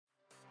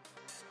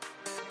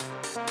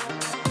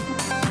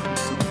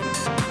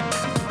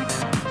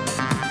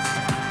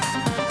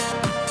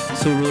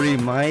So, Rory,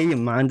 my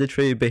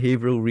mandatory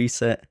behavioural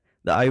reset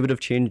that I would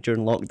have changed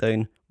during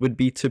lockdown would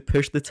be to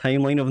push the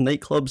timeline of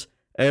nightclubs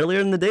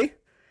earlier in the day.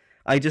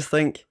 I just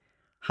think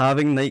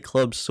having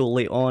nightclubs so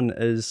late on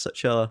is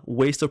such a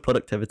waste of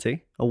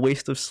productivity, a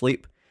waste of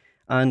sleep,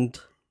 and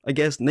I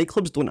guess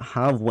nightclubs don't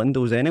have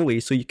windows anyway,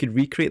 so you could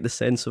recreate the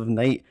sense of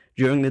night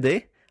during the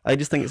day. I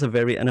just think it's a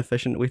very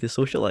inefficient way to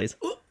socialise.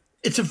 Well,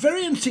 it's a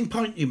very interesting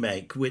point you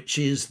make, which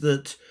is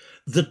that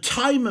the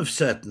time of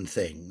certain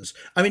things.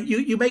 I mean,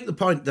 you make the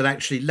point that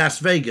actually Las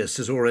Vegas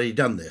has already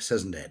done this,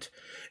 hasn't it?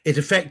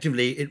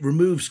 It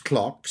removes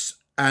clocks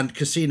and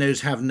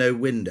casinos have no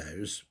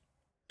windows.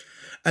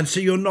 And so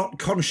you're not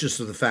conscious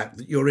of the fact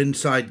that you're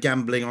inside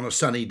gambling on a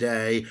sunny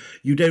day.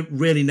 You don't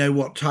really know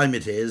what time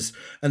it is.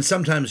 And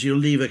sometimes you'll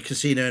leave a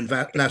casino in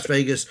Las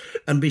Vegas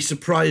and be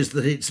surprised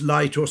that it's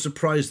light or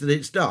surprised that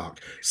it's dark.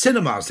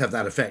 Cinemas have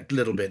that effect a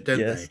little bit, don't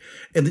Yes.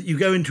 they? In that you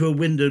go into a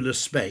windowless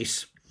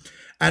space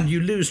and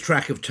you lose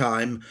track of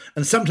time.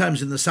 And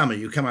sometimes in the summer,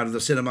 you come out of the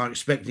cinema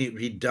expecting it to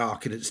be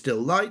dark and it's still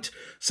light.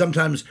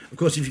 Sometimes, of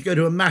course, if you go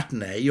to a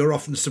matinee, you're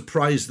often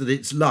surprised that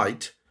it's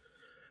light,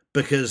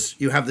 because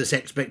you have this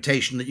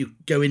expectation that you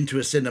go into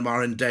a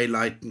cinema in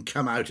daylight and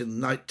come out in the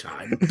night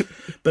time.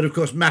 But of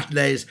course,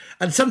 matinees,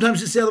 and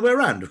sometimes it's the other way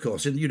around, of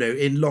course,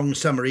 in long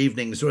summer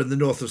evenings or in the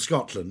north of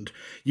Scotland,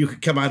 you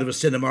could come out of a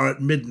cinema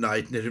at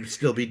midnight and it would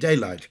still be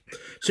daylight.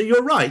 So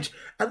you're right.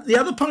 And the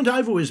other point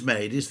I've always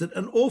made is that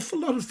an awful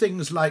lot of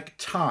things like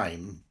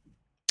time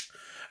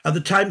are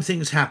the time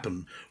things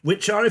happen,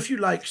 which are, if you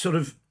like,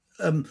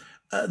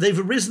 they've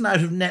arisen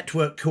out of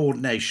network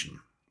coordination.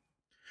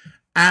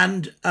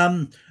 And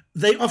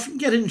they often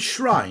get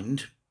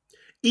enshrined,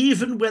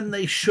 even when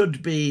they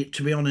should be,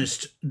 to be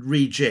honest,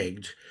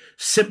 rejigged,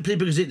 simply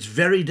because it's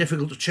very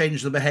difficult to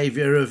change the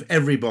behaviour of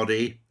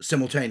everybody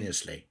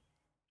simultaneously.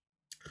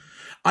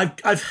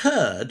 I've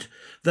heard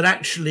that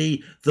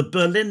actually the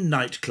Berlin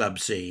nightclub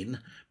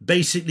scene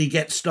basically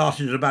gets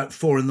started at about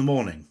 4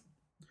 a.m.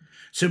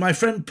 So my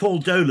friend Paul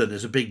Dolan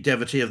is a big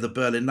devotee of the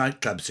Berlin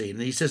nightclub scene,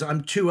 and he says,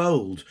 I'm too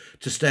old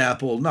to stay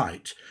up all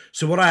night.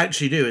 So what I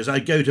actually do is I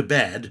go to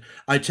bed,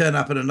 I turn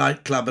up at a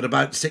nightclub at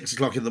about 6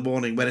 o'clock in the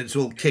morning when it's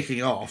all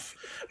kicking off,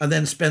 and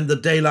then spend the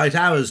daylight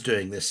hours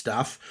doing this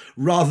stuff,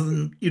 rather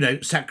than,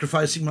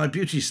 sacrificing my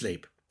beauty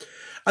sleep.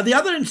 And the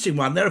other interesting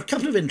one, there are a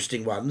couple of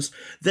interesting ones.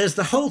 There's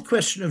the whole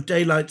question of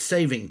daylight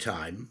saving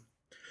time,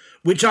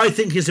 which I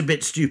think is a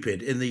bit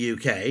stupid in the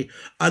UK.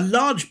 A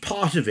large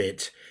part of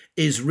it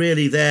is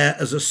really there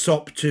as a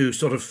sop to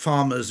sort of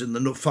farmers in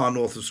the far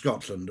north of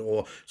Scotland,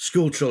 or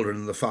school children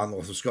in the far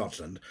north of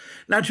Scotland.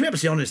 Now, to be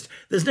absolutely honest,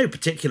 there's no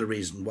particular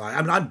reason why.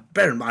 I mean,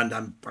 bear in mind,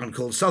 I'm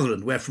called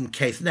Sutherland. We're from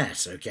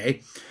Caithness,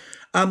 okay?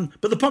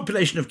 But the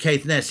population of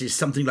Caithness is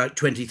something like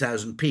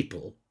 20,000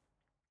 people.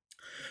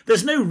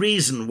 There's no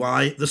reason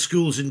why the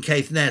schools in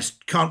Caithness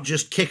can't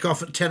just kick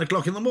off at 10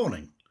 o'clock in the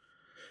morning.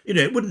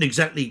 It wouldn't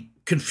exactly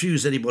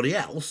confuse anybody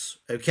else,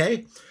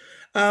 okay?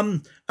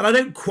 And I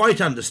don't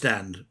quite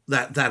understand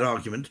that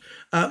argument.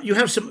 You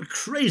have some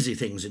crazy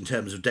things in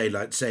terms of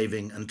daylight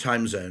saving and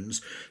time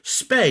zones.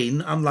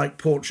 Spain, unlike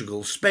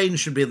Portugal, Spain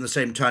should be in the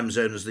same time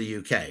zone as the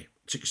UK.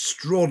 It's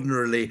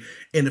extraordinarily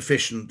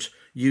inefficient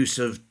use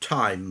of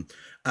time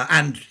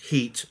and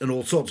heat and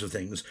all sorts of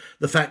things.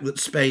 The fact that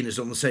Spain is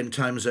on the same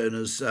time zone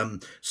as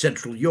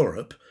Central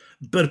Europe,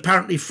 but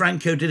apparently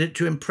Franco did it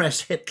to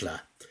impress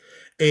Hitler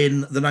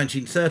in the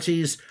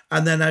 1930s,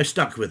 and they're now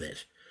stuck with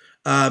it.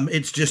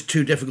 It's just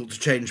too difficult to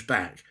change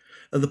back.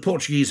 The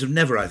Portuguese have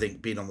never, I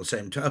think, been on the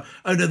same time.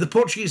 Oh, no, the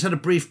Portuguese had a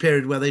brief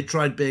period where they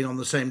tried being on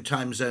the same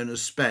time zone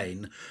as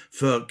Spain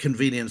for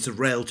convenience of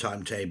rail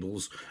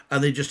timetables,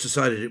 and they just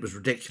decided it was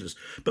ridiculous.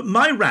 But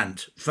my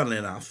rant, funnily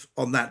enough,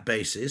 on that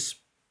basis,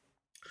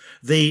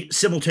 the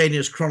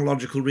simultaneous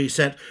chronological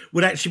reset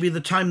would actually be the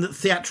time that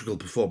theatrical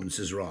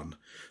performances are on.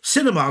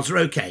 Cinemas are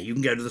okay. You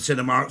can go to the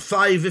cinema at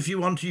 5 if you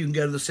want to. You can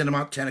go to the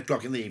cinema at 10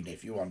 o'clock in the evening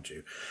if you want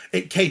to.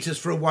 It caters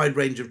for a wide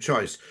range of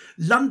choice.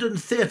 London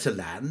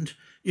Theatreland,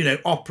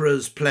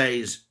 operas,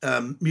 plays,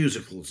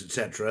 musicals,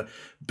 etc.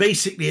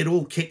 Basically, it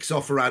all kicks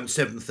off around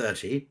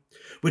 7:30,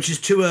 which is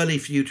too early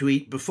for you to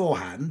eat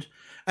beforehand.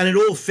 And it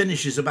all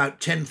finishes about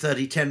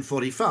 10:30,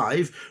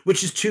 10:45,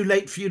 which is too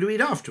late for you to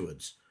eat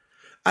afterwards.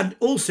 And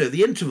also,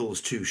 the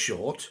interval's too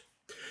short.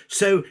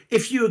 So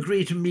if you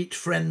agree to meet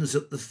friends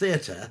at the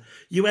theatre,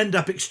 you end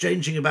up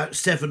exchanging about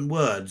 7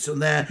 words,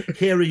 and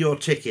here are your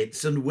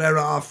tickets, and where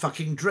are our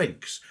fucking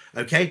drinks?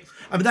 Okay?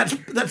 I mean,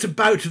 that's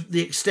about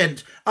the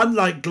extent.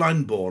 Unlike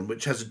Glyndebourne,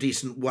 which has a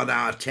decent 1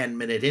 hour,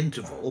 10-minute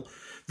interval,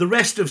 the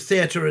rest of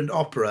theatre and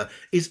opera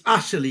is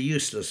utterly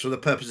useless for the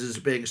purposes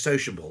of being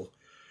sociable,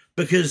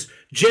 because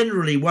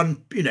generally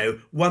one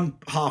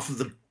half of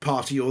the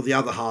party or the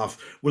other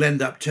half will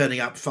end up turning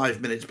up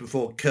 5 minutes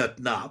before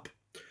curtain up.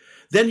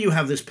 Then you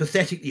have this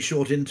pathetically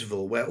short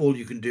interval where all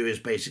you can do is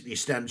basically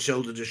stand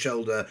shoulder to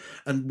shoulder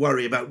and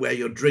worry about where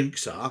your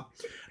drinks are.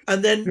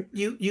 And then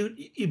you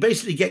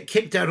basically get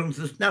kicked out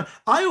onto the... Now,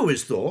 I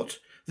always thought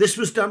this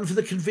was done for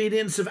the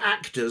convenience of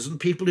actors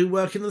and people who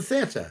work in the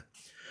theatre.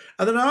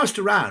 And then I asked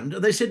around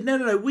and they said,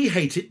 no, we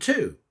hate it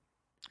too.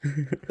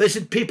 They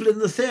said people in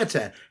the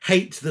theatre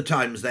hate the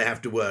times they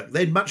have to work.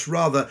 They'd much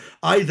rather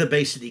either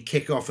basically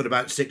kick off at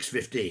about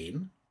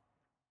 6:15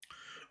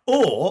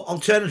 or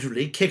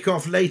alternatively kick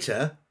off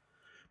later.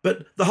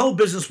 But the whole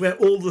business where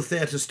all the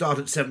theatres start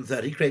at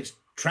 7:30 creates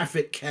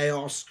traffic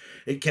chaos.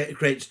 It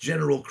creates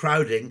general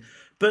crowding.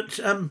 But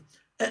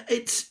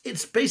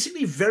it's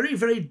basically very,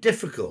 very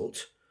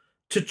difficult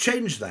to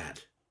change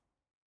that.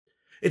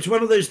 It's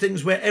one of those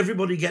things where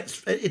everybody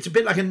gets, it's a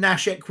bit like a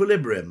Nash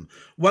equilibrium.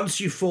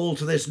 Once you fall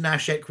to this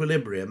Nash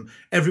equilibrium,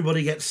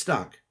 everybody gets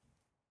stuck.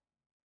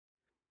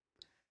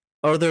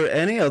 Are there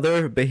any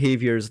other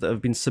behaviours that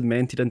have been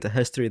cemented into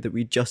history that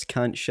we just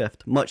can't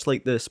shift, much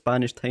like the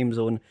Spanish time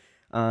zone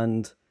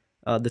and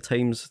the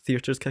times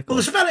theatres kick Well,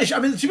 the off? Spanish, I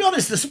mean, to be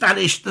honest,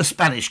 the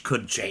Spanish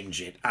could change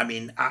it. I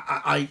mean,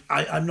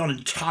 I'm not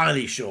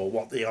entirely sure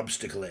what the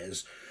obstacle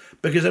is,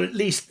 because at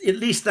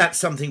least that's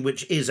something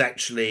which is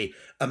actually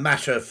a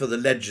matter for the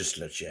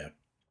legislature.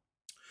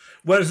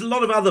 Whereas a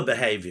lot of other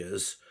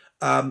behaviours,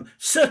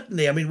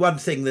 certainly, I mean, one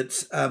thing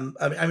that's, I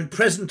mean,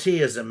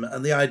 presenteeism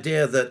and the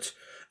idea that,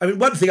 I mean,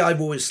 one thing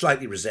I've always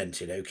slightly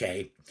resented,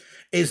 okay,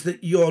 is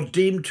that you're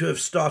deemed to have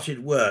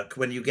started work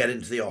when you get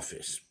into the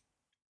office.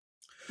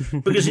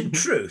 Because in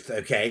truth,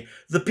 okay,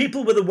 the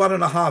people with a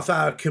 1.5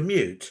 hour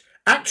commute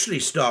actually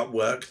start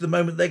work the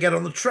moment they get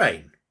on the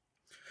train.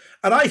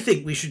 And I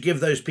think we should give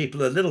those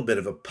people a little bit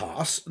of a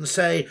pass and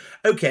say,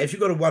 okay, if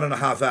you've got a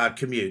 1.5 hour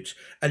commute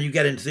and you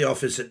get into the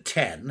office at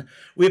 10,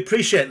 we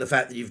appreciate the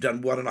fact that you've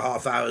done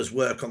 1.5 hours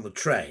work on the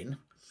train.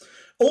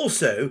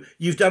 Also,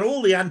 you've done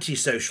all the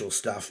antisocial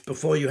stuff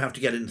before you have to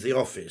get into the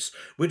office,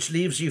 which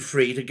leaves you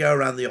free to go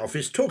around the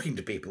office talking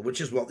to people, which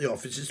is what the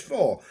office is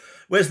for.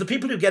 Whereas the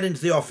people who get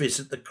into the office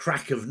at the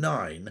crack of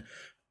 9,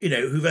 you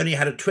know, who've only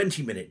had a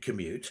 20-minute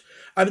commute,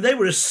 I mean, they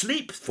were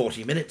asleep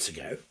 40 minutes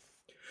ago.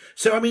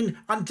 So, I mean,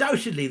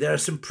 undoubtedly, there are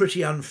some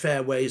pretty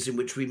unfair ways in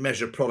which we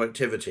measure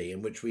productivity,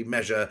 in which we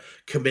measure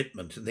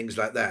commitment and things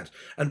like that.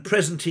 And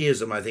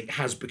presenteeism, I think,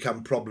 has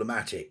become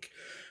problematic.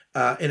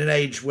 In an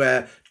age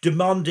where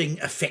demanding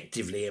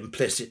effectively,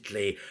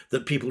 implicitly,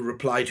 that people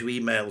reply to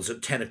emails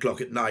at 10 o'clock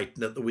at night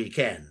and at the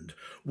weekend,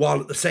 while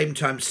at the same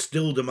time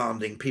still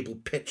demanding people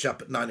pitch up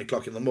at 9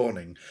 o'clock in the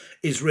morning,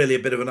 is really a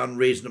bit of an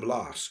unreasonable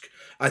ask.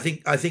 I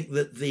think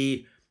that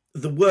the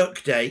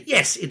workday,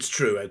 yes, it's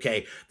true,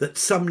 okay, that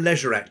some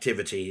leisure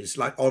activities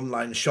like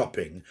online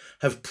shopping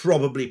have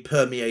probably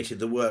permeated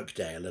the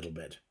workday a little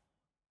bit.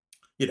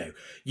 You know,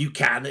 you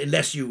can,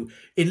 unless you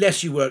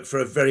work for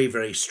a very,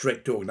 very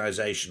strict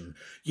organization,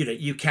 you know,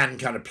 you can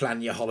kind of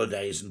plan your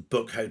holidays and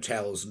book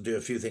hotels and do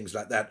a few things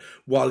like that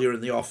while you're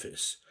in the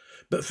office.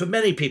 But for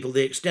many people,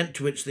 the extent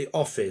to which the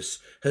office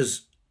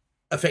has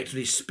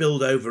effectively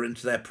spilled over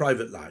into their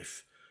private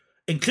life,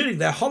 including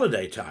their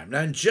holiday time.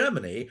 Now, in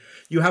Germany,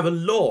 you have a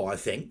law, I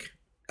think,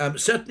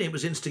 certainly it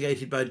was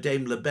instigated by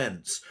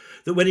Daimler-Benz,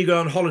 that when you go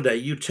on holiday,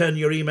 you turn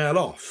your email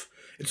off.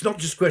 It's not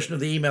just a question of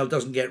the email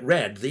doesn't get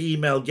read, the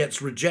email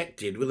gets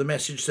rejected with a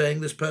message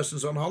saying this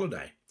person's on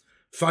holiday.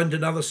 Find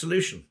another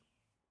solution.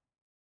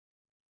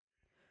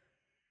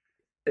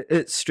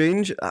 It's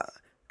strange.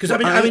 Because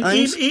Well,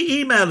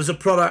 email is a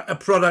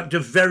product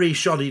of very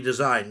shoddy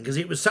design, because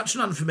it was such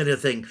an unfamiliar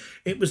thing.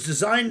 It was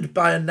designed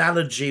by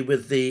analogy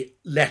with the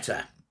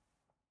letter.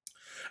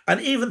 And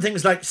even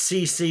things like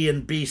CC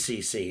and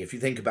BCC, if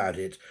you think about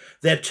it,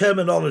 their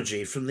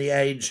terminology from the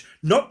age,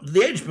 not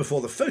the age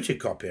before the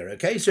photocopier,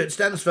 okay? So it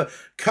stands for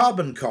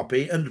carbon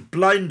copy and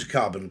blind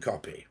carbon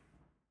copy.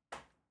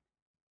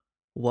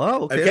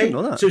 Wow, okay, I Okay, didn't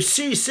know that. so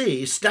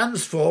CC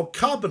stands for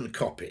carbon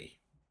copy.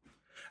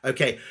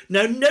 Okay,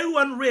 now no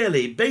one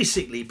really,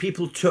 basically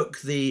people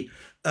took the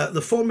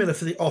formula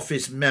for the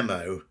Office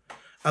memo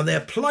and they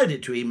applied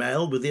it to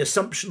email with the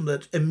assumption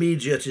that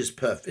immediate is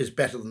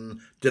better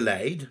than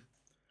delayed.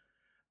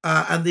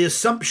 And the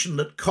assumption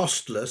that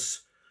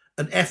costless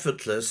and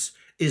effortless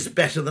is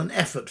better than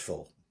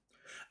effortful.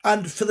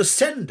 And for the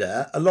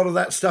sender, a lot of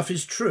that stuff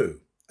is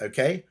true,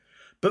 okay?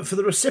 But for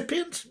the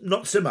recipient,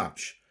 not so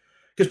much.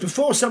 Because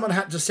before someone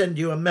had to send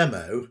you a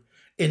memo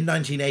in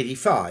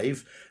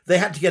 1985, they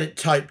had to get it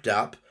typed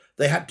up,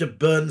 they had to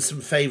burn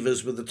some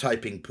favours with the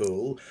typing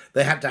pool,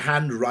 they had to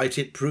handwrite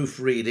it,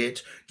 proofread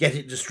it, get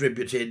it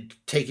distributed,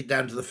 take it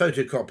down to the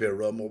photocopier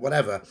room or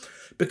whatever.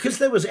 Because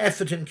there was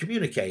effort in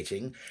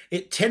communicating,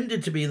 it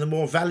tended to be the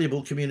more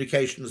valuable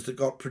communications that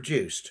got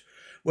produced.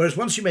 Whereas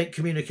once you make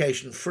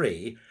communication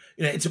free,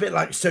 you know, it's a bit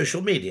like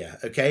social media,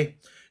 okay?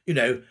 You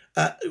know,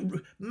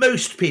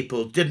 most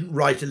people didn't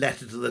write a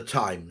letter to the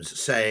Times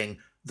saying,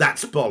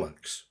 that's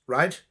bollocks,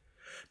 right?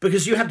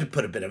 Because you had to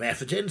put a bit of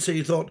effort in, so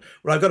you thought,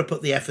 well, I've got to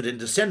put the effort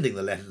into sending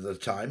the letter to the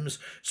Times,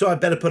 so I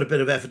better put a bit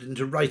of effort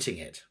into writing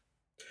it.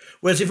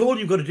 Whereas if all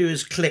you've got to do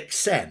is click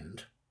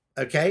send,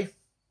 okay?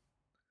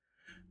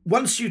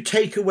 Once you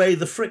take away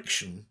the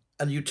friction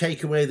and you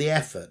take away the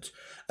effort,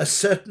 a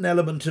certain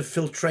element of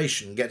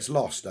filtration gets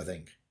lost, I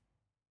think.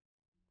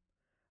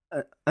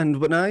 And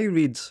when I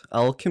read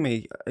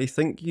Alchemy, I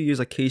think you use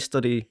a case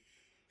study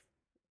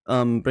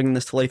bringing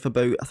this to life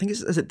about, I think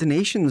is it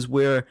donations,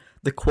 where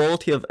the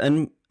quality of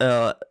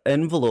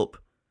envelope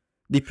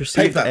the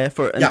perceived Paper.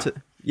 effort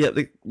Yeah.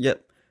 into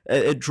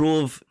it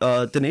drove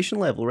donation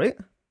level, right?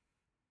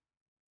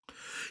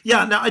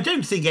 Yeah, now I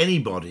don't think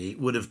anybody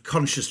would have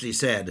consciously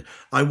said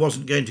I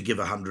wasn't going to give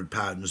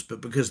 £100,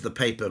 but because the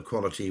paper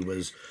quality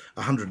was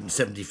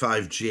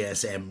 175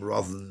 GSM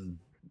rather than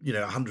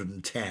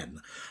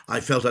 110, I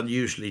felt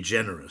unusually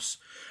generous.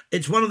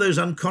 It's one of those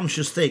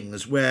unconscious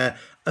things where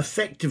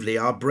effectively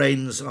our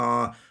brains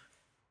are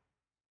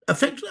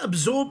effectively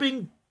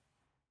absorbing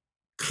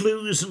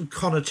clues and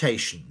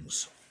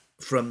connotations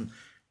from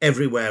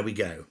everywhere we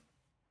go.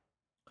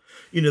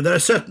 There are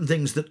certain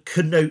things that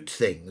connote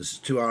things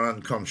to our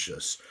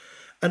unconscious.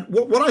 And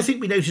what I think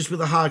we noticed with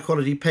the higher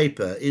quality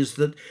paper is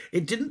that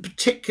it didn't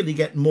particularly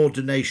get more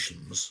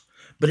donations,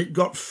 but it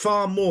got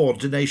far more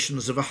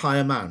donations of a high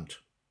amount.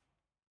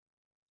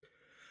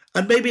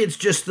 And maybe it's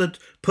just that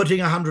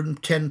putting a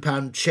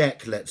 £110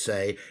 cheque, let's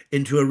say,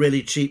 into a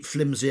really cheap,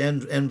 flimsy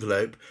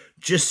envelope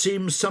just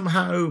seems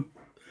somehow,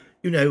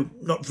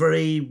 not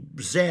very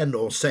zen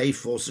or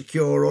safe or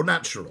secure or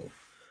natural.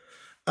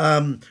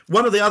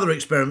 One of the other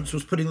experiments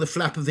was putting the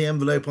flap of the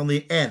envelope on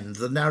the end,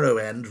 the narrow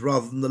end,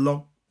 rather than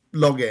the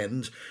long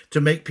end,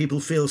 to make people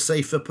feel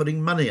safer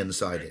putting money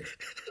inside it.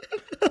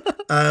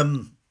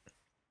 And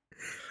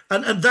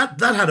that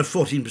had a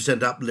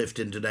 14% uplift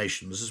in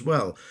donations as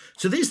well.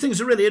 So these things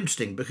are really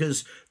interesting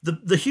because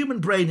the human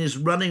brain is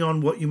running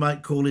on what you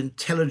might call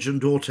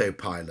intelligent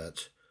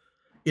autopilot,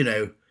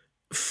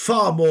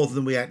 far more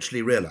than we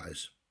actually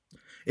realise.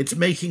 It's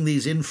making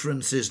these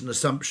inferences and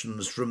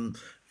assumptions from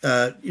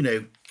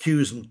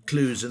cues and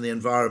clues in the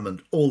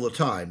environment all the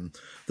time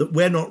that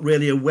we're not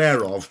really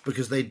aware of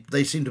because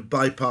they seem to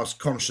bypass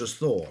conscious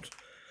thought.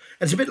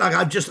 And it's a bit like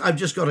I've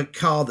just got a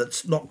car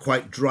that's not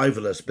quite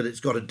driverless, but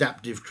it's got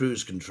adaptive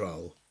cruise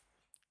control.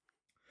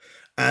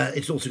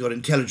 It's also got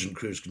intelligent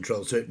cruise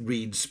control, so it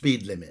reads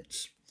speed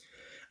limits.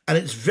 And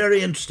it's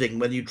very interesting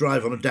when you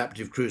drive on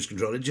adaptive cruise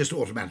control, it just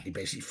automatically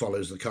basically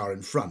follows the car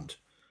in front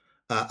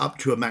up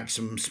to a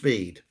maximum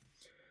speed.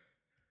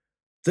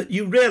 That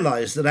you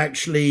realise that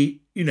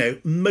actually,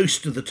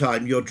 most of the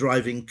time you're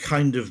driving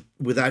kind of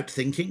without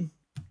thinking.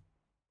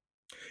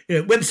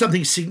 When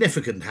something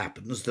significant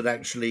happens that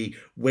actually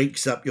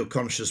wakes up your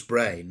conscious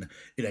brain,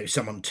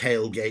 someone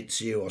tailgates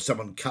you or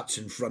someone cuts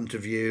in front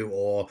of you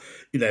or,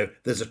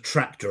 there's a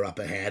tractor up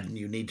ahead and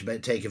you need to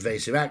take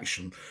evasive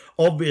action,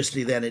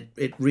 obviously then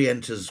it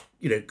re-enters,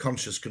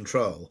 conscious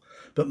control.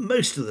 But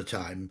most of the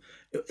time,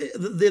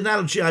 the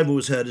analogy I've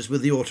always heard is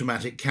with the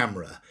automatic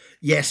camera.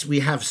 Yes,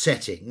 we have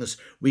settings.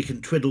 We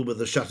can twiddle with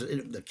the shutter,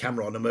 the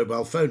camera on a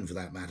mobile phone for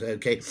that matter,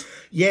 okay?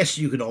 Yes,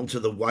 you can alter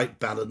the white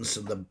balance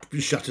and the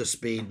shutter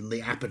speed and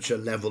the aperture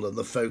level and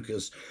the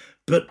focus,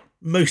 but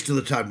most of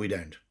the time we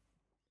don't.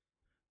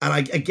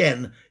 And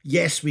again,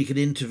 yes, we can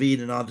intervene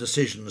in our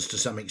decisions to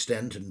some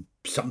extent and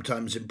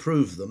sometimes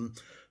improve them,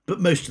 but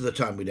most of the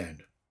time we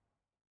don't.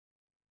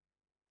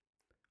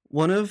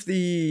 One of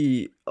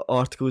the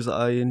articles that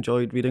I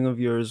enjoyed reading of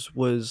yours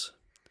was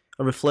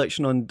a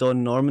reflection on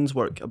Don Norman's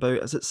work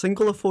about, is it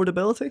single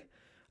affordability?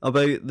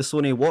 About the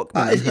Sony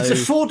Walkman. It's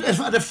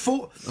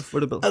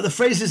affordable. The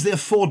phrase is the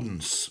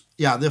affordance.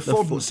 Yeah, the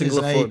affordance is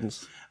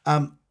affordance.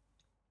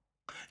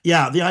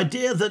 The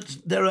idea that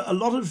there are a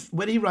lot of,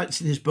 when he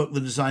writes in his book, The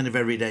Design of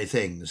Everyday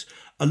Things,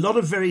 a lot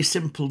of very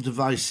simple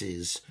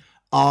devices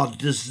are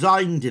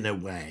designed in a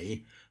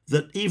way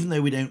that even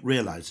though we don't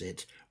realise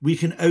it, we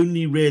can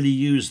only really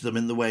use them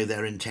in the way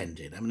they're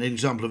intended. I mean, an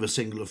example of a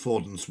single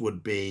affordance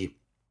would be,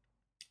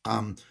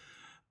 for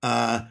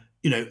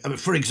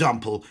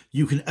example,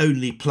 you can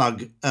only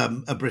plug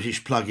a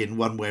British plug-in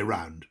one way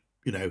round,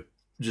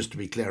 just to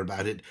be clear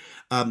about it.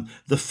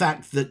 The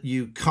fact that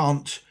you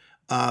can't,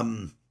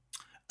 there's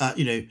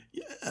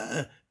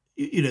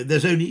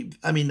only,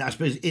 I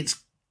suppose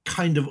it's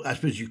kind of, I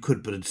suppose you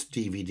could put a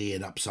DVD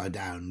in upside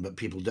down, but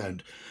people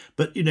don't.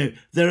 But,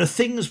 there are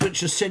things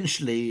which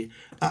essentially,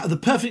 the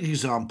perfect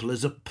example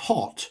is a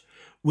pot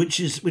which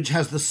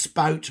has the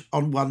spout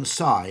on one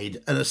side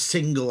and a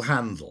single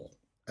handle,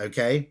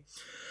 okay?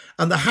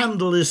 And the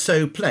handle is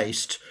so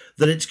placed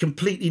that it's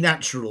completely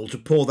natural to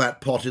pour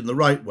that pot in the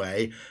right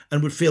way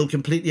and would feel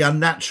completely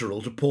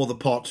unnatural to pour the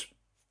pot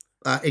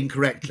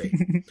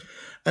incorrectly.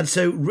 And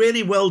so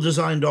really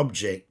well-designed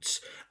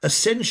objects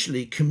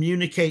essentially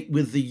communicate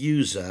with the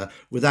user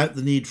without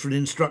the need for an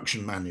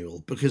instruction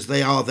manual because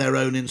they are their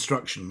own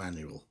instruction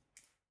manual.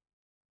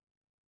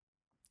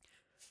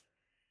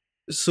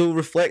 So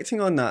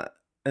reflecting on that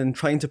and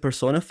trying to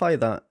personify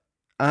that,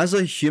 as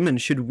a human,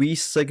 should we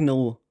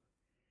signal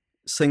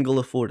single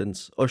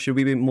affordance or should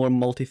we be more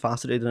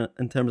multifaceted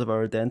in terms of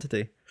our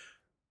identity?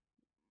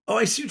 Oh,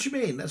 I see what you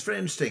mean. That's very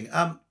interesting.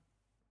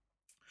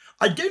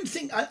 I don't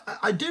think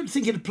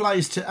it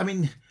applies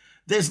to,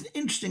 there's an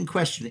interesting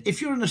question.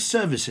 If you're in a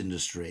service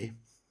industry,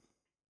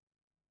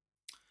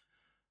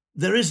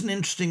 there is an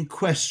interesting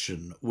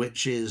question,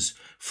 which is,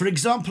 for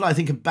example, I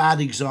think a bad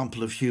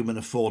example of human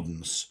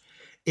affordance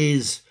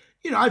is,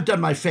 I've done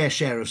my fair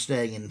share of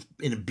staying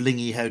in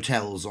blingy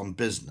hotels on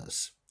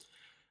business,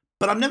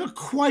 but I'm never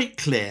quite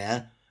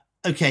clear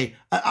Okay,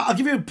 I'll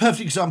give you a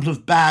perfect example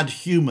of bad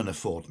human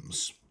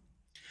affordance,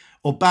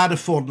 or bad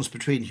affordance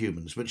between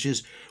humans, which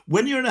is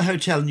when you're in a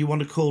hotel and you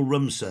want to call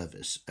room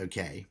service,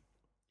 okay,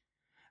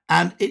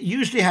 and it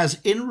usually has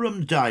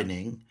in-room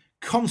dining,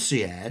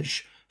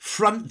 concierge,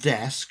 front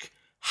desk,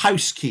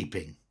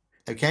 housekeeping,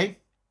 okay,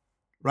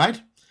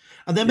 right?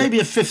 And there may Yep. be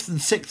a fifth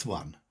and sixth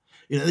one.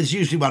 There's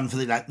usually one for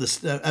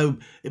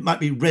it might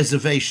be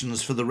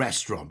reservations for the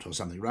restaurant or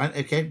something, right?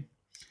 Okay.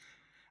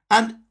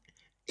 And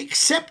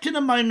except in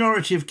a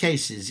minority of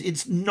cases,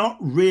 it's not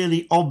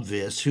really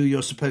obvious who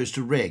you're supposed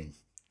to ring.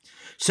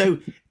 So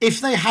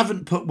if they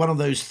haven't put one of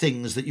those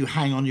things that you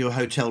hang on your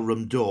hotel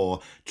room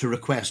door to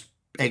request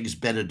eggs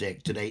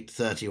Benedict at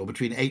 8:30 or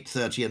between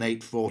 8:30 and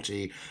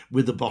 8:40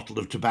 with a bottle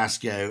of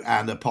Tabasco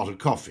and a pot of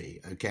coffee,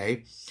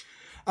 okay?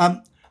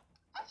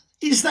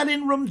 Is that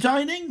in-room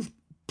dining?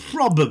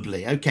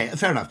 Probably. Okay,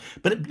 fair enough.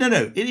 But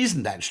no, it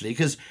isn't actually,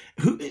 because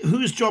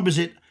whose job is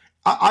it?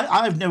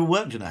 I've never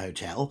worked in a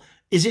hotel.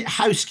 Is it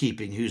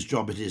housekeeping whose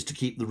job it is to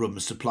keep the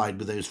rooms supplied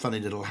with those funny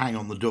little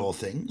hang-on-the-door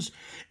things?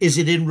 Is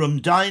it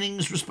in-room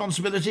dining's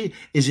responsibility?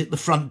 Is it the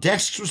front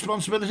desk's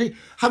responsibility?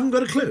 Haven't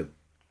got a clue.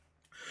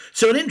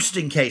 So an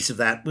interesting case of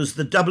that was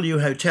the W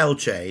hotel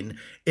chain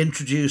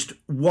introduced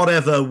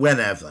whatever,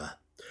 whenever.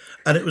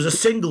 And it was a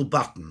single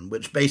button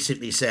which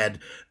basically said,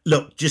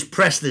 look, just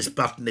press this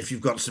button if you've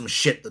got some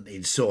shit that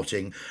needs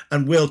sorting,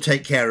 and we'll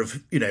take care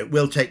of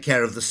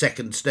the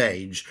second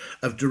stage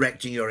of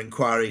directing your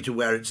inquiry to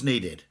where it's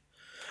needed.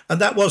 And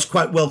that was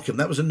quite welcome.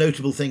 That was a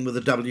notable thing with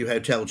the W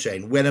hotel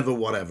chain, whenever,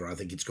 whatever, I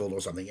think it's called,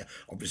 or something,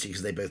 obviously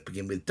because they both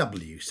begin with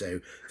W. So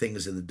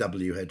things in the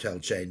W hotel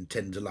chain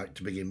tend to like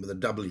to begin with a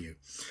W.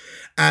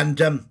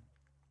 And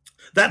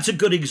that's a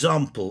good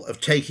example of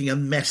taking a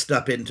messed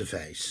up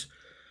interface.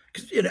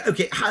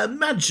 Okay,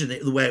 imagine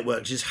it, the way it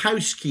works is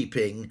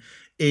housekeeping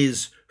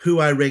is who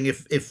I ring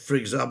if for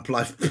example,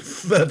 I've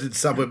murdered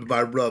someone in my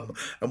room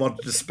and want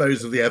to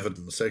dispose of the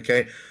evidence,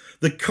 okay?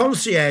 The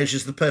concierge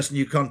is the person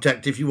you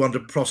contact if you want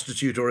a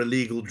prostitute or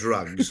illegal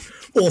drugs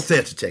or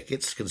theatre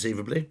tickets,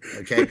 conceivably,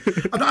 okay?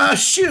 And I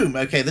assume,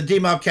 okay, the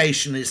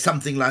demarcation is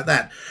something like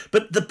that.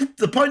 But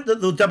the point that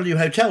the W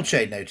Hotel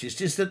chain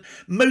noticed is that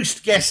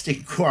most guest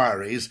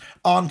inquiries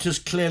aren't as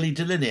clearly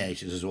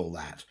delineated as all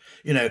that.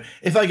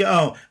 If I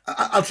go,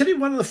 I'll tell you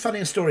one of the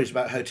funniest stories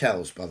about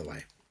hotels, by the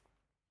way.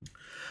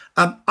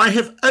 I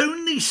have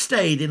only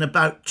stayed in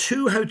about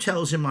 2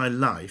 hotels in my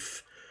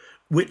life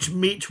which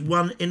meet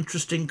one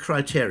interesting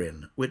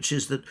criterion, which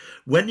is that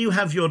when you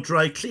have your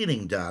dry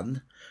cleaning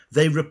done,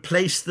 they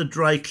replace the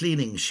dry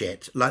cleaning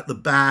shit, like the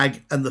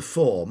bag and the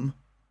form,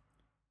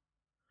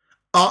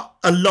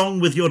 along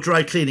with your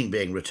dry cleaning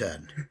being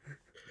returned.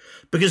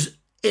 Because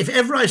if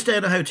ever I stay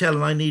in a hotel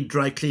and I need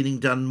dry cleaning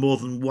done more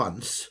than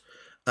once,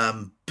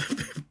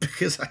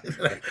 because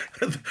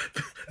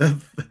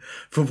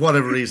for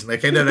whatever reason,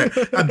 okay,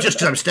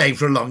 I'm staying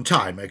for a long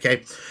time,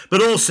 okay,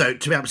 but also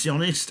to be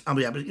absolutely honest,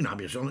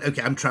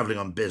 I'm traveling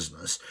on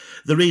business.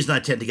 The reason I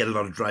tend to get a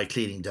lot of dry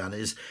cleaning done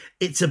is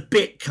it's a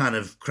bit kind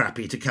of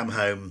crappy to come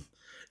home,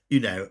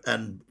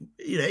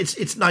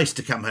 it's nice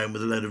to come home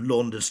with a load of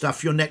laundered stuff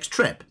for your next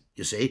trip,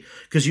 you see,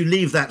 because you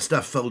leave that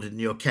stuff folded in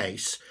your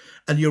case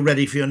and you're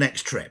ready for your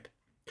next trip.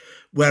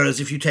 Whereas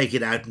if you take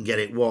it out and get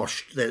it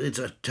washed, it's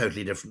a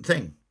totally different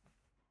thing.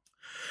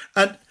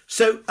 And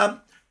so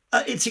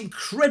it's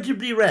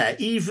incredibly rare,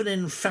 even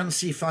in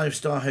fancy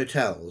 5-star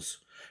hotels,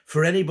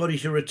 for anybody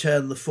to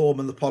return the form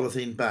and the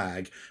polythene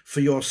bag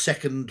for your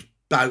second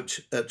bout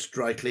at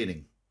dry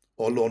cleaning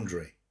or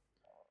laundry.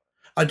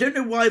 I don't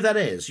know why that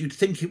is. You'd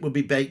think it would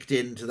be baked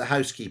into the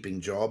housekeeping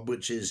job,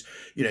 which is,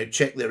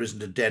 check there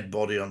isn't a dead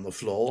body on the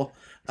floor,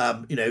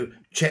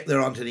 check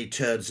there aren't any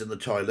turds in the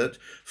toilet,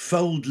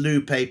 fold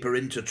loo paper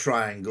into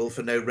triangle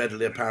for no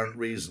readily apparent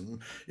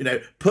reason,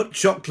 put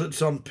chocolates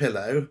on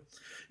pillow.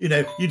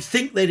 You'd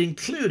think they'd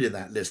include in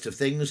that list of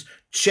things,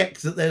 check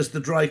that there's the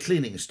dry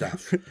cleaning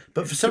stuff.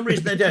 But for some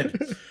reason they don't.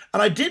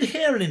 And I did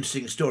hear an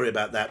interesting story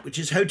about that, which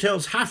is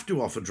hotels have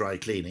to offer dry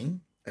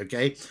cleaning.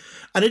 Okay,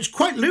 and it's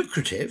quite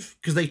lucrative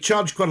because they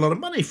charge quite a lot of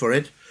money for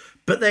it,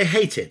 but they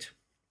hate it.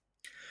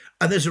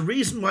 And there's a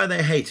reason why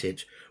they hate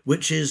it,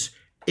 which is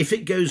if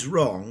it goes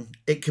wrong,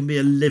 it can be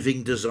a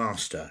living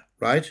disaster,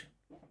 right?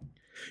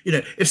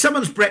 If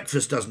someone's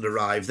breakfast doesn't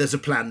arrive, there's a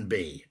plan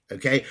B,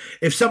 okay?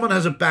 If someone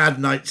has a bad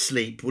night's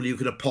sleep, well, you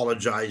can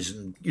apologise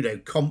and,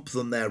 comp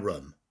them their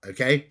room,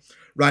 okay?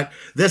 Right?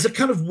 There's a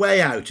kind of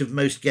way out of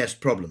most guest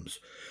problems.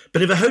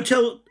 But if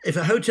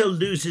a hotel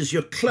loses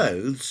your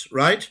clothes,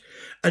 right,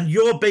 and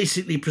you're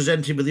basically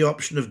presented with the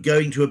option of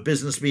going to a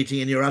business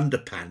meeting in your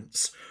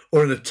underpants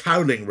or in a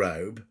toweling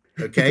robe,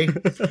 okay,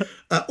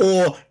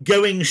 or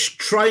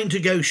trying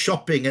to go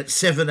shopping at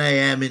 7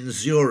 a.m. in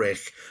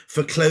Zurich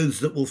for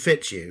clothes that will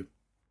fit you,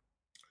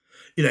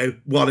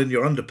 while in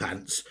your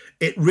underpants,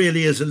 it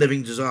really is a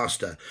living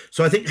disaster.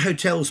 So I think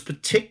hotels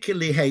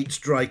particularly hate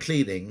dry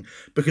cleaning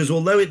because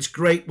although it's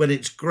great when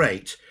it's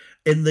great,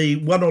 in the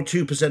 1 or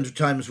 2% of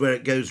times where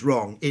it goes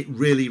wrong, it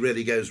really,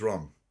 really goes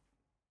wrong.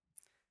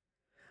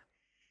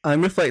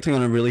 I'm reflecting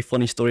on a really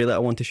funny story that I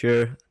want to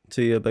share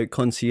to you about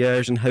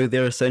concierge and how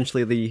they're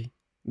essentially the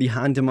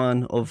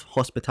handyman of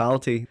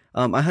hospitality.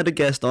 I had a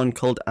guest on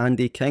called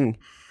Andy King.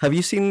 Have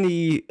you seen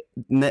the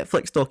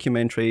Netflix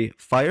documentary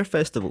Fire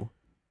Festival?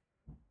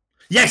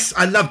 Yes,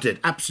 I loved it,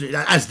 absolutely,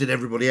 as did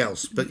everybody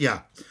else. But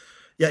yeah,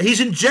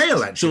 he's in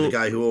jail, actually, the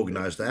guy who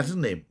organised that,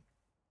 isn't he?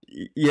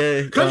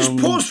 Yeah. Can I just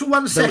pause for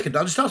 1 second?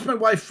 I'll just ask my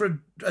wife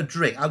for a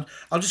drink.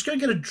 I'll just go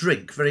and get a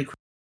drink very quickly.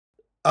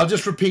 I'll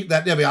just repeat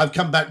that. Yeah, I've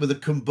come back with a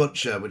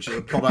kombucha, which is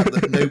a product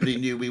that nobody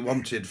knew we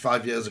wanted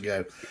 5 years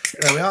ago.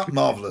 There we are.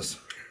 Marvellous.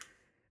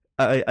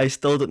 I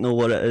still don't know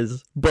what it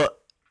is. But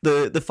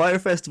the Fire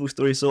Festival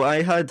story, so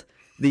I had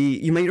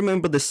you might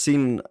remember the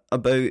scene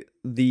about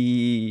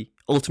the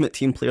Ultimate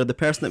Team player, the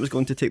person that was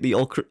going to take the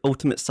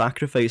ultimate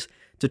sacrifice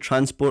to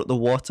transport the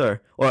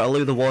water, or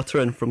allow the water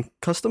in from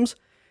customs.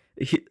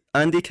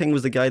 Andy King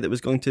was the guy that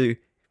was going to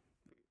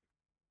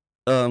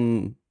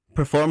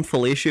perform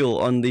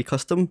fellatio on the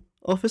custom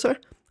officer,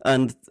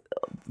 and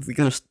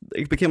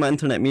it became an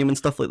internet meme and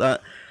stuff like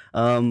that.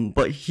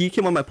 But he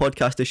came on my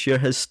podcast to share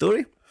his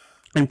story,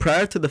 and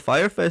prior to the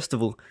Fire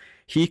Festival,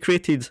 he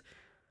created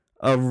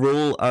a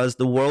role as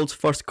the world's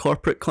first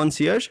corporate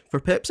concierge for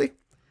Pepsi.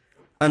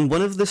 And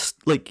one of this,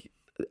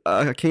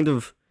 a kind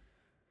of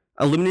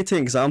illuminating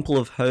example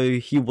of how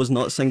he was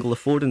not single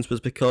affordance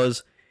was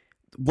because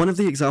one of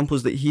the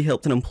examples that he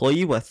helped an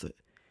employee with,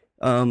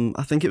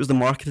 I think it was the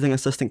marketing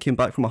assistant, came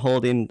back from a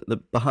holiday in the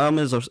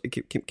Bahamas, or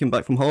came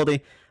back from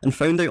holiday, and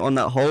found out on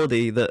that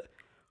holiday that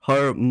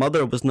her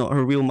mother was not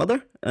her real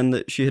mother and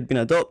that she had been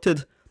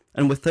adopted.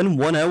 And within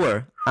 1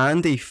 hour,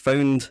 Andy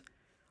found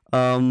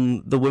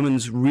the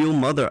woman's real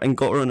mother and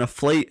got her on a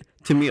flight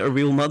to meet her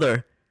real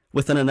mother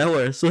within an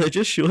hour. So it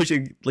just shows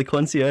you,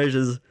 concierge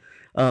is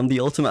the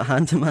ultimate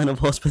handyman of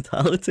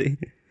hospitality.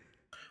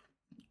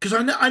 Because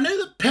I know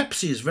that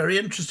Pepsi is very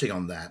interesting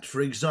on that.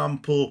 For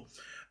example,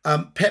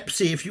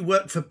 Pepsi, if you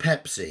work for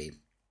Pepsi,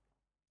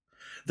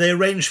 they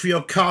arrange for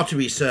your car to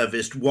be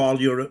serviced while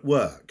you're at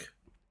work.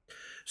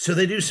 So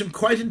they do some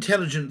quite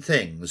intelligent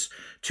things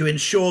to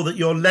ensure that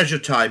your leisure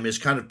time is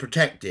kind of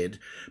protected,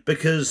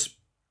 because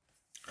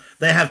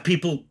they have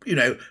people,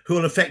 who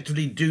will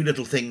effectively do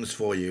little things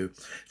for you.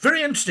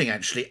 Very interesting,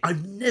 actually.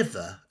 I've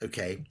never,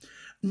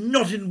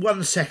 not in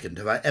 1 second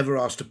have I ever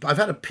asked I've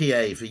had a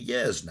PA for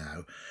years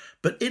now,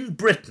 but in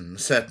Britain,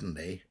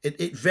 certainly,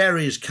 it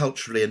varies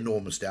culturally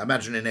enormously. I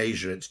imagine in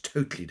Asia it's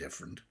totally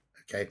different,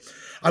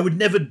 I would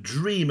never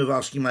dream of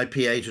asking my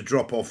PA to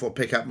drop off or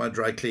pick up my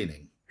dry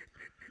cleaning.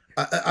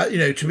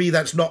 To me,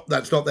 that's not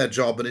their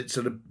job, and it's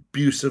an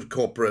abuse of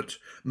corporate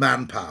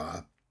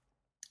manpower.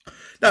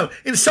 Now,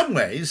 in some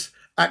ways,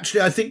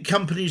 actually, I think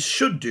companies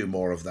should do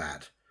more of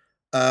that.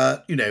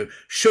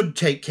 Should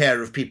take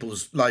care of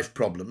people's life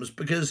problems,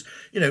 because,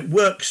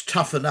 work's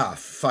tough enough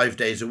 5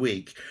 days a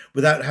week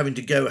without having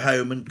to go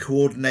home and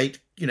coordinate,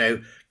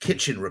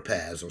 kitchen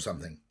repairs or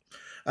something.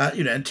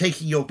 And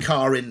taking your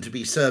car in to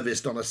be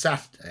serviced on a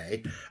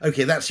Saturday,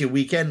 that's your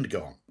weekend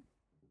gone.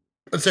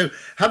 And so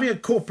having a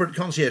corporate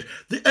concierge,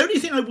 the only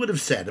thing I would have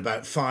said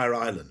about Fire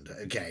Island,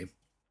 it's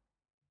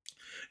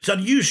an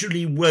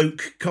unusually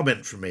woke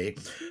comment from me,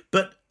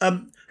 but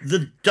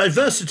the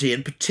diversity,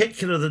 in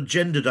particular the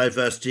gender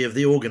diversity of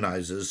the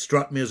organisers,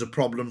 struck me as a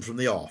problem from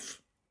the off.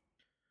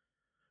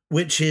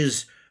 Which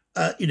is,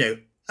 I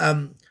don't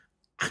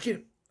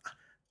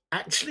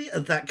actually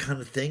at that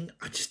kind of thing.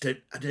 I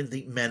don't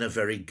think men are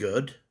very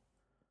good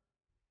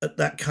at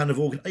that kind of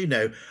well, actually,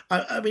 no.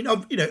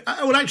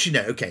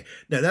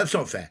 No, that's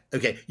not fair.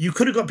 You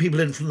could have got people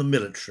in from the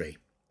military.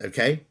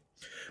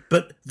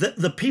 But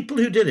the people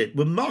who did it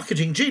were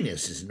marketing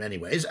geniuses in many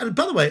ways. And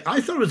by the way, I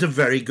thought it was a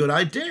very good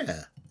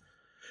idea.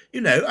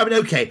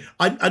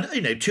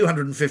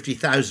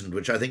 250,000,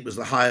 which I think was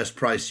the highest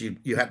price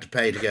you had to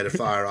pay to go to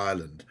Fire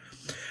Island.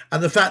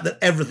 And the fact that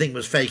everything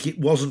was fake, it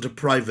wasn't a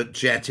private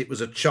jet, it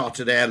was a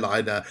chartered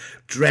airliner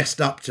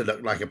dressed up to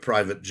look like a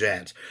private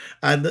jet.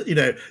 And,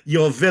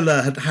 your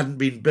villa hadn't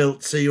been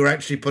built, so you were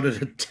actually put in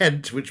a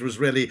tent which was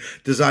really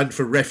designed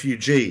for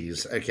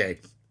refugees.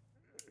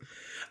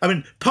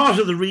 Part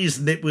of the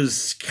reason it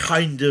was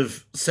kind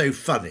of so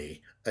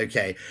funny,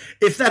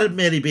 if that had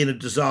merely been a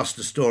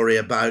disaster story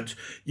about,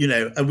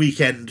 a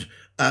weekend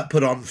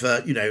put on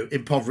for,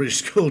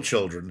 impoverished school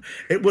children,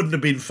 it wouldn't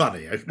have been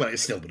funny. Well, it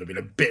still would have been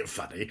a bit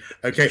funny,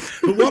 But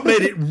what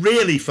made it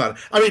really fun?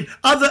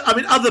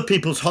 Other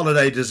people's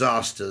holiday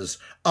disasters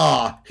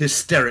are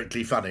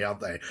hysterically funny, aren't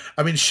they?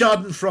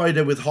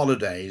 Schadenfreude with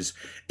holidays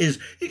is,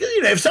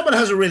 if someone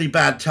has a really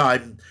bad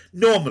time,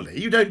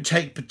 normally you don't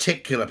take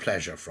particular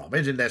pleasure from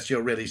it unless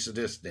you're really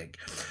sadistic.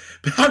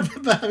 But I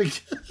remember having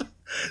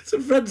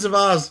some friends of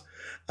ours,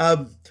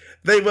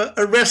 they were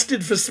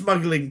arrested for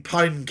smuggling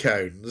pine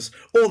cones.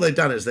 All they'd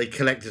done is they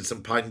collected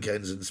some pine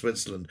cones in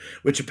Switzerland,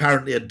 which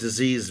apparently are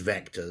disease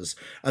vectors,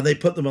 and they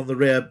put them on the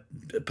rear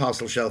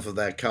parcel shelf of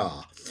their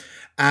car.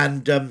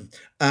 And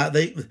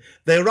they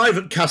arrive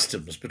at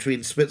customs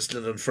between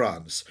Switzerland and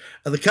France,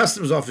 and the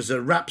customs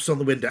officer raps on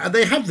the window, and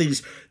they have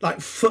these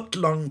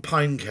foot-long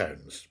pine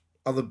cones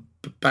on the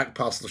back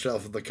parcel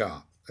shelf of the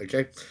car,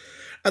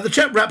 And the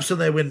chap raps on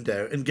their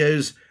window and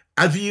goes,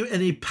 "Have you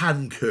any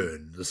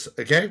pine-cones?"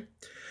 Okay?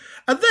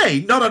 And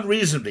they, not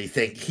unreasonably,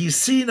 think he's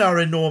seen our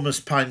enormous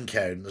pine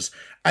cones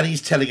and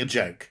he's telling a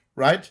joke,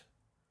 right?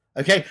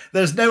 Okay?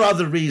 There's no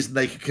other reason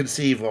they could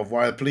conceive of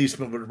why a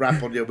policeman would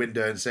rap on your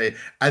window and say,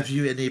 "Have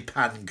you any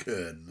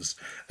pine-cones?"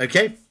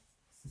 Okay?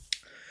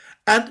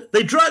 And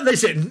they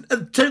decide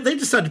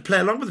to play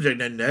along with the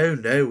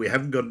joke. No, we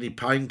haven't got any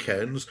pine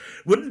cones.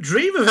 Wouldn't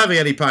dream of having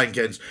any pine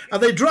cones.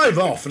 And they drive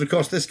off, and of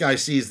course this guy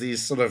sees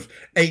these sort of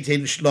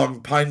 8-inch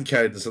long pine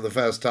cones for the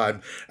first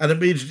time and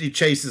immediately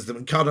chases them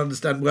and can't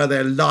understand where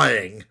they're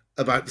lying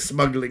about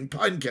smuggling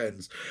pine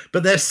cones.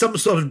 But there's some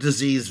sort of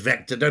disease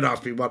vector, don't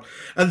ask me what.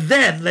 And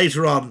then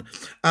later on,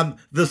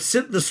 the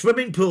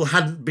swimming pool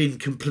hadn't been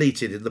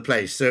completed in the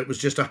place, so it was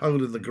just a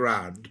hole in the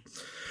ground.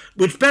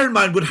 Which, bear in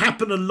mind, would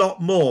happen a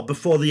lot more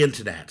before the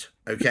internet,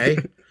 okay?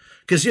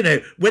 Because,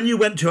 when you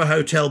went to a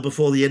hotel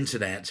before the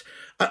internet,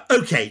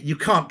 okay, you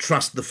can't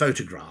trust the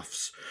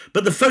photographs.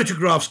 But the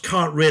photographs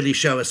can't really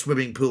show a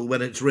swimming pool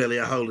when it's really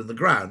a hole in the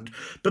ground.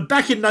 But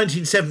back in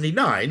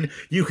 1979,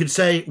 you could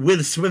say,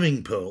 "with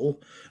swimming pool,"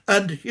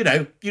 and,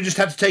 you just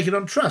had to take it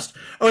on trust.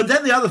 Oh, and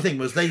then the other thing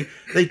was they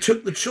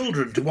took the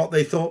children to what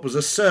they thought was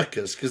a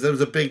circus because there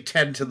was a big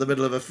tent in the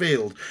middle of a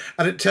field.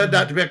 And it turned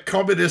out to be a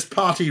Communist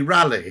Party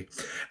rally.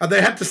 And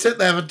they had to sit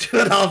there for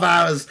 2.5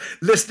 hours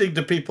listening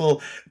to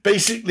people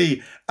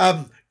basically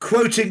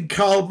quoting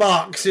Karl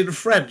Marx in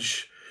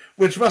French,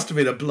 which must have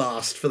been a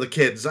blast for the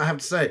kids, I have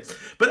to say.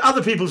 But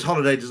other people's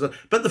holidays.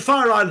 But the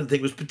Fire Island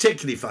thing was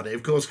particularly funny,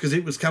 of course, because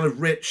it was kind of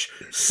rich,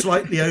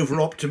 slightly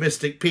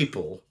over-optimistic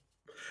people.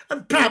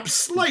 And perhaps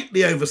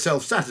slightly over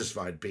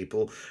self-satisfied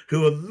people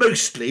who are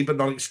mostly, but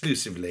not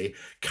exclusively,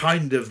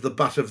 kind of the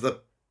butt of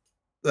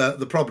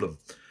the problem.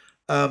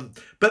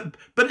 But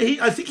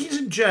I think he's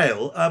in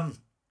jail.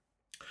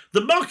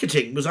 The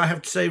marketing was, I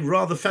have to say,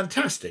 rather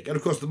fantastic. And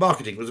of course, the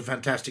marketing was a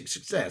fantastic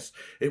success.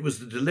 It was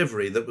the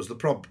delivery that was the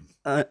problem.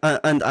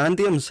 And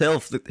Andy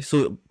himself,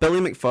 so Billy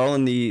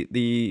McFarlane,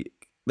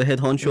 the head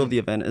honcho of the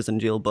event, is in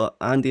jail, but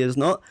Andy is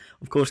not,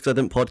 of course, because I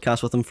didn't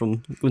podcast with him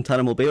from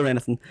Guantanamo Bay or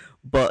anything.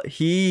 But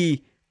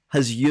he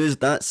has used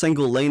that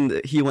single line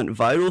that he went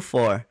viral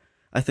for.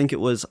 I think it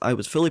was, "I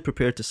was fully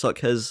prepared to suck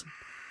his."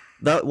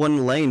 That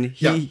one line,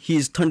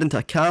 he's turned into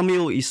a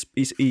cameo. He's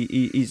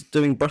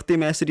doing birthday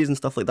messages and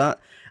stuff like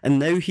that, and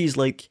now he's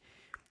like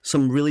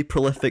some really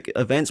prolific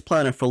events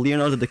planner for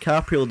Leonardo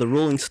DiCaprio, the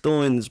Rolling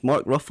Stones,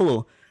 Mark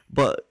Ruffalo.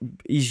 But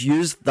he's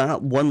used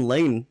that one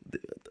line,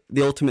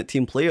 the ultimate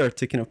team player,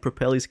 to kind of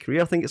propel his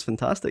career. I think it's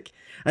fantastic,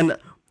 and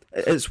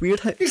it's weird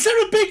how... Is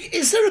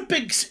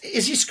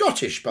he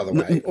Scottish, by the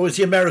way, or is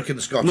he American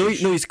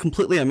Scottish? No, he's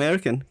completely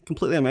American.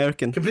 Completely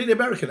American.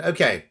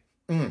 Okay.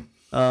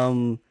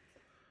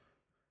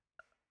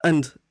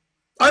 And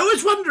I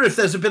always wonder if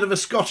there's a bit of a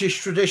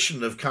Scottish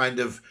tradition of kind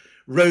of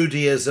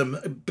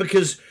roadieism,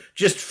 because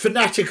just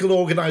fanatical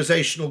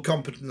organisational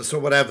competence or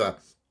whatever.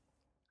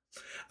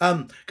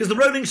 Because the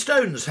Rolling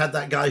Stones had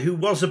that guy who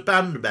was a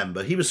band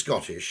member, he was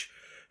Scottish,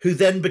 who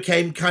then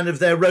became kind of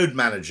their road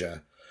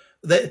manager.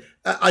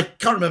 I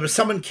can't remember,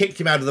 someone kicked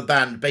him out of the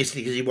band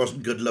basically because he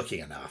wasn't good looking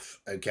enough,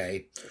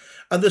 okay?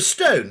 And the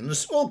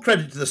Stones, all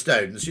credit to the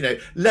Stones,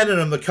 Lennon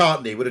and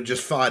McCartney would have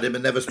just fired him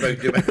and never spoken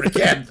to him ever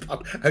again.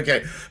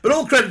 Okay, but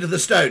all credit to the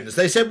Stones.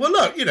 They said, "Well,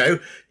 look,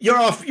 you're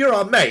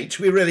our mate.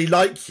 We really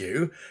like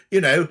you.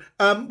 Why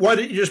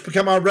don't you just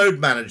become our road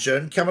manager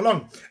and come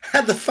along?"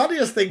 And the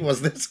funniest thing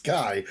was, this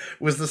guy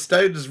was the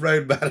Stones'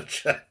 road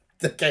manager.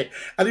 Okay,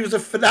 and he was a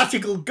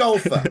fanatical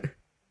golfer.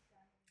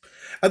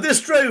 And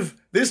this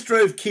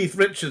drove Keith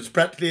Richards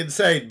practically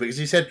insane, because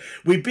he said,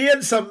 "We'd be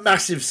in some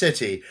massive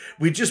city.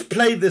 We just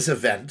played this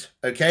event,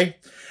 okay?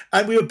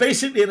 And we were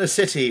basically in a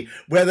city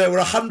where there were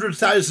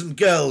 100,000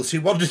 girls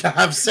who wanted to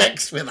have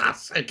sex with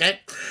us,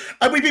 okay?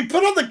 And we'd be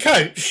put on the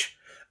coach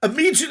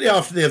immediately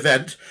after the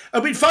event,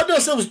 and we'd find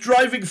ourselves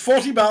driving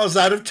 40 miles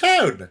out of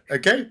town,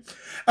 okay?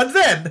 And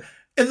then,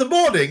 in the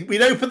morning,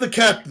 we'd open the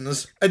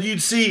curtains and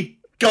you'd see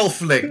golf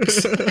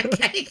links,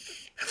 okay?"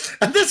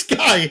 And this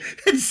guy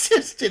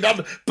insisted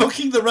on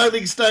booking the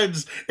Rolling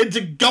Stones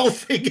into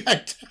golfing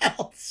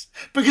hotels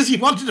because he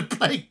wanted to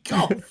play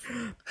golf.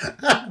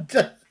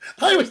 And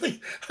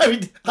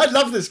I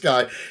love this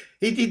guy.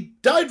 He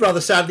died rather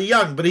sadly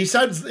young, but he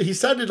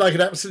sounded like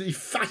an absolutely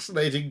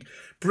fascinating,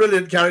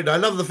 brilliant character. I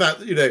love the fact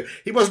that,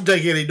 he wasn't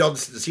taking any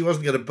nonsense. He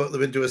wasn't going to book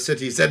them into a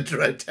city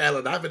centre hotel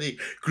and have any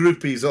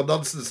groupies or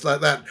nonsense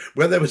like that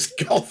where there was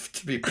golf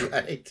to be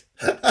played.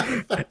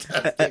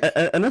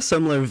 Fantastic. In a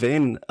similar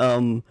vein,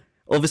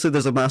 obviously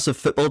there's a massive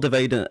football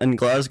divide in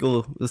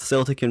Glasgow with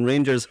Celtic and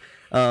Rangers.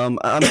 I'm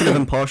kind of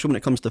impartial when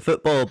it comes to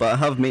football, but I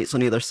have mates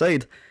on either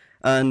side.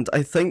 And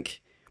I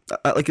think,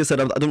 like I said,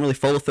 I don't really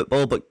follow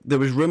football, but there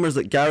was rumours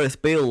that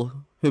Gareth Bale,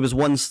 who was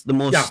once the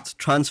most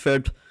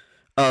transferred,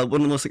 one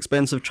of the most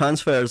expensive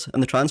transfers in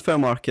the transfer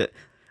market,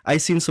 I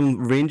seen some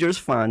Rangers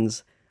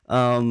fans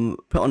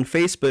put on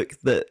Facebook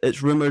that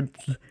it's rumoured,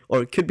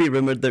 or it could be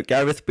rumoured, that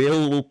Gareth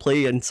Bale will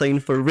play and sign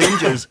for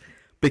Rangers.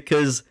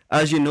 because,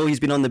 as you know, he's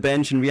been on the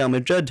bench in Real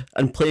Madrid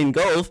and playing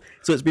golf.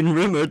 So it's been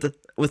rumoured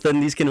within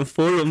these kind of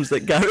forums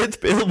that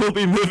Gareth Bale will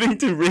be moving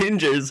to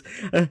Rangers,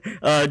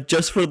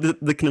 just for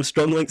the kind of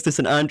strong links to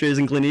St Andrews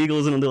and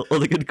Gleneagles and all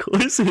the good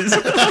courses.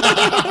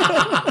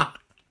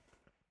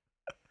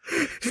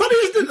 It's funny,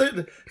 isn't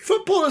it?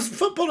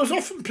 Footballers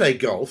often play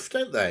golf,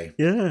 don't they?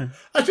 Yeah.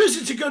 I suppose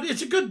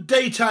it's a good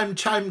daytime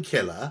time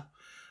killer,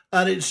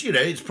 and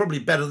it's probably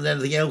better than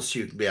anything else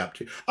you can be up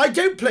to. I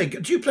don't play.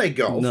 Do you play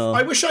golf? No.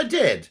 I wish I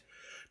did.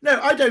 No,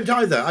 I don't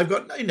either. I've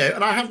got, and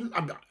I haven't.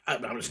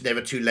 It's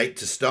never too late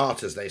to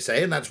start, as they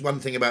say, and that's one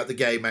thing about the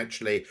game.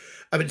 Actually,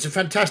 I mean, it's a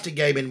fantastic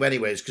game in many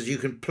ways because you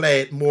can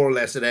play it more or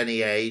less at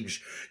any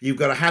age. You've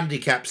got a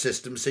handicap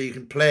system, so you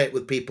can play it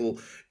with people,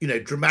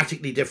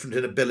 dramatically different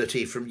in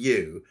ability from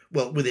you.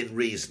 Well, within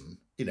reason,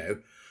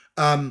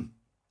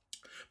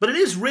 But it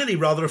is really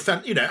rather a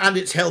fun, and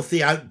it's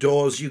healthy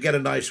outdoors. You get a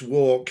nice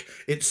walk.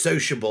 It's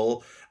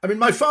sociable. I mean,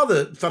 my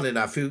father, funnily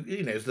enough, who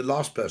is the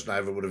last person I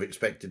ever would have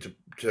expected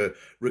to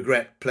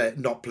regret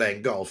not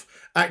playing golf,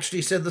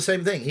 actually said the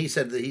same thing. He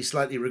said that he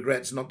slightly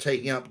regrets not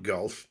taking up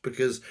golf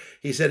because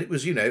he said it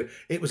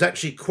was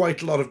actually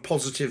quite a lot of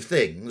positive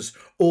things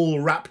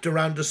all wrapped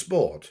around a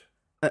sport.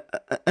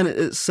 And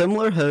it's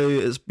similar how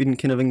it's been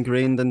kind of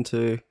ingrained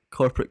into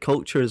corporate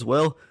culture as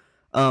well.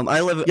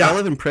 I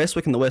live in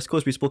Prestwick in the West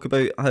Coast. We spoke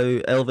about how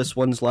Elvis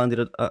once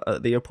landed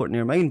at the airport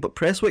near mine, but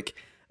Prestwick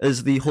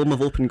is the home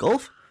of open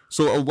golf.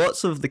 So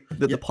lots of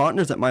the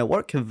partners at my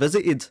work have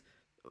visited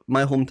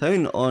my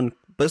hometown on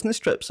business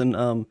trips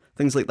and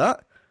things like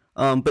that.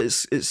 But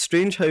it's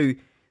strange how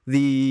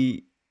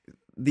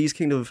these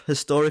kind of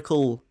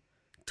historical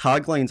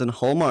taglines and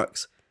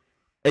hallmarks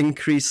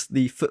increase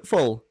the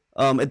footfall.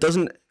 It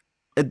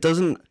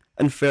doesn't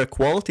infer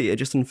quality. It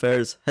just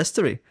infers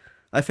history.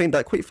 I find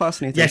that quite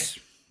fascinating. Yes.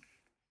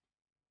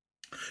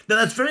 No,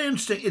 that's very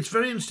interesting. It's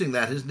very interesting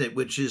that, isn't it?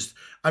 Which is,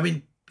 I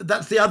mean,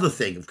 that's the other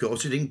thing, of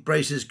course. It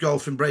embraces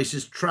golf,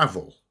 embraces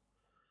travel.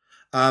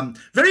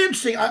 Very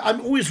interesting.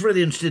 I'm always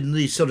really interested in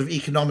these sort of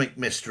economic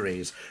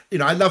mysteries.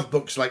 I love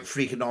books like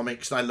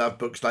Freakonomics, and I love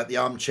books like The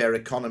Armchair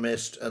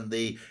Economist and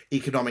The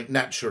Economic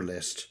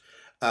Naturalist.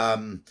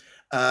 And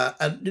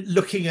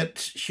looking at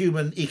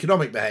human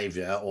economic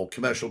behaviour or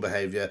commercial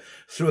behaviour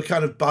through a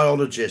kind of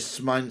biologist's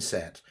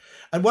mindset.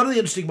 And one of the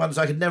interesting ones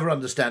I could never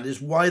understand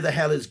is why the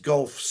hell is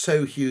golf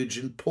so huge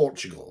in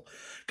Portugal?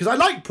 Because I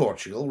like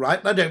Portugal, right?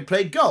 And I don't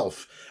play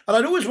golf. And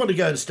I'd always want to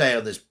go and stay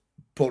on this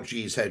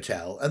Portuguese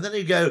hotel. And then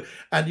you go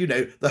and,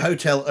 the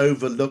hotel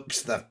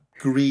overlooks the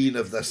green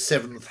of the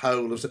seventh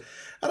hole. And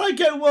I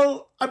go,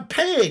 well, I'm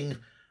paying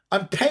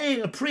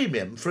a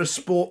premium for a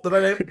sport that I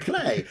don't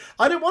play.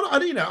 I don't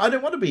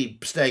want to be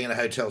staying in a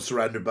hotel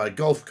surrounded by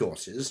golf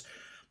courses.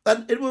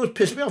 And it would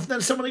piss me off. And then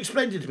someone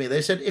explained it to me.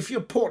 They said, if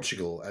you're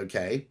Portugal,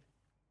 okay,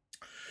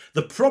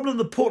 the problem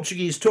the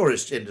Portuguese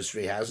tourist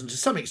industry has, and to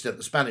some extent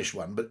the Spanish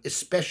one, but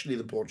especially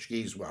the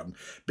Portuguese one,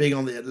 being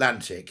on the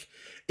Atlantic,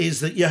 is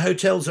that your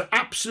hotels are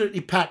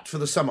absolutely packed for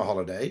the summer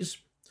holidays.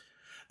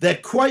 They're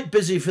quite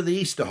busy for the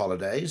Easter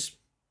holidays,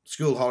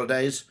 school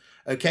holidays,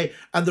 okay,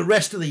 and the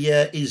rest of the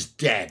year is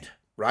dead,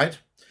 right?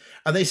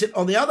 And they said,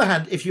 on the other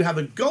hand, if you have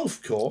a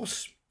golf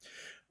course,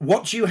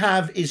 what you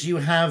have is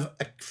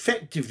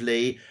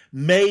effectively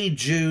May,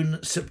 June,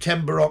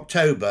 September,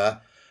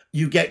 October,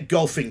 you get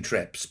golfing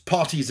trips,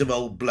 parties of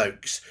old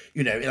blokes,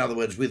 in other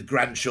words, with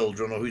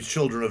grandchildren or whose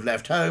children have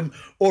left home,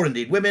 or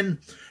indeed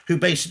women who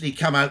basically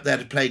come out there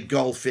to play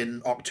golf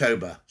in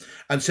October.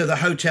 And so the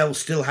hotel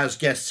still has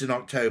guests in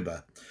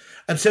October.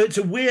 And so it's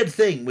a weird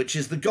thing, which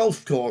is the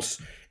golf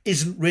course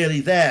isn't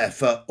really there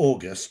for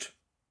August.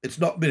 It's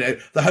not,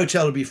 the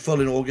hotel will be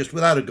full in August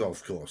without a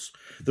golf course.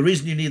 The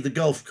reason you need the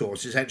golf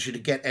course is actually to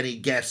get any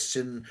guests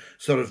in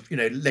sort of,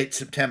 late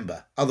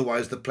September.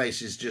 Otherwise, the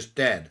place is just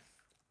dead.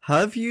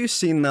 Have you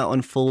seen that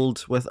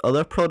unfold with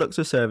other products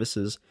or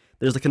services?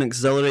 There's like an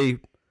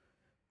auxiliary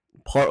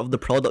part of the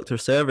product or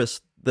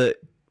service that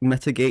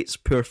mitigates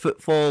poor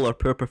footfall or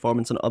poor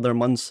performance in other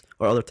months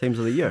or other times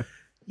of the year.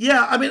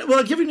 Yeah, I mean, well,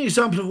 I'll give you an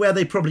example of where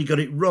they probably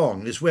got it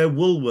wrong is where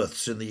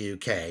Woolworths in the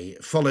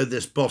UK followed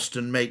this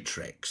Boston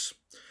matrix.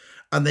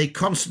 And they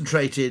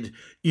concentrated,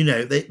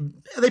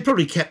 they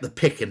probably kept the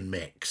pick and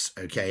mix,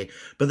 okay?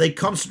 But they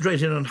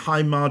concentrated on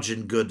high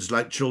margin goods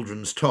like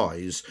children's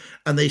toys,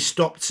 and they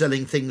stopped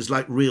selling things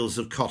like reels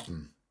of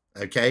cotton,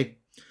 okay?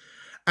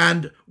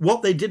 And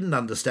what they didn't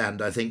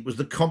understand, I think, was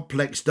the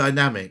complex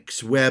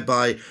dynamics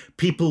whereby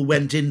people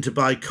went in to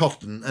buy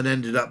cotton and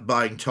ended up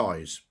buying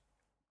toys.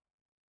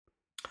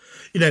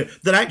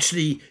 That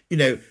actually,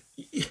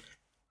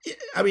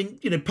 I mean,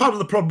 part of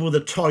the problem with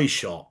a toy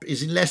shop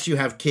is unless you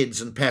have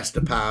kids and pester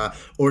power,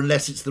 or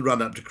unless it's the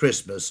run-up to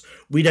Christmas,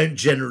 we don't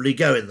generally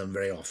go in them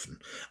very often.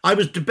 I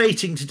was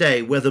debating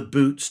today whether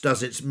Boots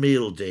does its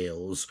meal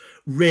deals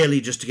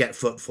really just to get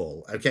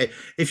footfall, okay?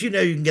 If you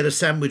can get a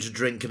sandwich, a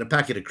drink and a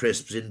packet of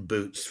crisps in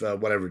Boots for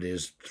whatever it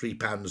is,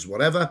 £3,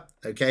 whatever,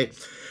 okay?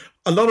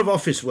 A lot of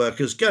office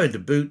workers go into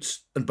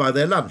Boots and buy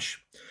their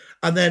lunch.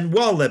 And then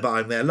while they're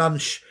buying their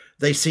lunch,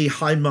 They see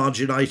high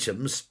margin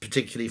items,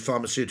 particularly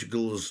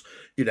pharmaceuticals,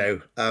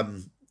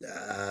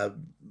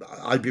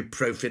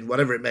 ibuprofen,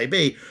 whatever it may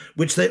be,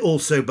 which they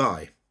also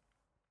buy.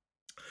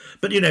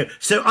 But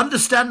so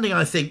understanding,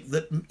 I think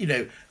that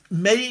in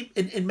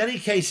many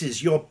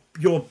cases your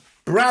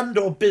brand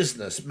or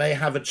business may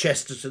have a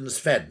Chesterton's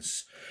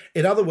fence.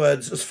 In other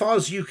words, as far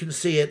as you can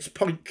see, it's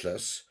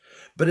pointless.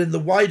 But in the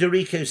wider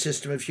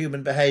ecosystem of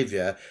human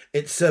behaviour,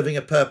 it's serving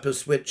a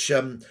purpose which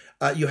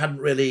you hadn't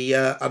really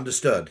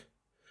understood.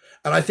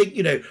 And I think,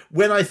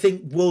 when I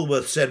think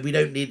Woolworths said we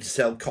don't need to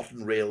sell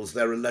cotton reels,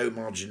 they're a low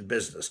margin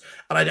business.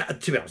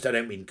 And to be honest, I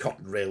don't mean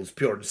cotton reels,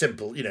 pure and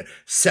simple,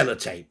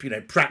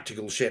 sellotape,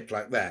 practical shit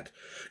like that.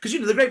 Because,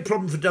 the great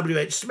problem for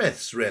WH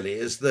Smith's really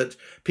is that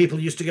people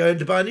used to go in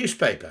to buy a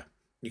newspaper.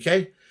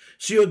 Okay?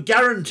 So you're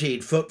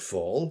guaranteed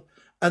footfall,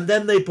 and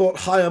then they bought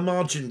higher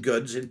margin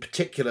goods, in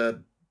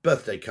particular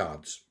birthday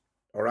cards.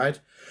 All right?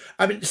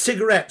 I mean,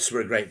 cigarettes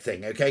were a great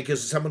thing, okay?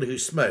 Because someone who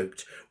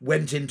smoked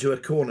went into a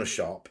corner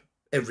shop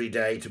every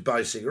day to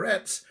buy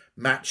cigarettes,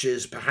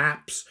 matches,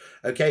 perhaps.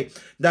 Okay,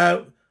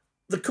 now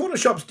the corner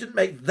shops didn't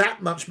make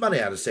that much money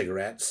out of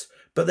cigarettes,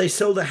 but they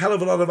sold a hell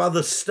of a lot of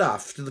other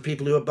stuff to the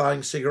people who were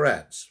buying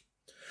cigarettes.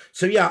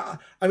 So yeah,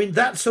 I mean,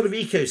 that sort of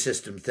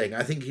ecosystem thing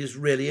I think is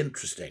really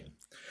interesting.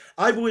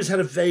 I've always had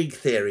a vague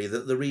theory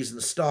that the reason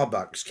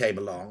Starbucks came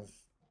along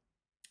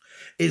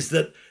is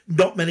that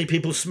not many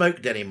people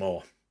smoked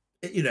anymore.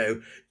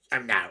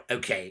 And now,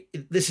 okay,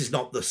 this is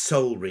not the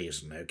sole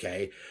reason,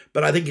 okay,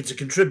 but I think it's a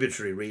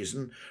contributory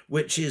reason,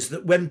 which is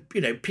that when,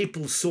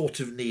 people sort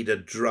of need a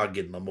drug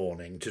in the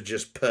morning to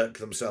just perk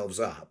themselves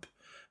up,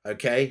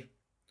 okay,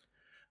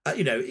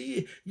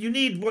 you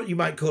need what you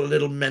might call a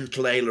little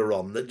mental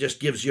aileron that just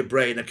gives your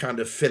brain a kind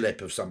of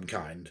fillip of some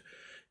kind,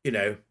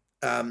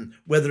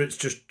 whether it's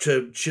just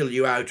to chill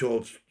you out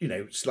or,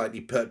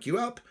 slightly perk you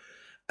up.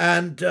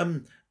 And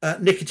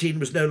nicotine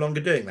was no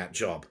longer doing that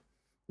job.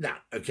 Now,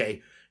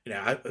 okay,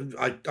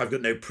 I've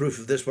got no proof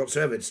of this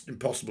whatsoever. It's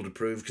impossible to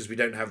prove because we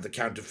don't have the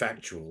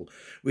counterfactual.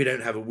 We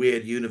don't have a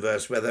weird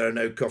universe where there are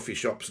no coffee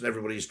shops and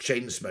everybody's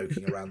chain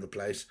smoking around the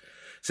place.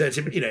 So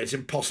it's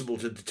impossible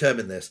to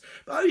determine this.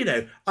 But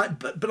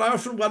I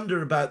often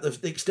wonder about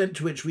the extent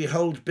to which we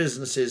hold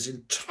businesses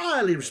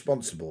entirely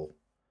responsible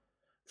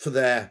for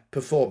their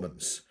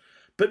performance.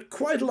 But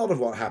quite a lot of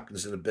what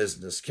happens in a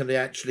business can be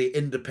actually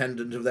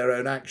independent of their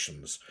own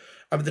actions.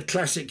 I mean, the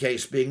classic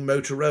case being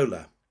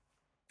Motorola.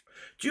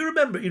 Do you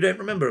remember? You don't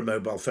remember a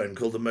mobile phone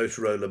called the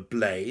Motorola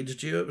Blade,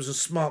 do you? It was a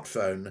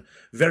smartphone,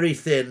 very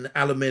thin,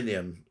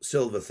 aluminium,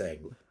 silver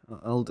thing.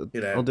 I'll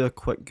do a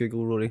quick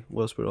Google, Rory,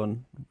 whilst we're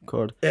on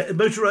record.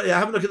 Motorola.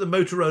 Have a look at the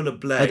Motorola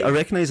Blade. I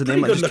recognise the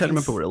name. I just can't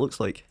remember what it looks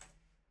like.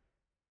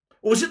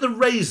 Or was it the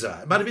Razor?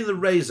 It might have been the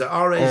Razor.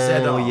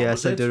 R-A-Z-R. Oh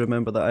yes, I do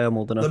remember that. I am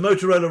old enough. The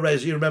Motorola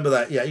Razor. You remember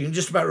that? Yeah, you can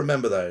just about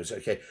remember those.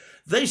 Okay.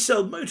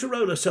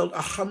 Motorola sold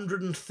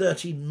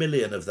 130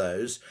 million of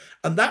those,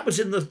 and that was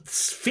in the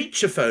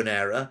feature phone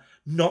era,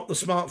 not the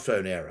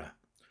smartphone era.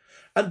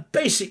 And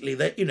basically,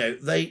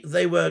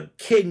 they were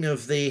king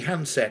of the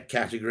handset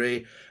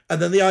category,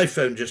 and then the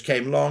iPhone just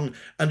came along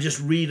and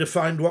just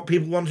redefined what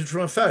people wanted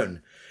from a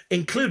phone,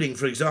 including,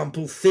 for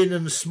example, thin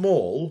and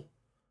small,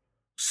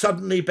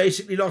 suddenly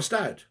basically lost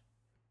out.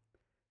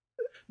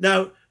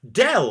 Now,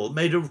 Dell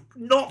made a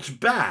not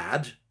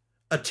bad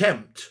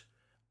attempt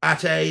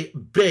at a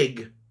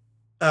big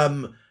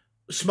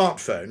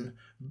smartphone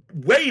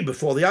way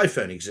before the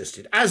iPhone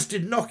existed, as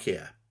did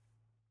Nokia.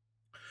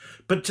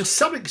 But to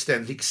some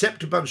extent,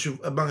 except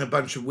among a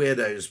bunch of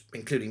weirdos,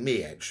 including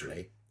me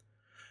actually,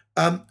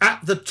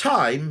 at the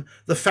time,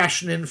 the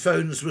fashion in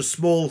phones was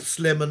small,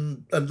 slim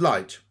and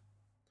light.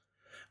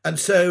 And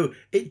so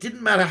it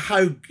didn't matter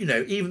how,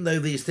 even though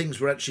these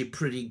things were actually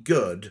pretty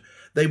good,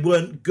 they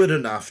weren't good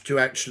enough to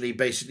actually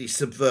basically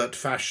subvert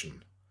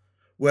fashion.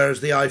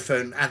 Whereas the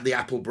iPhone and the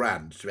Apple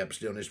brand, to be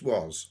absolutely honest,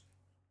 was.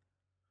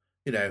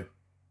 Very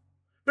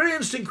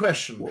interesting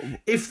question.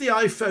 If the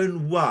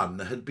iPhone 1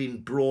 had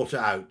been brought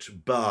out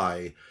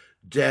by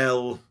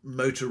Dell,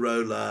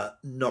 Motorola,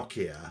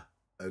 Nokia,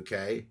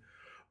 okay,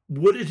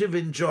 would it have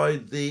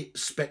enjoyed the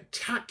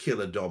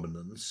spectacular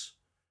dominance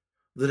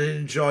that it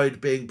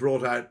enjoyed being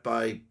brought out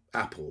by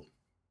Apple?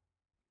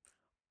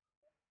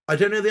 I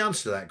don't know the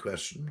answer to that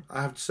question,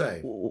 I have to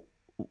say.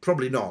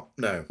 Probably not.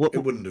 No,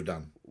 it wouldn't have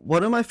done.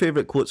 One of my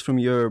favourite quotes from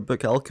your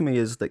book Alchemy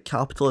is that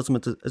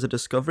capitalism is a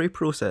discovery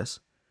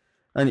process.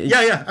 And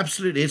yeah,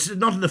 absolutely. It's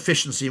not an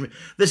efficiency.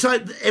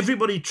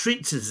 Everybody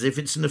treats it as if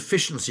it's an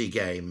efficiency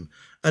game,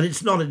 and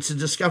it's not. It's a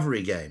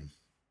discovery game.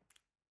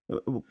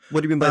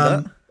 What do you mean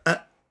by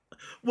that?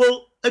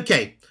 Well,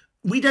 okay,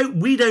 we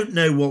don't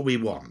know what we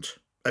want.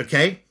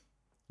 Okay,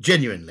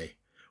 genuinely,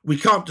 we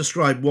can't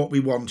describe what we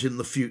want in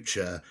the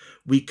future.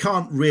 We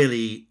can't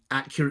really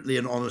accurately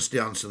and honestly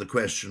answer the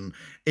question,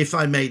 if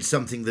I made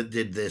something that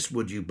did this,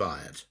 would you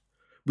buy it?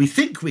 We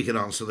think we can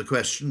answer the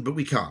question, but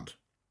we can't.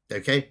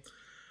 Okay?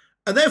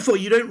 And therefore,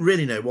 you don't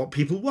really know what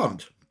people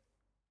want.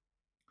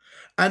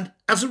 And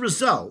as a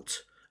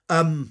result,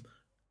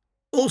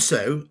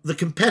 also, the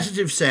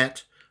competitive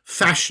set,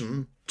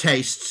 fashion,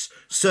 tastes,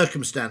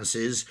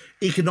 circumstances,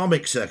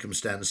 economic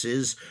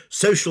circumstances,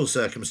 social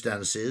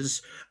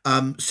circumstances,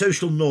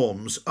 social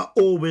norms are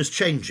always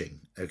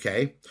changing,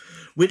 okay?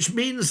 Which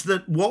means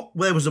that what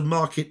there was a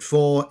market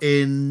for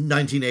in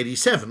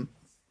 1987,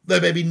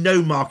 there may be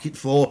no market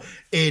for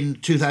in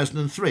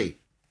 2003.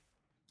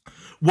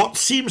 What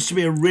seems to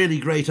be a really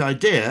great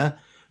idea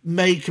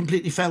may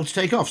completely fail to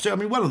take off. So, I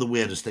mean, one of the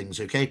weirdest things,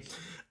 okay,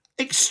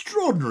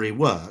 extraordinary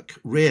work,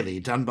 really,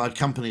 done by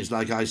companies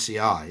like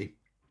ICI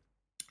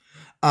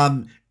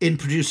in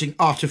producing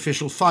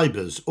artificial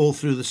fibres all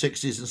through the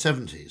 60s and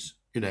 70s,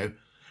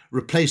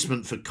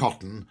 replacement for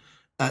cotton,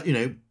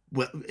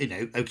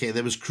 okay,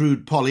 there was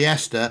crude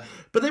polyester,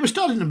 but they were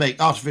starting to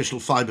make artificial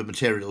fibre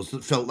materials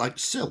that felt like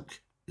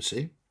silk, you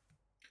see.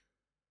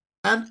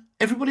 And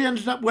everybody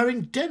ended up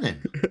wearing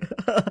denim,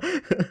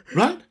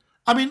 right?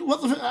 I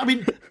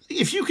mean,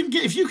 if you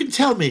can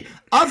tell me,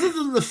 other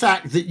than the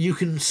fact that you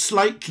can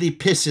slightly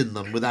piss in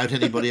them without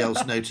anybody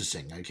else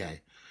noticing,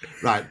 okay,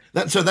 right?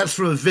 That's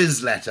from a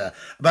Viz letter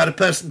about a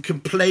person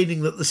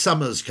complaining that the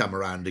summer's come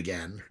around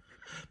again,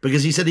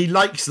 because he said he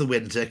likes the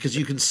winter because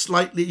you can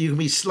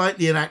be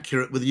slightly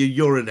inaccurate with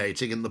your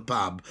urinating in the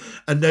pub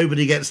and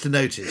nobody gets to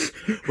notice.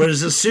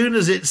 Whereas as soon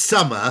as it's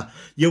summer,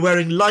 you're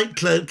wearing light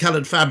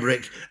coloured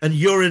fabric and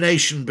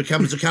urination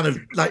becomes a kind of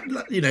like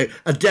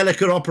a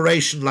delicate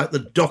operation like the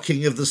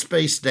docking of the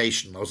space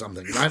station or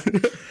something, right?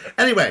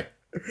 Anyway,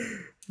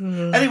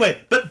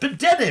 but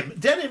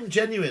denim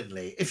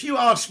genuinely, if you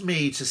ask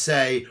me to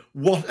say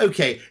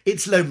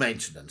it's low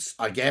maintenance,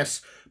 I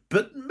guess.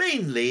 But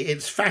mainly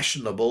it's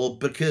fashionable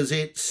because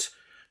it's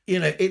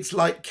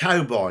like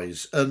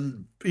cowboys.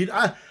 And,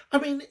 I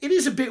mean, it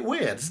is a bit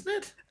weird, isn't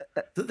it?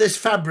 That this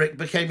fabric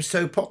became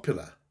so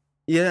popular.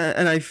 Yeah,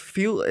 and I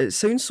feel it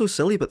sounds so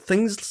silly, but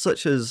things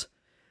such as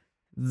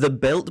the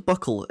belt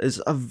buckle is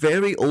a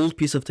very old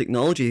piece of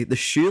technology. The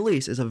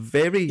shoelace is a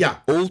very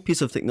old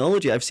piece of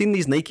technology. I've seen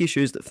these Nike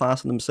shoes that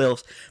fasten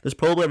themselves. There's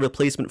probably a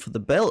replacement for the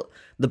belt.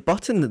 The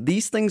button,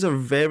 these things are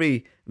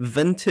very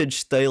vintage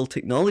style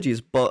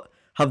technologies, but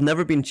have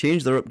never been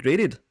changed. They're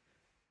upgraded.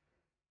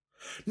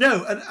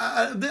 No, and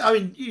I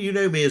mean, you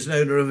know me as an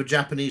owner of a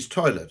Japanese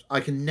toilet. I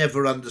can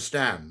never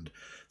understand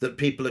that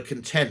people are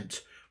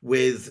content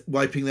with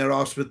wiping their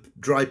arse with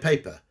dry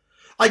paper.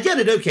 I get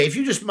it, okay, if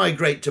you just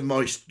migrate to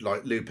moist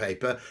like loo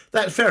paper,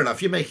 that's fair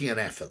enough. You're making an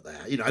effort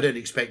there. I don't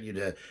expect you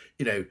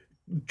to,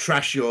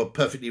 trash your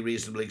perfectly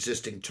reasonable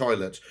existing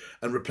toilet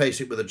and replace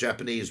it with a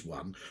Japanese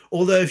one.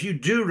 Although if you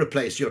do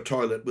replace your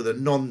toilet with a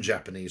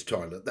non-Japanese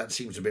toilet, that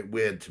seems a bit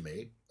weird to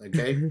me,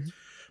 okay?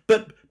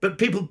 But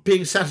people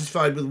being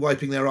satisfied with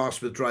wiping their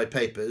arse with dry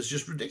paper is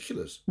just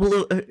ridiculous.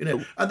 Well, and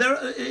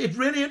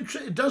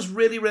it does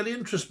really, really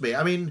interest me.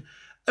 I mean,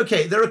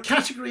 okay, there are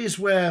categories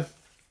where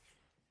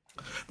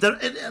there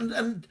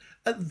and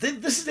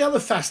this is the other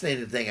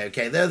fascinating thing.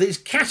 Okay, there are these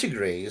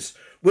categories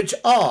which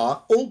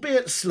are,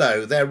 albeit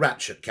slow, they're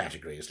ratchet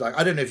categories. Like,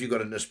 I don't know if you've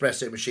got an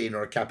espresso machine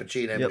or a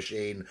cappuccino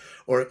machine,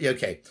 or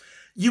okay,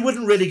 you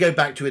wouldn't really go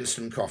back to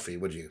instant coffee,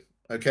 would you?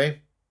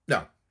 Okay,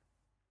 no.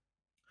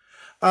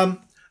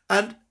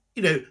 And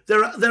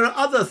there are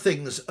other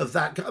things of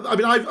that. I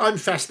mean, I'm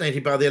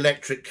fascinated by the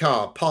electric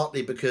car,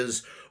 partly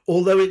because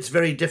although it's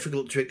very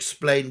difficult to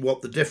explain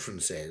what the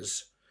difference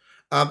is,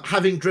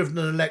 having driven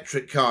an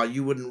electric car,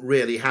 you wouldn't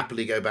really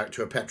happily go back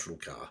to a petrol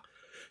car.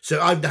 So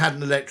I've had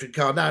an electric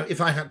car. Now, if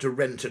I had to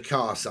rent a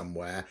car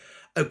somewhere,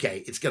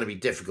 okay, it's going to be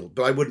difficult,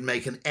 but I wouldn't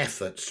make an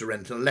effort to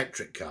rent an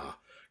electric car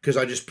because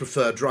I just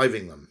prefer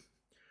driving them.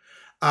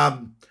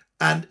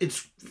 And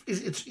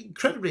it's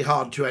incredibly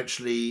hard to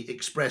actually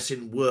express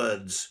in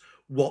words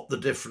what the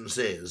difference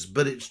is,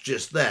 but it's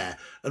just there.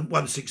 And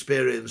once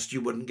experienced, you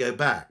wouldn't go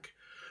back.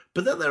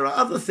 But then there are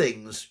other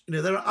things,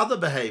 there are other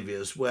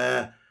behaviours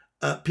where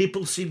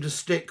people seem to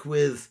stick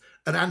with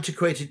an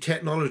antiquated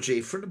technology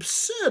for an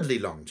absurdly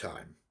long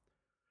time.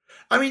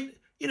 I mean,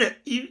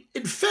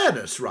 in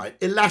fairness, right,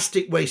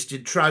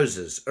 elastic-waisted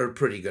trousers are a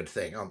pretty good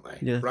thing, aren't they?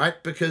 Yeah.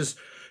 Right? Because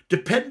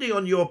depending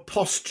on your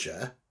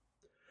posture,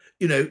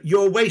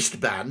 your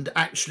waistband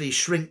actually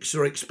shrinks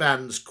or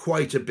expands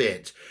quite a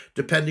bit,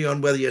 depending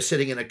on whether you're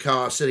sitting in a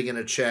car, sitting in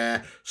a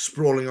chair,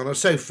 sprawling on a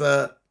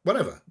sofa,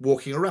 whatever,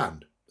 walking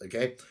around,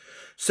 okay?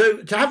 So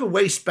to have a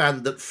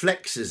waistband that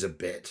flexes a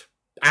bit,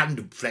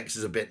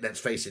 let's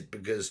face it,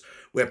 because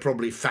we're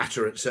probably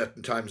fatter at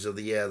certain times of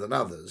the year than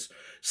others,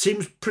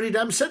 seems pretty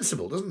damn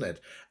sensible, doesn't it?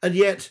 And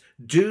yet,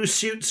 do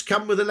suits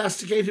come with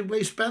elasticated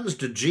waistbands?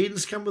 Do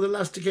jeans come with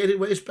elasticated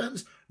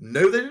waistbands?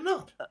 No, they do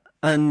not.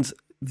 And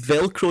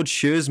Velcroed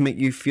shoes make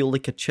you feel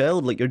like a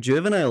child, like you're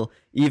juvenile,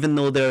 even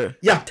though they're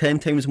 10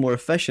 times more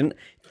efficient.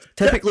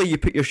 Typically, you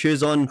put your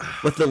shoes on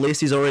with the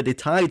laces already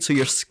tied, so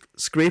you're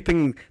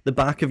scraping the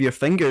back of your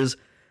fingers.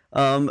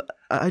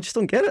 I just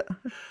don't get it.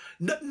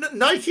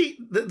 Nike,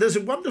 there's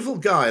a wonderful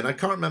guy, and I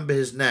can't remember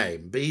his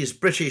name, but he's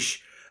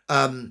British,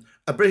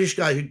 a British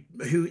guy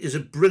who is a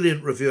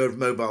brilliant reviewer of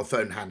mobile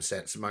phone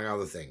handsets, among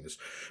other things.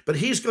 But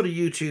he's got a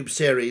YouTube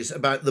series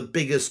about the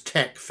biggest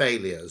tech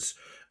failures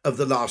of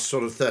the last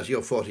sort of 30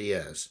 or 40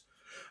 years.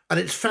 And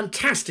it's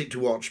fantastic to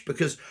watch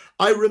because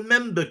I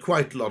remember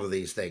quite a lot of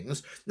these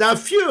things. Now, a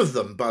few of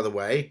them, by the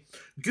way,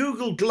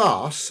 Google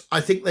Glass,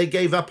 I think they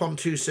gave up on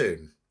too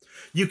soon.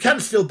 You can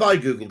still buy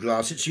Google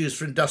Glass. It's used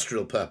for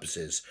industrial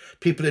purposes,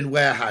 people in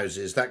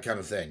warehouses, that kind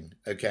of thing,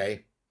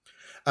 okay?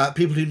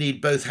 People who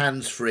need both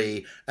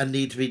hands-free and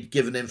need to be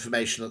given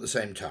information at the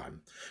same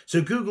time.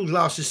 So Google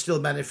Glass is still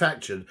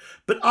manufactured,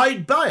 but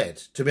I'd buy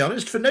it, to be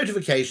honest, for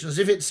notifications.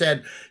 If it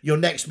said your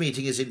next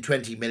meeting is in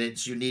 20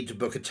 minutes, you need to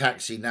book a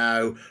taxi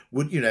now,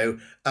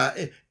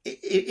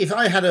 if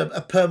I had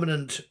a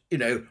permanent,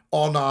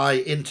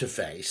 on-eye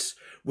interface,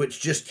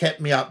 which just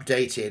kept me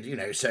updated,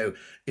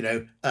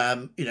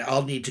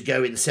 I'll need to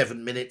go in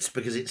 7 minutes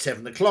because it's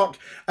 7 o'clock,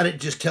 and it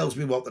just tells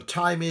me what the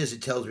time is,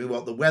 it tells me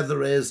what the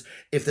weather is.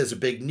 If there's a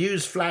big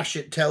news flash,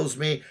 it tells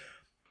me,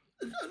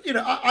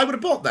 I would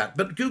have bought that.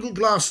 But Google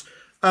Glass,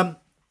 I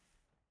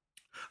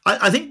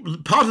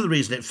think part of the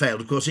reason it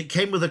failed, of course, it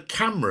came with a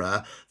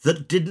camera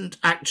that didn't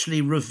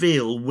actually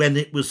reveal when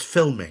it was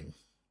filming.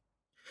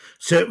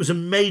 So it was a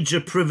major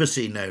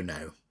privacy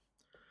no-no.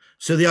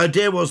 So the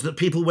idea was that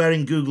people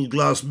wearing Google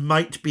Glass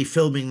might be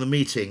filming the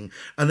meeting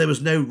and there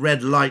was no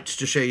red light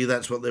to show you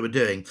that's what they were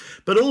doing.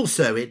 But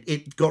also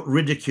it got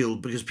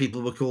ridiculed because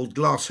people were called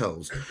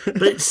glassholes.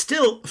 But it's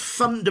still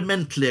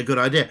fundamentally a good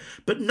idea.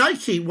 But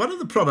Nike, one of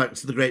the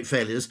products of the great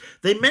failures,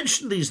 they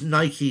mentioned these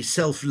Nike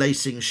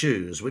self-lacing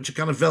shoes, which are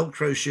kind of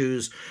Velcro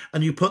shoes,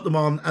 and you put them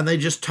on and they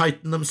just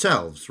tighten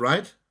themselves,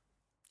 right?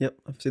 Yep,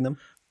 I've seen them.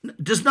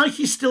 Does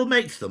Nike still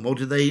make them or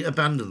do they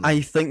abandon them?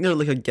 I think they're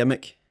like a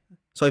gimmick.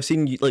 So I've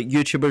seen like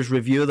YouTubers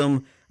review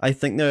them. I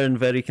think they're in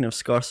very kind of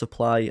scarce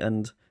supply,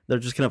 and they're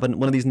just kind of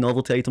one of these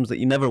novelty items that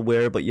you never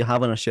wear, but you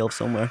have on a shelf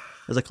somewhere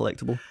as a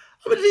collectible.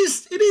 I mean,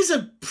 it is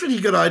a pretty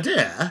good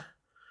idea.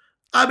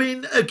 I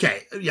mean,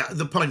 okay, yeah.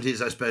 The point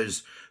is, I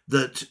suppose,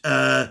 that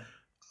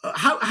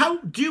how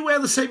do you wear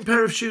the same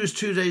pair of shoes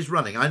 2 days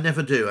running? I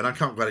never do, and I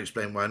can't quite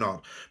explain why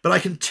not. But I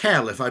can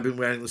tell if I've been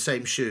wearing the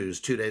same shoes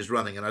 2 days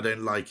running and I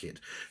don't like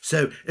it.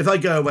 So if I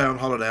go away on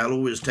holiday, I'll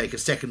always take a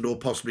second or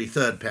possibly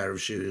third pair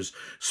of shoes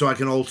so I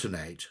can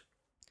alternate.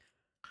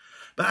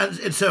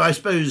 And so I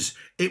suppose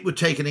it would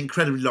take an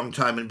incredibly long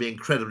time and be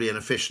incredibly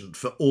inefficient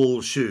for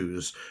all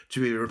shoes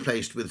to be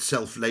replaced with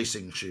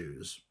self-lacing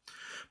shoes.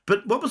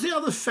 But what was the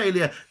other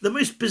failure? The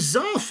most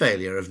bizarre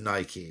failure of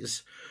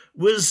Nike's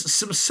was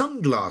some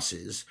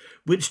sunglasses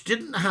which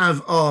didn't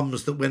have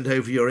arms that went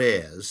over your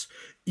ears.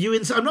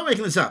 I'm not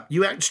making this up.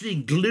 You actually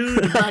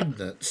glued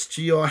magnets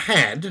to your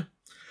head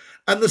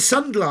and the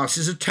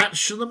sunglasses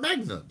attached to the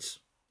magnets.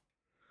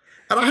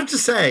 And I have to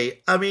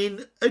say, I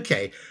mean,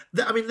 okay,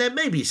 there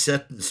may be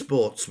certain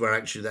sports where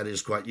actually that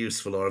is quite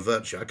useful or a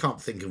virtue. I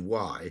can't think of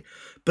why.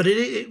 But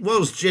it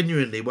was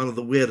genuinely one of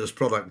the weirdest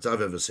products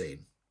I've ever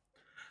seen.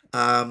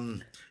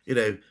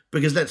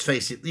 Because let's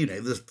face it,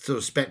 the sort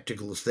of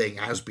spectacles thing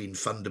has been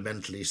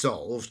fundamentally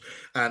solved.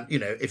 And,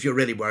 if you're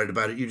really worried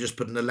about it, you just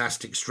put an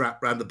elastic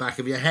strap around the back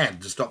of your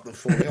head to stop them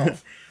falling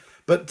off.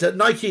 But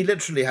Nike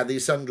literally had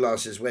these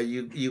sunglasses where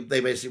they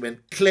basically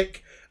went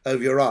click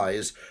over your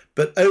eyes,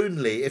 but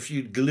only if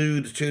you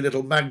glued two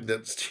little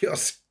magnets to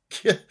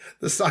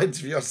the sides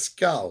of your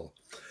skull.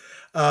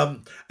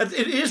 And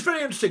it is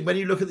very interesting when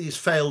you look at these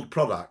failed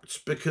products,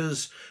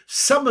 because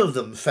some of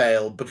them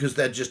fail because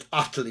they're just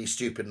utterly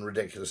stupid and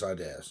ridiculous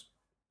ideas.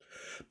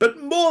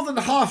 But more than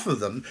half of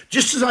them,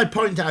 just as I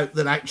point out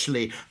that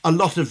actually a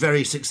lot of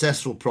very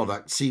successful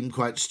products seem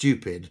quite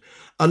stupid,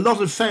 a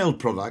lot of failed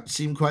products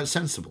seem quite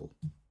sensible.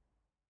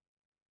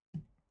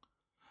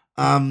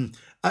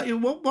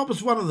 What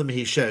was one of them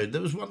he showed?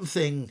 There was one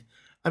thing.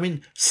 I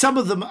mean, some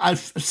of them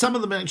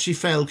actually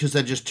fail because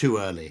they're just too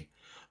early,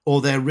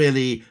 or they're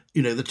really,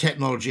 the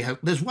technology has.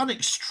 There's one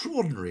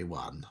extraordinary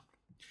one,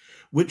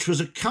 which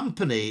was a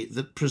company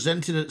that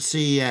presented at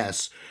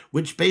CES,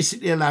 which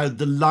basically allowed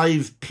the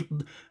live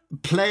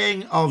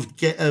playing of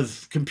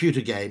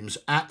computer games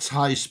at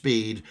high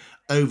speed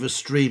over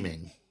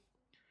streaming.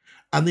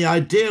 And the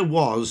idea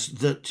was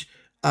that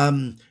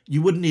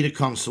you wouldn't need a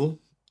console.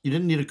 You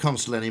didn't need a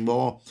console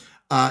anymore.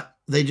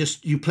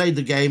 You played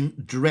the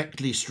game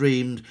directly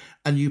streamed,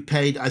 and you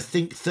paid, I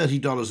think,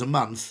 $30 a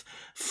month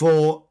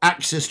for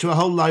access to a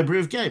whole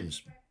library of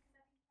games.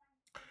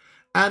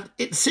 And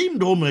it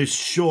seemed almost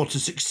sure to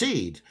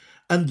succeed.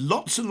 And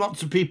lots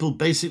of people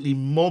basically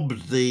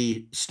mobbed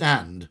the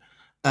stand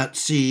at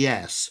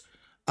CES.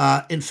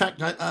 In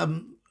fact,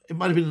 it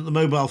might have been at the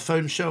mobile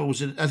phone show.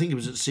 I think it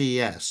was at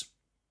CES.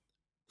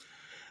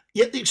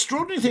 Yet the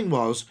extraordinary thing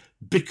was,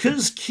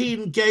 because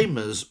keen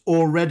gamers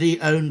already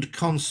owned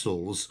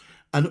consoles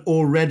and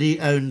already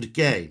owned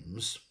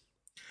games,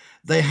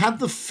 they had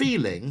the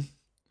feeling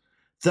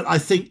that I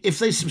think if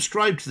they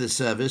subscribed to this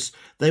service,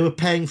 they were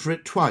paying for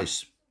it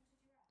twice.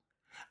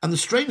 And the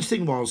strange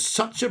thing was,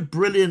 such a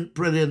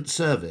brilliant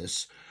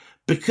service,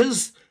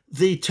 because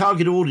the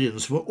target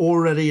audience were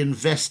already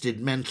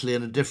invested mentally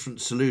in a different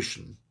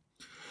solution,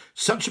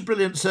 such a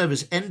brilliant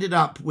service ended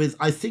up with,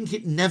 I think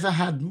it never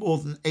had more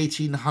than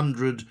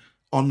 1,800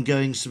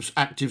 ongoing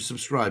active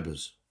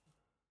subscribers.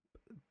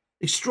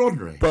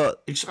 Extraordinary.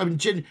 But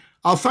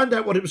I'll find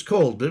out what it was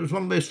called, but it was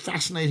one of the most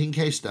fascinating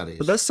case studies.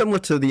 But that's similar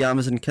to the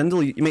Amazon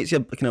Kindle. You might see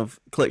a kind of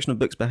collection of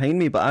books behind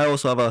me, but I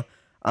also have a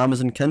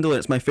Amazon Kindle, and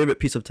it's my favorite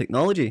piece of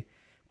technology.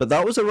 But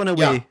that was a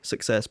runaway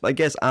success. But I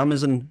guess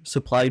Amazon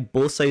supplied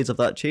both sides of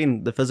that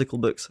chain, the physical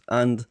books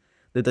and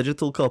the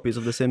digital copies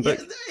of the same book.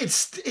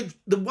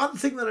 The one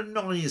thing that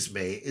annoys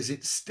me is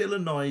it still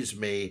annoys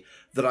me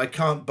that I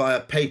can't buy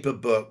a paper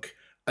book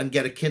and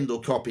get a Kindle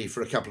copy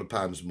for a couple of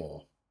pounds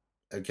more.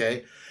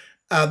 Okay?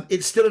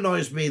 It still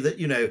annoys me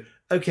that,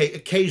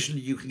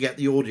 occasionally you can get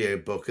the audio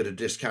book at a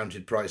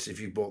discounted price if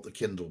you bought the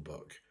Kindle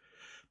book.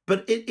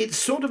 But it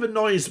sort of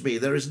annoys me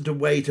there isn't a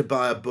way to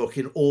buy a book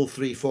in all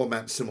three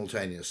formats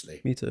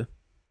simultaneously. Me too.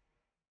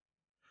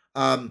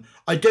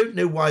 I don't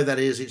know why that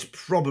is. It's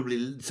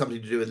probably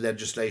something to do with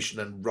legislation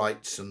and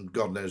rights and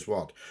God knows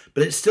what.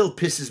 But it still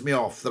pisses me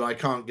off that I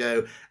can't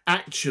go,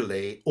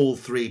 actually, all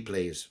three,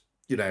 please.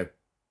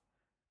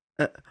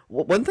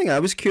 One thing I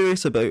was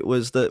curious about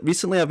was that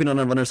recently I've been on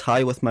a runner's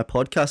high with my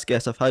podcast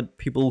guests. I've had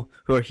people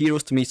who are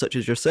heroes to me, such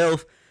as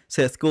yourself,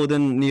 Seth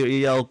Godin, Nir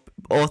Eyal,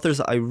 authors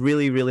that I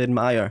really, really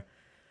admire.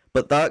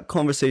 But that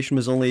conversation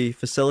was only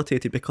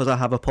facilitated because I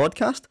have a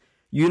podcast.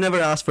 You never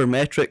asked for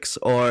metrics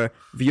or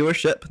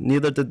viewership,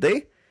 neither did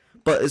they.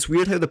 But it's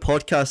weird how the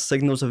podcast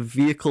signals a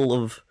vehicle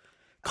of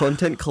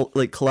content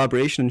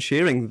collaboration and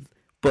sharing.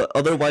 But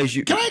otherwise,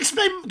 Can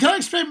I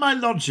explain my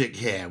logic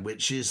here,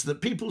 which is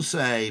that people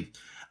say,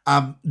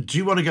 do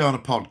you want to go on a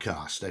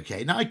podcast?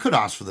 Okay. Now, I could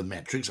ask for the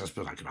metrics. I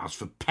suppose I could ask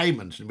for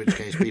payment, in which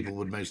case people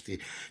would mostly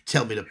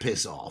tell me to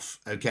piss off.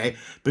 Okay.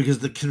 Because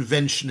the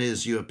convention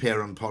is you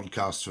appear on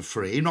podcasts for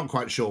free. I'm not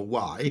quite sure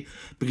why.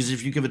 Because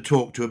if you give a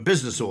talk to a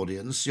business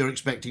audience, you're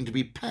expecting to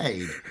be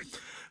paid.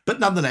 But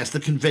nonetheless, the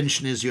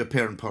convention is you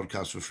appear on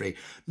podcasts for free.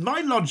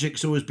 My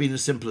logic's always been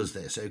as simple as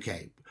this.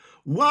 Okay.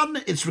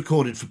 One, it's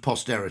recorded for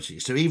posterity.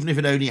 So even if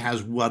it only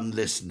has one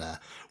listener,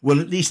 well,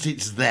 at least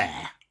it's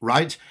there,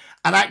 right?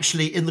 And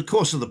actually, in the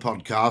course of the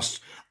podcast,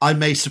 I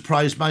may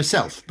surprise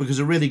myself because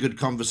a really good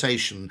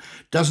conversation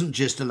doesn't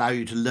just allow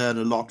you to learn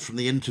a lot from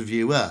the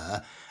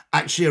interviewer.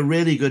 Actually, a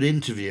really good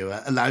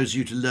interviewer allows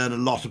you to learn a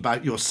lot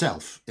about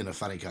yourself in a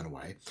funny kind of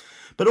way.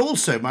 But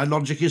also, my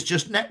logic is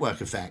just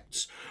network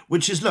effects,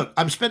 which is, look,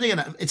 I'm spending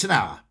it's an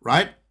hour,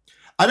 right?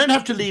 I don't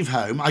have to leave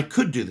home. I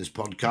could do this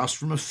podcast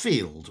from a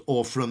field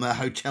or from a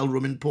hotel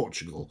room in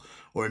Portugal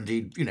or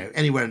indeed,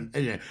 anywhere.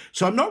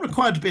 So I'm not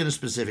required to be in a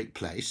specific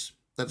place.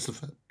 That's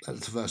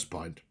the first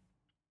point.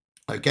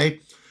 Okay.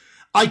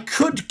 I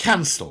could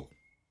cancel.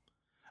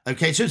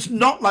 Okay. So it's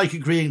not like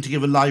agreeing to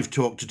give a live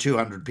talk to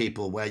 200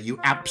 people where you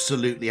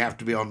absolutely have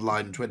to be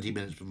online 20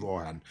 minutes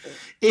beforehand.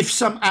 If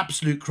some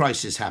absolute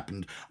crisis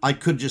happened, I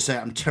could just say,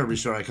 I'm terribly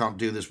sorry, I can't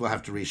do this. We'll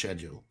have to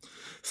reschedule.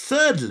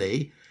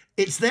 Thirdly,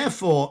 it's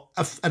therefore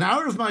an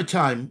hour of my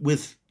time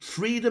with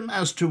freedom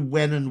as to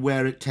when and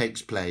where it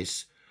takes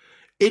place,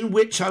 in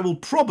which I will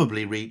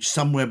probably reach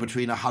somewhere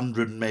between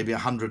 100 and maybe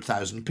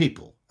 100,000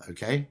 people,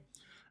 okay,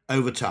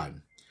 over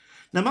time.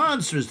 Now, my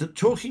answer is that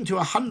talking to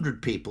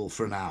 100 people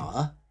for an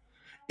hour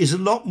is a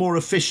lot more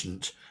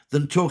efficient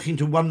than talking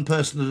to one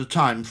person at a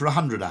time for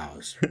 100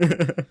 hours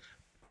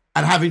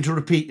and having to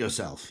repeat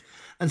yourself.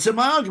 And so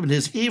my argument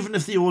is, even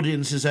if the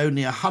audience is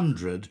only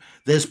 100,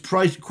 there's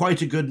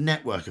quite a good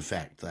network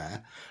effect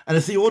there. And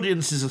if the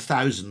audience is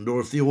 1,000,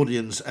 or if the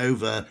audience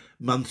over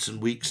months and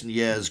weeks and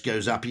years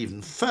goes up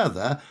even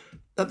further,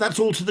 that's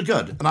all to the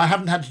good. And I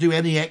haven't had to do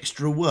any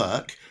extra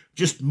work,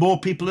 just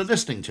more people are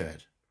listening to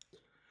it.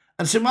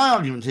 And so my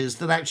argument is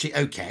that actually,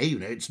 okay,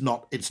 it's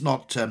not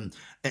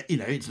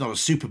a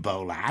Super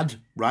Bowl ad,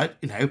 right?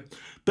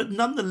 But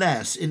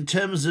nonetheless, in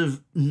terms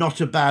of not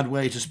a bad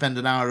way to spend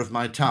an hour of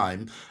my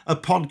time, a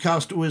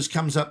podcast always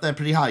comes up there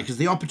pretty high because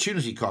the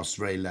opportunity cost's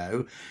very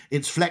low.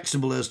 It's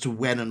flexible as to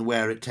when and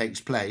where it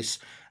takes place.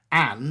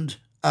 And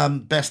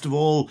best of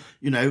all,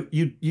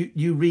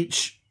 you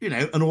reach,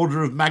 an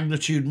order of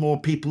magnitude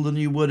more people than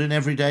you would in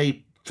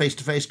everyday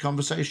face-to-face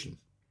conversation.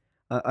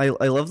 I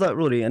love that,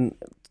 Rory. And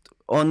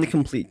on the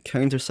complete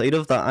counter side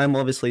of that, I'm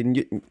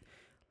obviously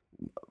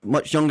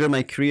much younger in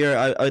my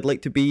career. I'd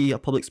like to be a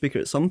public speaker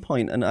at some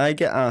point, and I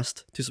get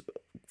asked to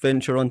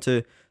venture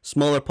onto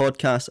smaller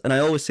podcasts, and I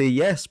always say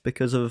yes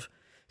because of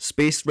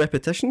spaced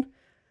repetition.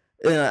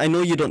 I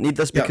know you don't need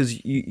this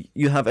because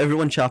you have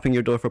everyone chapping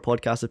your door for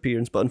podcast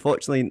appearance, but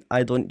unfortunately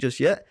I don't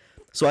just yet.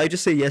 So I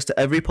just say yes to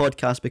every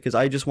podcast because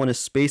I just want to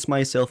space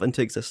myself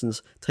into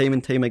existence time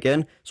and time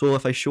again. So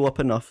if I show up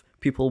enough,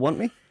 people want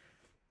me.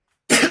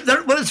 There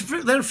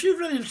are a few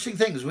really interesting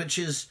things, which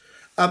is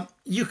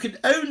you can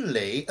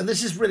only, and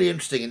this is really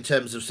interesting in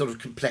terms of sort of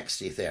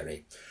complexity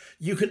theory,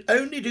 you can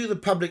only do the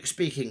public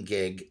speaking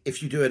gig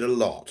if you do it a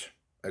lot,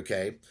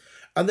 okay?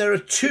 And there are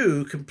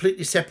two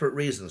completely separate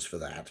reasons for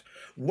that.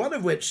 One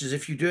of which is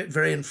if you do it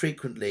very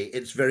infrequently,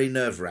 it's very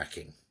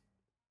nerve-wracking,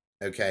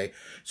 okay?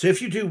 So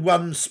if you do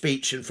one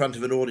speech in front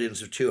of an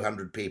audience of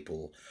 200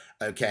 people,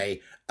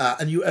 okay,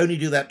 and you only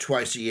do that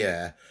twice a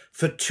year,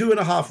 for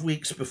 2.5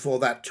 weeks before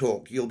that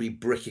talk, you'll be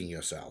bricking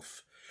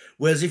yourself.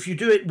 Whereas if you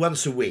do it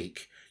once a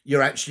week,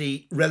 you're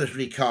actually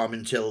relatively calm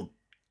until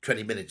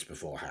 20 minutes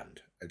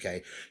beforehand.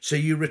 Okay. So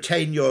you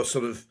retain your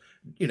sort of,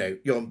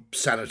 your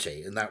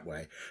sanity in that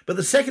way. But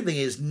the second thing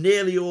is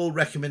nearly all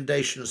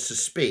recommendations to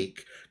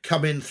speak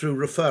come in through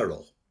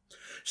referral.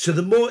 So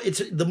the more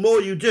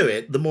you do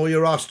it, the more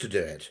you're asked to do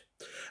it.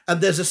 And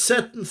there's a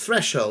certain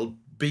threshold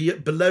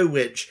below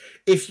which,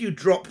 if you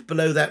drop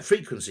below that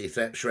frequency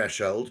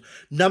threshold,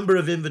 number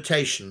of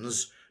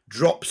invitations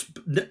drops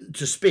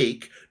to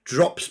speak,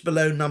 drops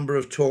below number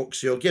of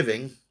talks you're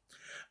giving.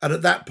 And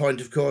at that point,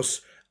 of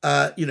course,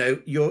 you've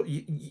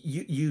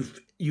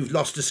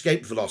lost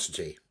escape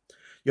velocity.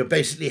 You're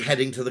basically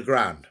heading to the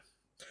ground.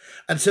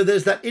 And so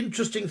there's that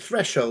interesting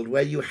threshold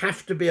where you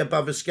have to be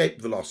above escape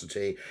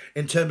velocity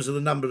in terms of the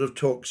number of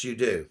talks you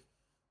do.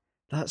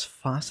 That's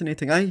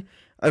fascinating. I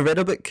read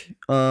a book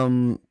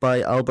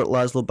by Albert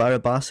Laszlo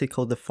Barabasi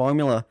called The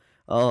Formula.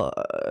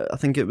 I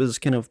think it was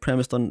kind of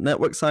premised on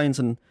network science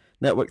and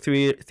network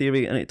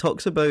theory, and it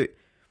talks about,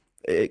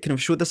 it kind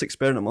of showed this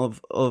experiment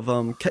of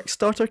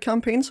Kickstarter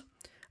campaigns,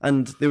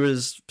 and there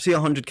was, say,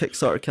 100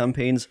 Kickstarter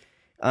campaigns,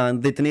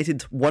 and they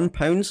donated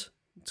 £1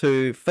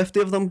 to 50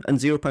 of them and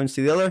 £0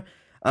 to the other,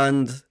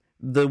 and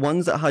the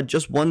ones that had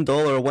just $1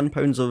 or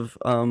 £1 of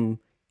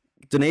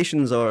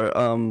donations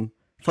or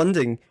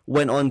funding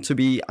went on to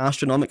be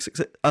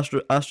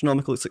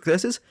astronomical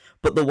successes,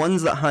 but the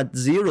ones that had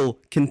zero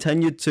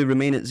continued to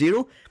remain at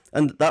zero.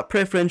 And that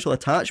preferential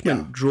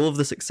attachment drove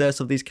the success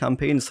of these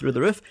campaigns through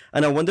the roof.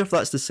 And I wonder if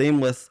that's the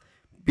same with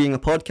being a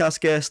podcast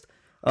guest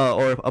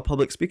or a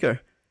public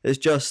speaker. It's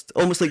just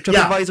almost like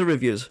TripAdvisor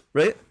reviews,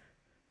 right?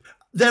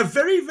 There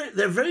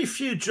are very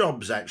few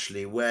jobs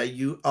actually where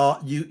you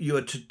are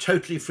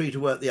totally free to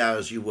work the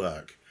hours you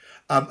work.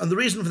 And the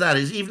reason for that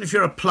is, even if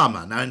you're a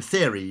plumber, now in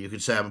theory you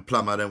could say, I'm a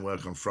plumber, I don't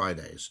work on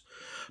Fridays.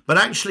 But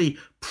actually,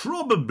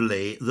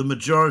 probably the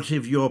majority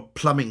of your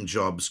plumbing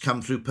jobs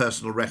come through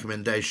personal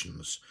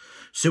recommendations.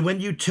 So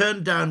when you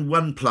turn down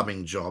one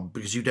plumbing job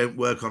because you don't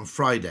work on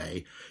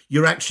Friday,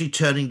 you're actually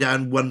turning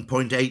down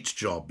 1.8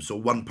 jobs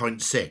or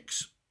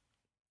 1.6.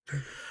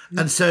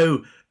 And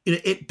so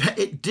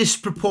it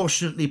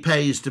disproportionately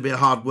pays to be a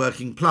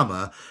hard-working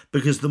plumber,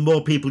 because the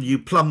more people you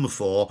plumb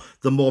for,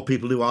 the more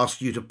people who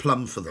ask you to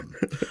plumb for them.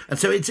 And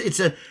so it's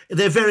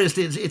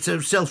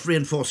a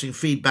self-reinforcing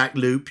feedback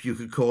loop, you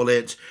could call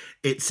it.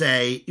 It's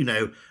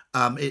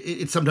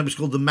it's sometimes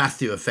called the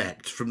Matthew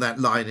effect, from that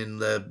line in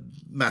the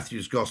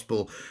Matthew's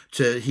Gospel,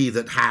 to he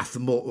that hath, the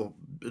more, or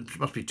it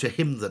must be to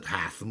him that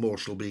hath, the more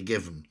shall be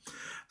given.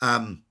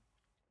 And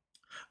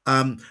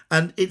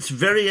it's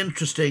very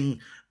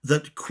interesting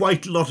that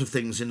quite a lot of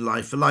things in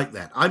life are like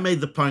that. I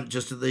made the point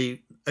just at the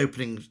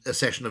opening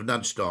session of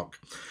Nudge Talk,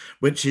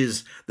 which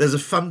is there's a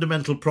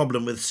fundamental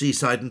problem with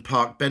seaside and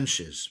park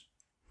benches,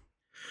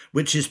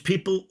 which is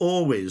people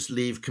always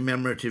leave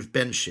commemorative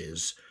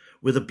benches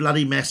with a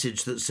bloody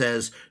message that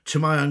says, to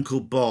my Uncle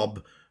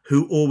Bob,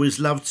 who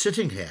always loved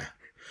sitting here.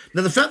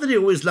 Now, the fact that he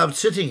always loved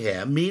sitting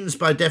here means,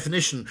 by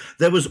definition,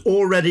 there was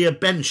already a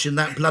bench in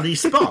that bloody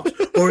spot,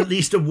 or at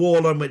least a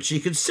wall on which he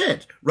could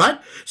sit, right?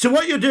 So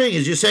what you're doing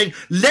is you're saying,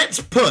 let's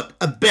put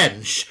a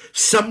bench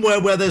somewhere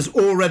where there's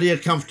already a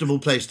comfortable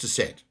place to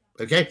sit,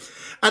 okay?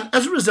 And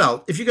as a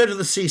result, if you go to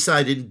the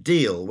seaside in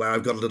Deal, where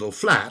I've got a little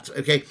flat,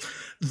 okay,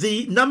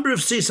 the number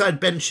of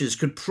seaside benches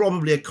could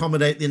probably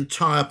accommodate the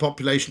entire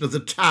population of the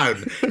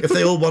town if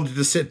they all wanted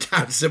to sit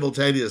down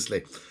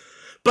simultaneously.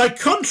 By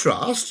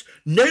contrast,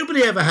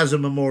 nobody ever has a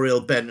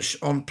memorial bench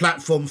on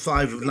platform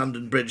 5 of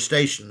London Bridge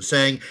Station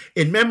saying,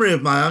 in memory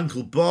of my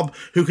Uncle Bob,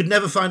 who could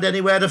never find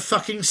anywhere to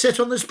fucking sit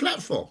on this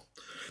platform.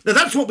 Now,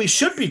 that's what we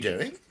should be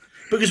doing,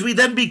 because we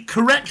then be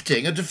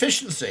correcting a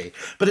deficiency.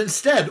 But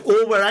instead,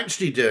 all we're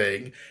actually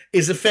doing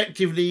is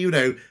effectively,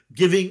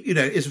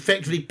 is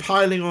effectively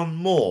piling on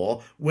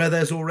more where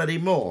there's already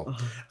more.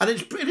 And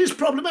it is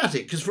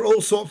problematic, because for all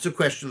sorts of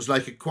questions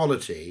like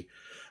equality,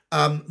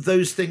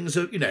 those things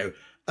are,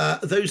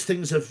 those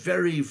things are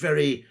very,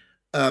 very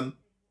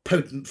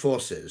potent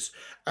forces.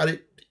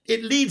 And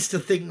it leads to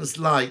things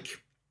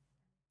like,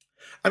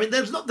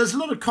 there's a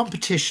lot of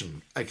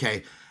competition,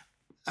 okay?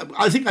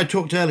 I think I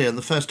talked earlier in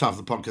the first half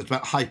of the podcast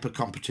about hyper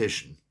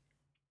competition,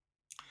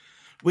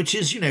 which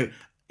is,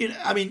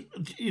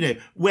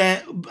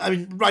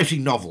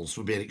 writing novels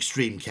would be an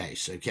extreme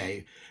case,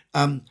 okay?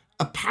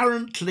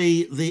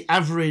 Apparently, the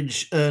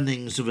average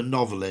earnings of a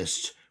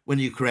novelist, when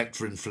you correct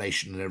for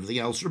inflation and everything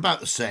else, are about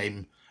the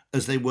same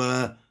as they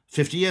were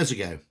 50 years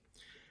ago.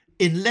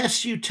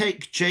 Unless you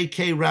take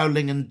J.K.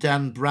 Rowling and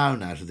Dan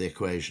Brown out of the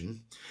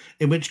equation,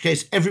 in which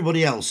case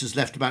everybody else is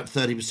left about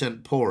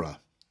 30% poorer.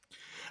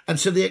 And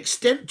so the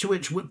extent to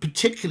which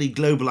particularly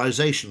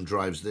globalization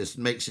drives this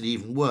makes it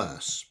even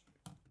worse.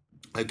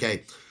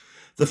 Okay,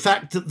 the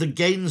fact that the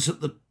gains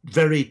at the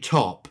very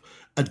top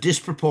are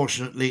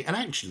disproportionately and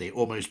actually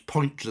almost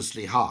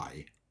pointlessly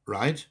high,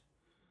 right?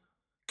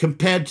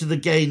 Compared to the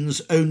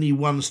gains only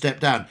one step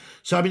down.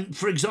 So,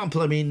 for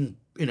example,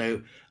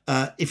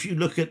 if you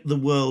look at the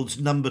world's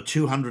number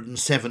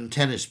 207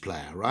 tennis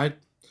player, right?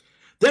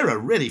 they're a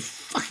really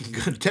fucking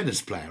good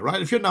tennis player,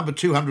 right? If you're number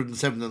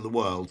 207 in the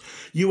world,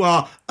 you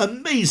are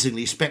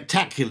amazingly,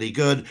 spectacularly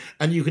good,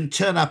 and you can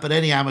turn up at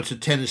any amateur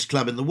tennis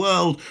club in the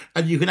world,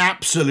 and you can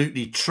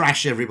absolutely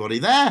trash everybody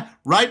there,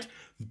 right?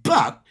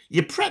 But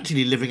you're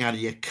practically living out of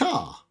your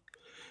car.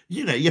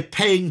 You know, you're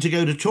paying to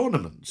go to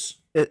tournaments.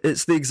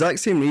 It's the exact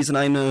same reason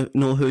I know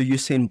who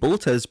Usain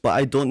Bolt is, but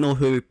I don't know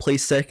who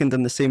placed second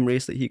in the same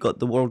race that he got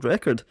the world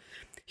record.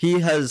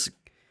 He has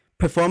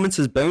performance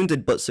is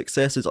bounded, but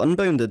success is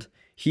unbounded.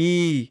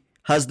 He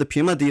has the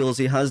Puma deals,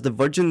 he has the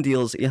Virgin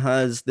deals, he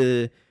has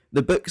the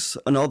books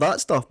and all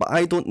that stuff, but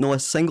I don't know a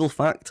single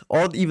fact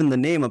or even the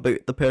name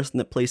about the person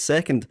that placed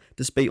second,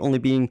 despite only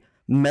being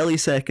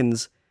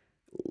milliseconds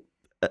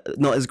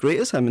not as great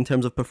as him in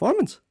terms of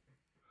performance.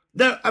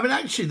 No, I mean,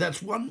 actually,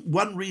 that's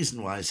one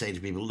reason why I say to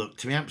people, look,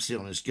 to be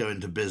absolutely honest, go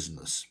into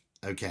business,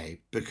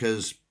 okay?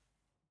 Because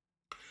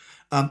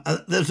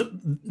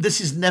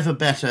this is never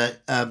better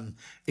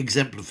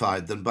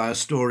exemplified than by a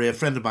story a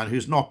friend of mine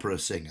who's an opera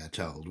singer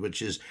told, which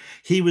is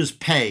he was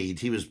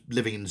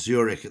living in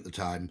Zurich at the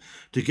time,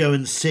 to go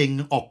and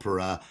sing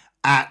opera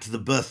at the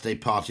birthday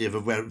party of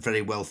a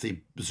very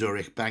wealthy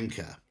Zurich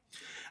banker.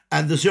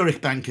 And the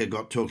Zurich banker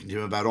got talking to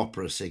him about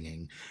opera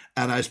singing.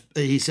 And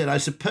he said, I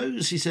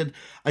suppose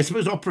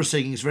opera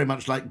singing is very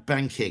much like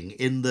banking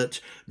in that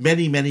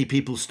many, many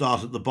people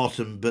start at the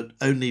bottom, but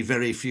only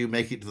very few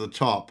make it to the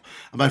top.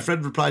 And my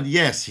friend replied,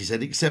 yes, he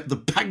said, except the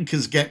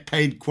bankers get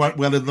paid quite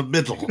well in the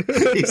middle.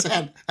 He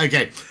said,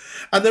 okay.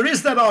 And there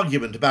is that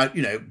argument about,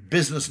 you know,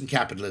 business and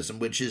capitalism,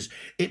 which is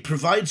it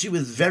provides you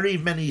with very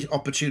many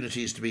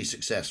opportunities to be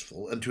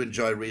successful and to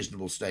enjoy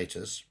reasonable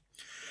status.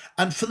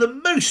 And for the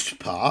most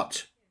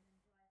part,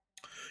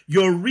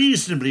 you're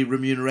reasonably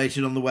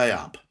remunerated on the way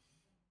up,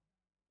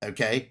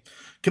 okay?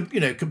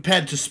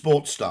 Compared to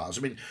sports stars.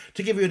 I mean,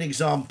 to give you an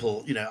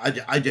example, you know,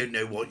 I don't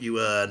know what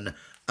you earn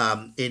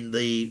in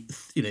the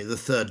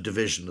third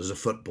division as a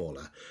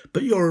footballer,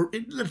 but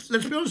let's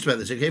be honest about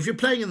this, okay? If you're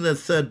playing in the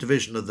third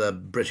division of the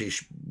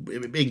British,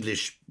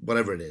 English,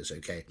 whatever it is,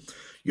 okay,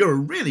 you're a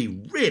really,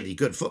 really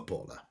good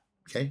footballer,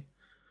 okay?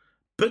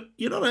 But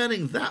you're not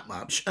earning that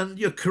much, and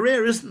your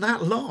career isn't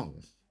that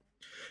long.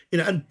 You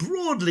know, and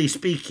broadly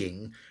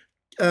speaking,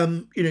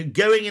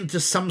 going into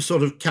some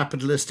sort of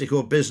capitalistic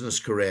or business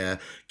career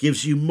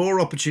gives you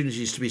more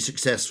opportunities to be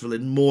successful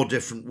in more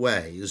different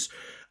ways,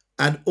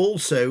 and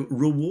also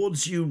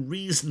rewards you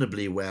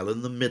reasonably well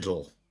in the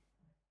middle.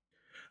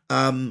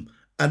 And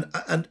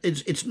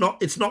it's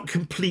not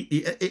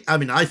completely. I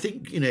mean, I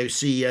think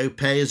CEO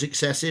pay is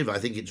excessive. I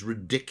think it's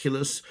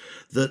ridiculous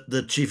that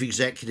the chief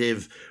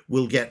executive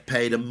will get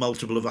paid a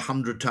multiple of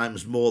 100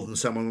 times more than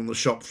someone on the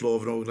shop floor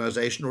of an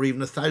organisation, or even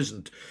 1,000.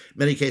 In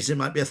many cases, it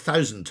might be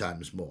 1,000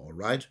 times more.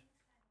 Right?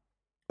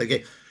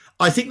 Okay,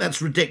 I think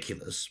that's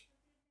ridiculous,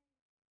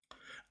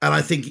 and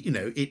I think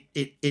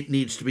it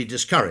needs to be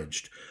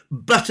discouraged.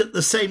 But at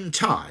the same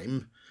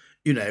time,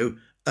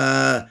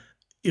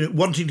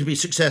 wanting to be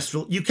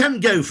successful, you can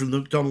go from the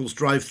McDonald's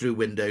drive-through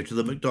window to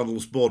the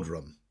McDonald's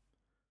boardroom.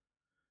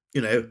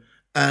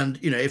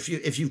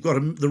 If you've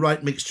got the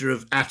right mixture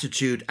of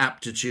attitude,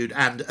 aptitude,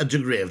 and a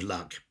degree of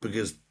luck,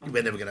 because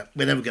we're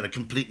never gonna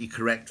completely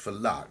correct for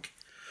luck,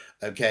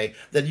 okay,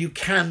 then you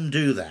can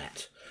do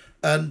that.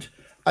 And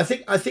I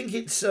think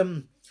it's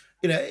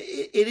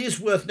it is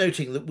worth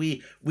noting that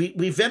we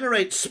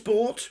venerate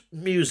sport,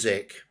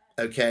 music,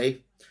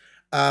 okay.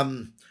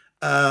 And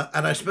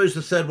I suppose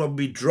the third one would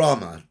be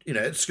drama,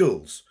 at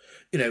schools.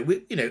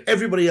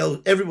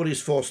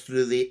 Everybody's forced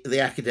through the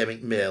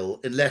academic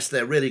mill unless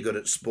they're really good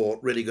at sport,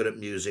 really good at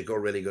music, or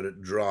really good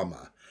at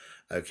drama.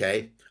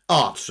 Okay?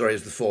 Art, sorry,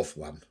 is the fourth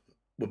one.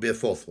 Would be a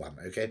fourth one,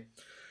 okay?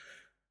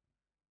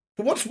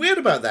 But what's weird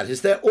about that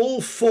is they're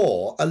all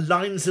four are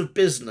lines of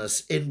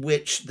business in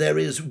which there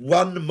is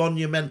one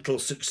monumental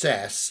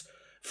success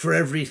for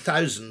every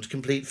 1,000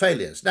 complete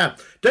failures. Now,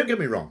 don't get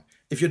me wrong.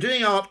 If you're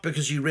doing art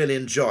because you really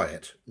enjoy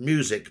it,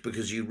 music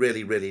because you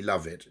really, really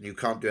love it, and you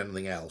can't do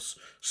anything else,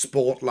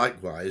 sport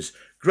likewise,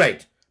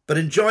 great, but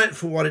enjoy it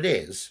for what it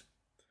is.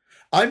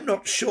 I'm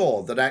not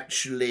sure that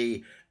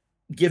actually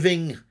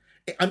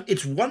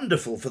it's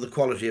wonderful for the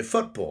quality of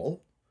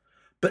football,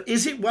 but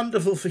is it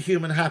wonderful for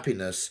human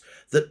happiness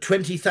that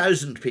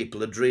 20,000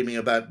 people are dreaming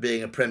about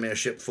being a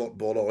Premiership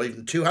footballer, or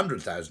even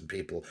 200,000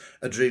 people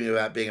are dreaming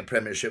about being a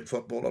Premiership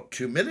footballer, or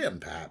 2 million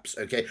perhaps,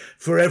 okay,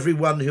 for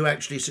everyone who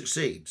actually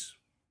succeeds?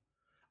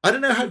 I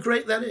don't know how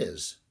great that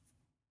is.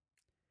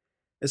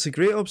 It's a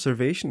great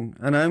observation,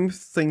 and I'm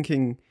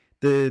thinking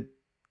the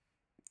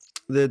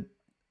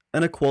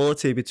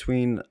inequality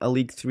between a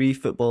League 3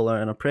 footballer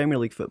and a Premier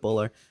League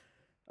footballer,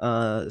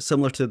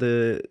 similar to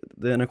the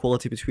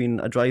inequality between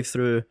a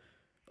drive-through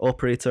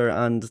operator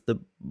and the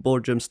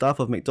boardroom staff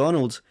of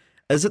McDonald's,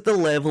 is it the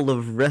level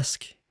of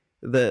risk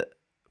that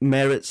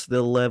merits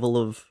the level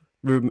of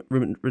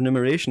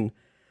remuneration?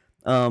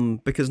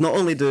 Because not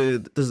only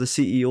does the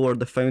CEO or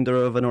the founder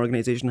of an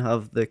organisation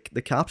have the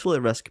capital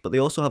at risk, but they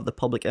also have the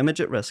public image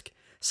at risk,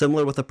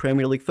 similar with a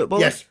Premier League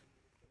footballer. Yes.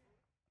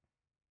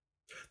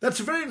 That's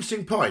a very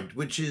interesting point,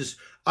 which is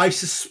I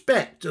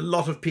suspect a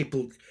lot of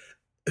people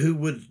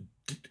who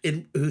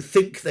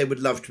think they would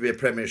love to be a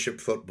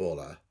Premiership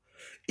footballer,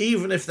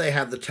 even if they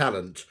had the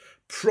talent,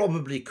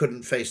 probably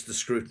couldn't face the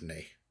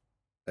scrutiny.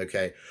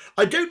 Okay,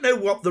 I don't know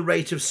what the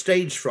rate of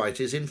stage fright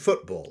is in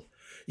football.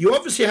 You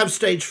obviously have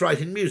stage fright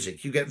in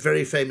music. You get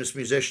very famous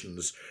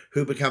musicians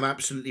who become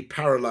absolutely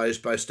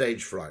paralysed by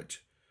stage fright.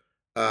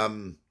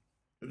 I'm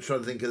trying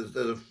to think of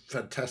a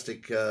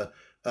fantastic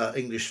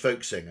English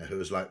folk singer who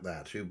was like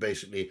that, who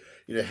basically,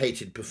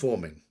 hated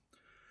performing.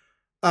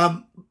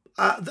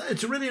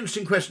 It's a really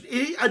interesting question.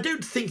 I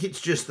don't think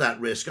it's just that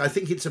risk. I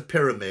think it's a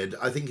pyramid.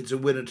 I think it's a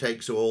winner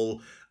takes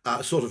all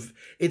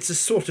It's a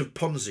sort of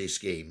Ponzi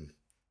scheme.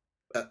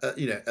 At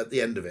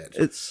the end of it,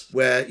 it's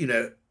where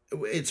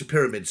it's a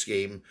pyramid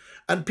scheme,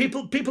 and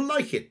people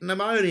like it. And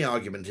my only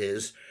argument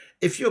is,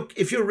 if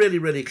you're really,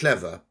 really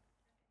clever,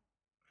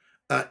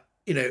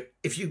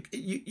 if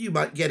you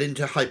might get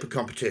into hyper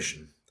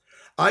competition.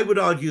 I would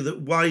argue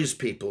that wise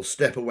people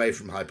step away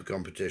from hyper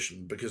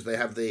competition because they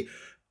have the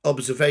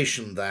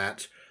observation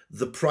that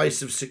the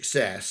price of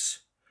success,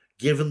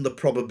 given the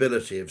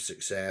probability of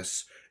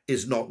success,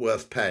 is not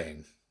worth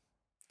paying.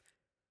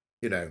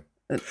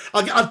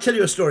 I'll tell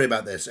you a story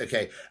about this,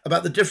 okay?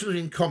 About the difference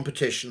between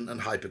competition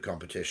and hyper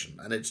competition,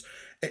 and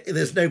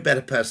there's no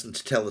better person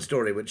to tell the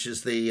story, which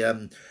is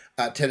the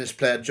tennis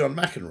player John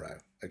McEnroe,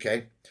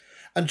 okay?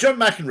 And John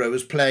McEnroe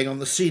was playing on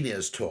the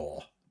seniors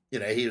tour.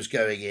 He was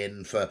going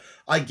in for,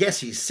 I guess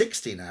he's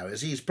 60 now,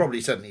 is he? He's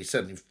probably certainly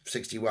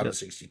 61 or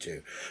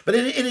 62. But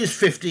in his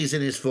 50s,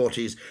 in his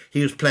 40s,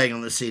 he was playing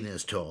on the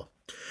seniors tour.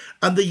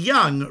 And the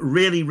young,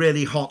 really,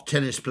 really hot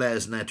tennis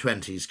players in their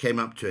 20s came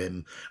up to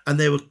him and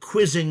they were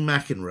quizzing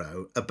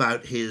McEnroe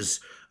about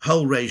his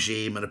whole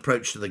regime and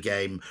approach to the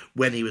game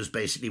when he was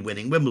basically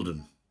winning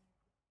Wimbledon.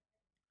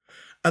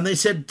 And they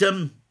said,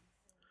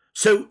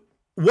 so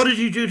what did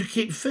you do to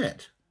keep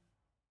fit?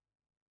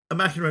 And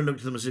McEnroe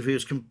looked at them as if he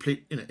was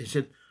he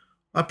said,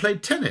 I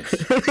played tennis. He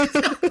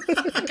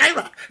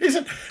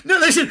said, no,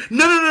 they said,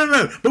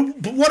 no.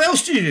 But what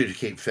else do you do to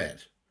keep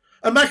fit?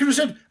 And McEnroe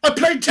said, I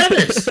played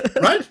tennis,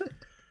 right?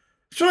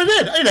 So I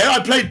did. I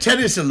played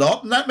tennis a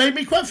lot, and that made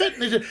me quite fit.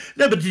 And they said,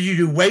 no, but did you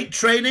do weight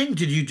training?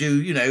 Did you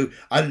do,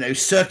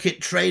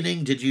 circuit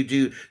training? Did you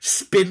do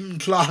spin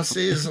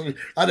classes?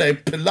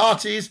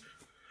 Pilates?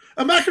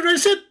 And McEnroe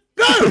said,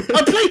 no,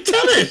 I played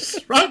tennis,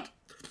 right?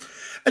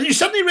 And you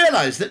suddenly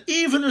realise that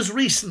even as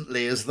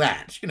recently as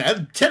that,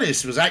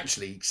 tennis was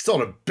actually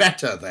sort of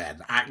better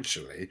then,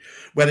 actually,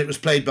 when it was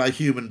played by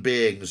human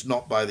beings,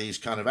 not by these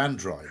kind of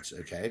androids,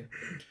 okay?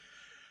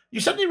 You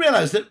suddenly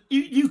realise that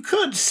you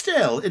could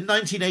still, in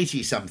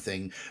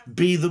 1980-something,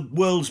 be the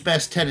world's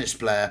best tennis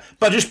player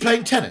by just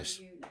playing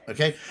tennis,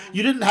 okay?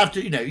 You didn't have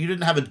to, you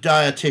didn't have a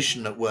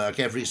dietitian at work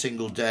every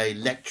single day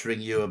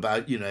lecturing you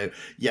about,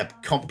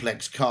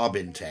 complex carb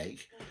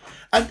intake.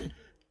 And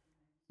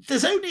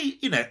there's only,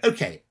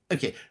 okay,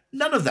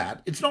 none of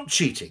that. It's not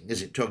cheating,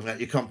 is it? Talking about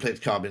your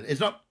complex carbon.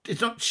 It's not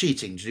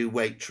cheating to do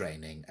weight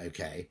training,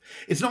 okay?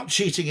 It's not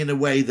cheating in a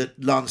way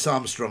that Lance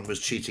Armstrong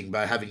was cheating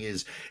by having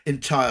his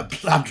entire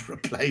blood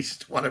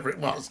replaced, whatever it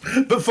was,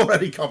 before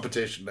any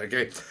competition,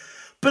 okay?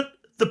 But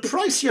the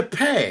price you're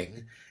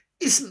paying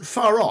isn't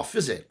far off,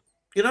 is it?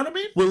 You know what I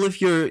mean? Well, if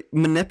you're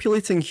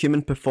manipulating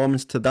human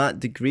performance to that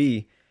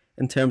degree,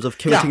 in terms of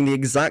counting the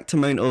exact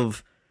amount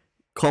of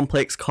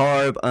complex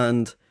carb,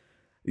 and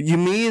you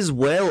may as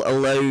well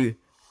allow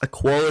a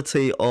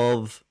quality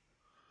of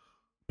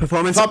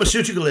performance.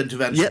 Pharmaceutical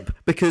intervention. Yep,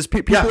 because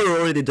people are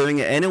already doing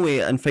it anyway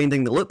and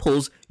finding the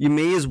loopholes. You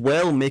may as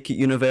well make it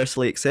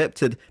universally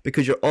accepted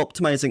because you're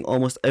optimizing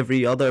almost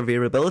every other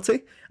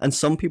variability. And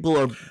some people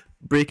are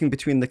breaking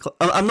between the...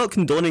 I'm not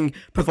condoning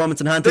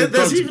performance-enhancing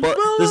drugs, but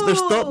there's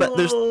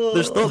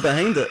thought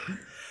behind it.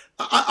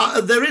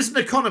 There is an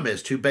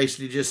economist who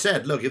basically just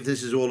said, look, if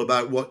this is all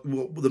about what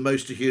the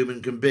most a human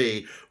can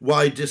be,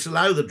 why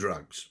disallow the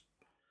drugs?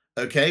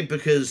 Okay,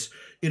 because,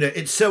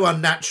 it's so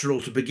unnatural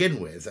to begin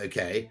with,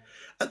 okay?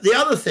 The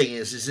other thing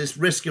is this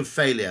risk of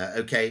failure,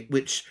 okay,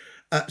 which...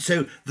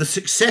 so the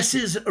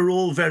successes are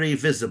all very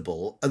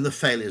visible and the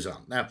failures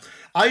aren't. Now,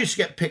 I used to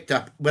get picked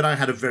up when I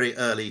had a very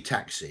early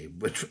taxi,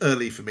 which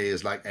early for me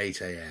is like 8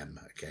 a.m.,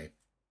 okay?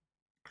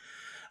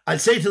 I'd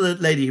say to the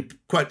lady who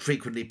quite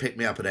frequently picked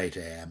me up at 8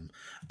 a.m,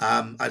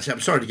 I'd say, I'm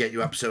sorry to get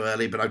you up so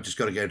early, but I've just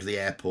got to go to the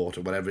airport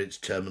or whatever, it's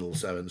terminal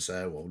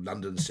so-and-so or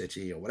London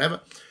City or whatever.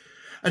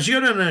 And she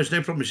goes, no, it's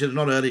no problem. She said,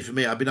 not early for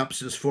me. I've been up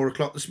since 4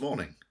 o'clock this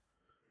morning.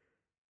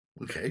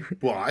 Okay,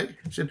 why?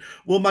 She said,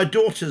 well, my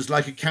daughter's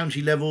like a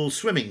county-level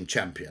swimming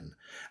champion.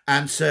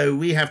 And so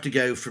we have to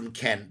go from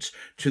Kent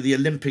to the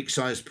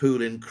Olympic-sized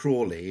pool in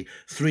Crawley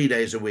 3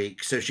 days a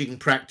week so she can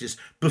practice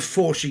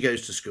before she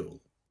goes to school.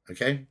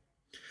 Okay?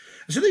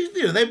 So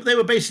they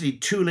were basically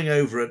tooling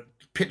over at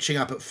pitching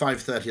up at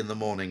 5:30 in the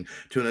morning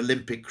to an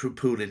Olympic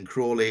pool in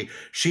Crawley.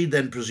 She'd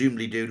then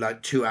presumably do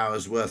like 2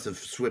 hours worth of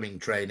swimming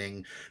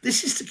training.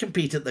 This is to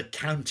compete at the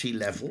county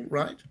level,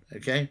 right?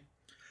 Okay.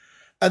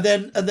 And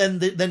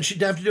then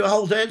she'd have to do a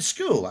whole day at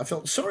school. I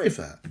felt sorry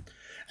for her.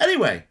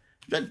 Anyway,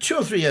 But 2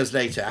 or 3 years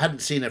later, I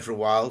hadn't seen her for a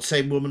while.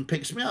 Same woman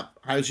picks me up.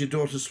 How's your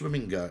daughter's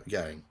swimming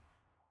going?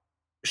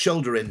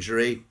 Shoulder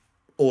injury,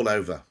 all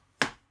over.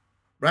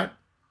 Right?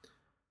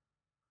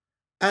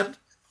 And,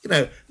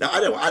 now I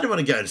don't want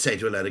to go and say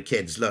to a load of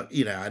kids, look,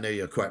 I know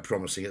you're quite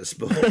promising at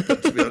sport,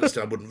 but to be honest,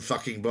 I wouldn't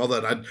fucking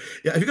bother. And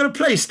if you've got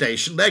a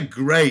PlayStation, they're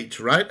great,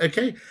 right?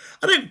 Okay?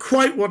 I don't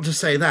quite want to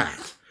say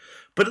that.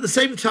 But at the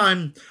same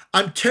time,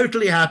 I'm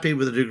totally happy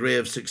with a degree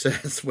of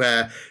success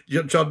where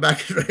John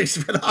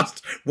McEnroe's been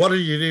asked, what do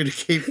you do to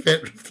keep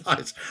fit?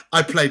 Replies,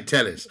 I played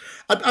tennis.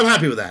 I'm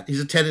happy with that.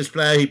 He's a tennis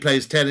player. He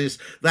plays tennis.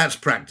 That's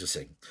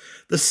practicing.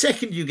 The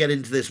second you get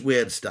into this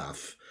weird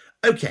stuff,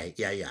 okay,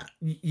 yeah.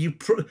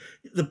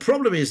 The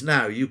problem is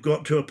now you've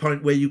got to a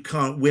point where you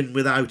can't win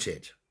without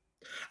it.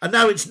 And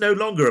now it's no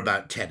longer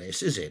about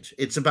tennis, is it?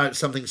 It's about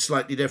something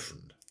slightly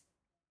different.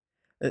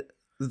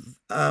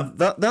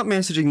 That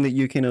messaging that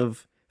you kind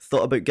of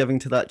thought about giving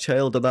to that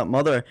child or that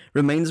mother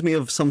reminds me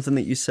of something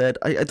that you said.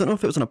 I don't know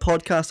if it was on a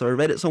podcast or I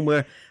read it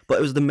somewhere, but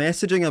it was the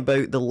messaging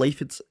about the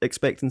life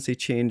expectancy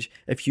change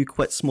if you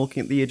quit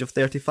smoking at the age of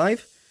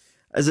 35.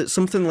 Is it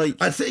something like?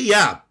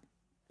 Yeah.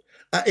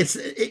 This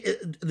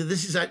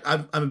is.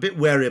 I'm a bit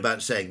wary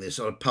about saying this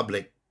on a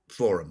public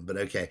forum, but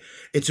okay.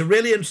 It's a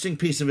really interesting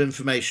piece of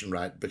information,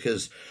 right?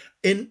 Because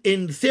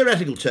in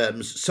theoretical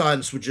terms,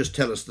 science would just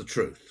tell us the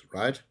truth,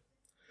 right?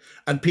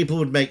 And people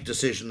would make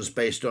decisions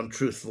based on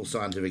truthful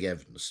scientific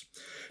evidence.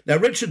 Now,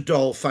 Richard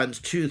Doll finds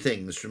two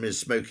things from his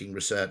smoking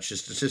research,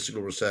 his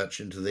statistical research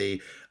into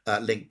the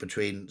link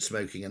between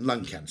smoking and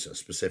lung cancer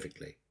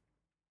specifically.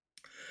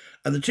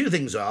 And the two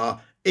things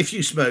are, if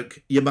you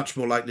smoke, you're much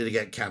more likely to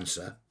get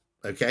cancer,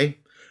 okay,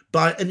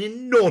 by an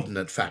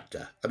inordinate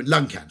factor. I mean,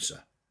 lung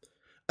cancer,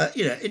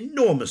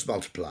 enormous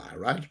multiplier,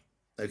 right?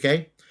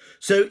 Okay.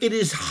 So it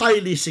is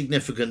highly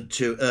significant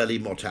to early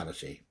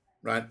mortality.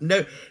 Right.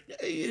 No,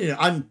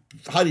 I'm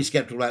highly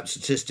skeptical about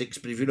statistics,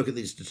 but if you look at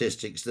these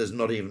statistics, there's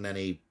not even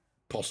any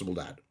possible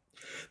doubt.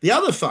 The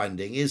other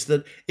finding is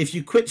that if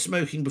you quit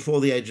smoking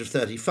before the age of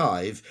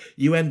 35,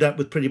 you end up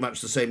with pretty much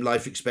the same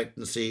life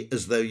expectancy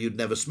as though you'd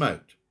never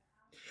smoked.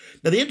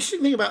 Now, the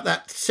interesting thing about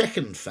that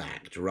second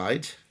fact,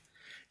 right,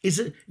 is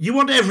that you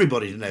want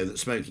everybody to know that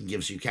smoking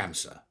gives you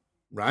cancer,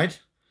 right?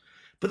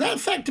 But that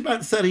fact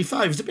about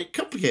 35 is a bit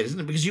complicated, isn't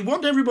it? Because you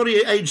want everybody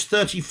at age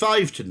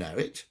 35 to know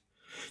it.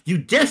 You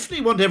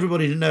definitely want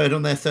everybody to know it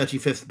on their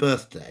 35th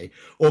birthday,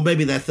 or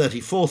maybe their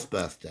 34th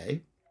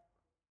birthday.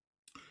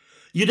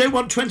 You don't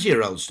want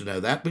 20-year-olds to know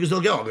that because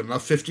they'll go, I've got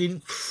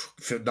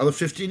another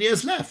 15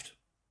 years left.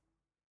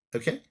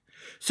 Okay?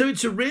 So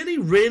it's a really,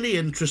 really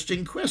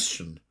interesting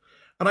question.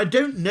 And I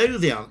don't know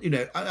the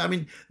answer. I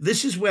mean,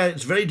 this is where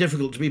it's very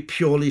difficult to be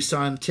purely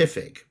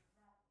scientific.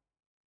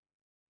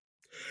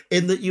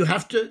 In that you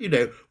have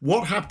to,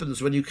 what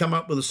happens when you come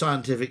up with a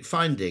scientific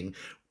finding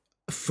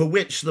for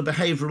which the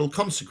behavioural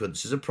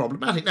consequences are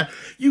problematic. Now,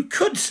 you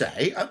could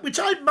say, which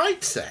I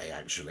might say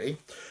actually,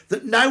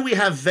 that now we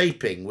have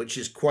vaping, which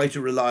is quite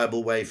a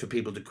reliable way for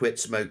people to quit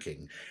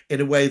smoking in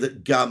a way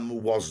that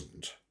gum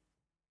wasn't.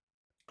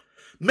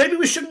 Maybe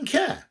we shouldn't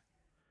care.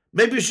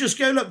 Maybe we should just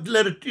go, look,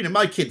 let it,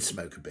 my kids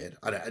smoke a bit.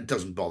 It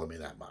doesn't bother me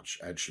that much,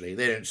 actually.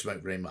 They don't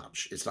smoke very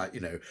much. It's like,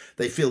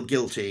 they feel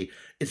guilty.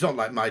 It's not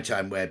like my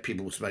time where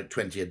people smoke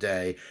 20 a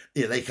day.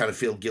 They kind of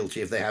feel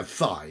guilty if they have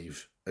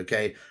 5.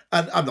 Okay,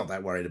 and I'm not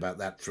that worried about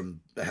that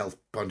from a health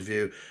point of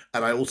view.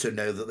 And I also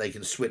know that they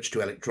can switch to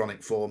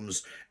electronic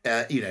forms,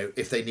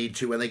 if they need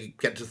to when they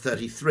get to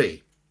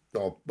 33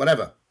 or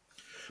whatever.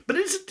 But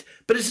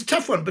it's a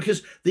tough one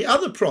because the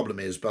other problem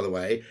is, by the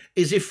way,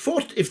 is if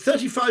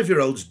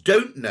 35-year-olds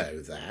don't know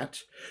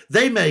that,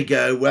 they may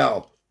go,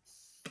 well,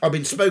 I've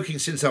been smoking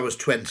since I was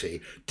 20.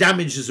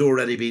 Damage has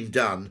already been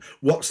done.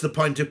 What's the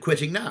point of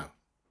quitting now?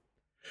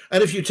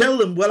 And if you tell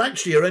them, well,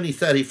 actually, you're only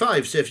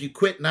 35, so if you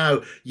quit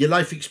now, your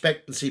life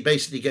expectancy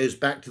basically goes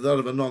back to that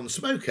of a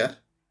non-smoker,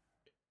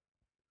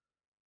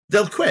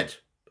 they'll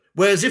quit.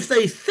 Whereas if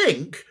they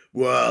think,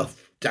 well,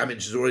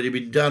 damage has already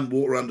been done,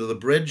 water under the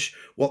bridge,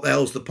 what the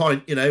hell's the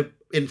point,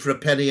 in for a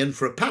penny, in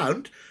for a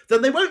pound,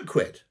 then they won't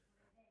quit.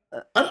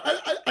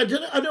 I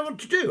don't know what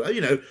to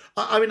do,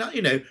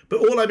 but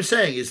all I'm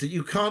saying is that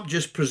you can't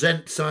just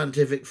present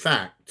scientific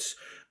facts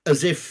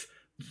as if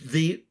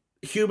the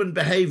human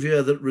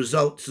behaviour that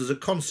results as a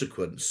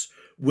consequence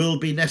will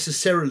be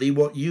necessarily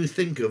what you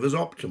think of as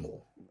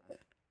optimal.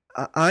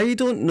 I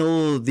don't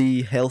know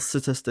the health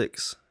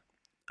statistics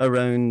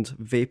around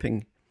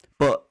vaping,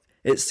 but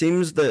it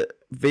seems that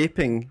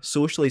vaping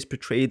socially is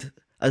portrayed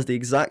as the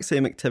exact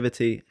same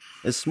activity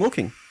as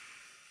smoking.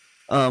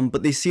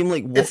 But they seem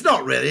like... It's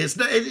not really.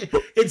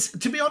 It's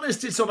to be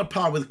honest, it's on a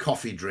par with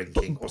coffee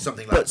drinking or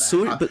something like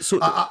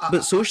that.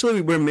 But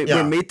socially, we're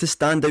made to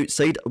stand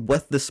outside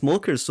with the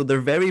smokers, so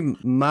they're very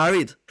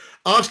married.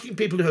 Asking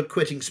people who are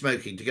quitting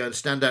smoking to go and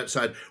stand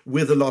outside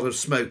with a lot of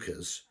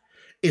smokers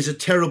is a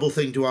terrible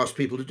thing to ask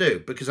people to do,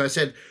 because I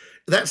said,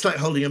 that's like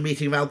holding a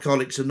meeting of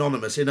Alcoholics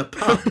Anonymous in a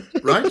pub,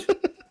 right?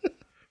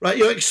 Right,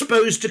 you're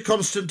exposed to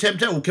constant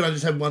temptation. Oh, can I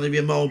just have one of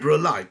your Marlboro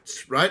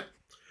Lights, right?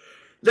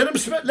 Let them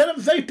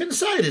vape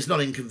inside. It's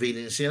not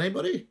inconveniencing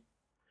anybody.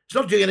 It's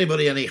not doing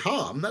anybody any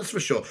harm, that's for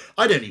sure.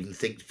 I don't even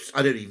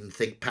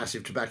think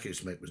passive tobacco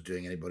smoke was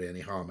doing anybody any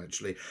harm.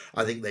 Actually,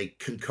 I think they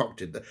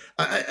concocted that.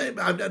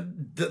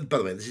 By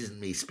the way, this isn't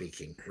me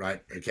speaking,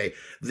 right? Okay,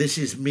 this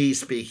is me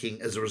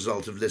speaking as a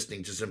result of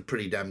listening to some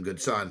pretty damn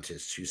good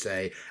scientists who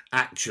say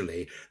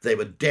actually they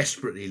were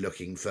desperately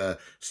looking for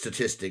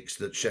statistics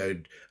that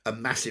showed a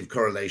massive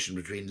correlation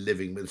between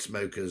living with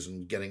smokers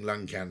and getting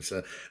lung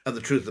cancer. And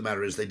the truth of the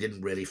matter is they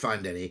didn't really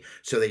find any.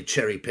 So they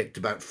cherry picked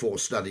about 4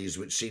 studies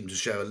which seemed to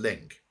show a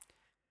link.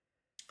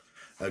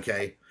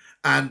 Okay.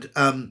 And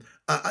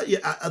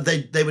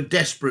they were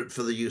desperate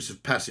for the use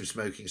of passive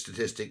smoking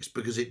statistics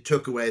because it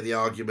took away the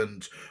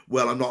argument,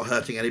 well, I'm not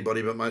hurting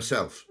anybody but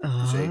myself.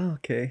 See?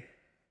 Okay.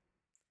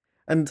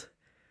 And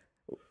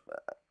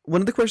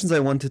one of the questions I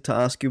wanted to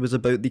ask you was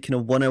about the kind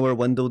of 1 hour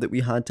window that we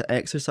had to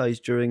exercise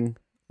during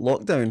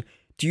lockdown.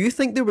 Do you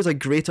think there was a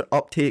greater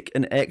uptake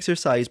in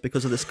exercise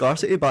because of the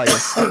scarcity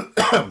bias?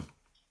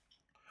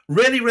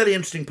 Really, really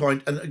interesting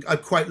point, and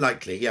quite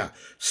likely, yeah.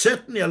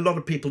 Certainly a lot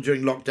of people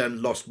during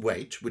lockdown lost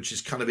weight, which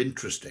is kind of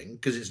interesting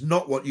because it's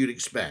not what you'd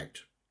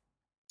expect.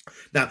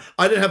 Now,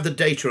 I don't have the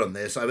data on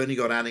this, I've only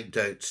got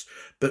anecdotes,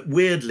 but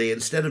weirdly,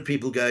 instead of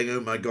people going,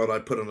 oh my God, I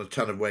put on a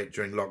ton of weight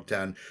during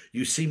lockdown,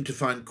 you seem to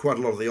find quite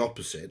a lot of the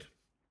opposite.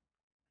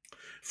 A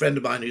friend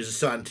of mine who's a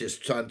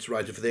science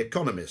writer for The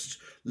Economist,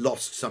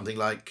 lost something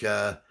like,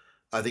 I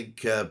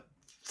think,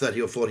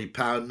 30 or 40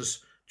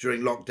 pounds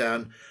during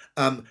lockdown.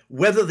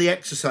 Whether the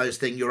exercise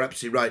thing, you're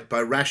absolutely right,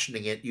 by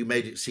rationing it, you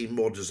made it seem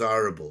more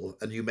desirable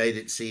and you made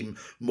it seem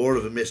more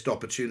of a missed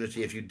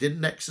opportunity if you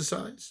didn't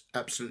exercise.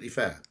 Absolutely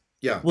fair.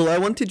 Yeah. Well, I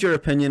wanted your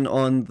opinion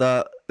on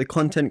the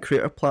content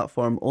creator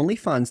platform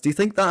Onlyfans. Do you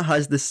think that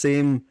has the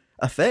same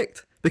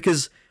effect?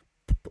 Because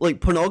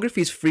like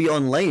pornography is free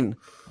online,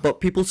 but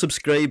people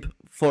subscribe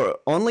for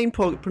online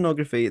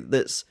pornography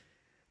that's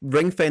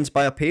ring-fenced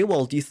by a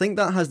paywall. Do you think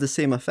that has the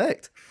same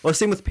effect? Or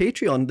same with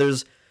Patreon.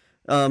 There's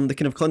the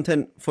kind of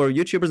content for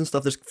YouTubers and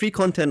stuff. There's free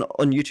content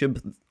on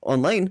YouTube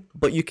online,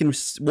 but you can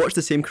watch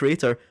the same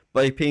creator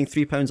by paying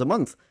 £3 a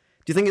month.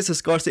 Do you think it's a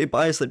scarcity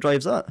bias that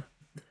drives that?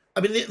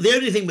 I mean, the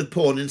only thing with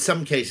porn, in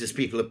some cases,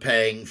 people are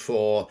paying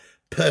for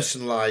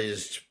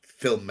personalised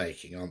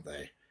filmmaking, aren't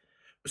they?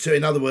 So,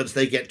 in other words,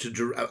 they get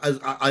to...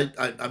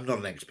 I'm not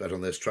an expert on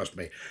this, trust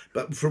me.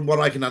 But from what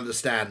I can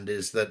understand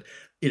is that,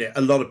 you know,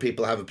 a lot of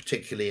people have a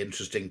particularly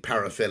interesting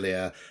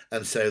paraphilia.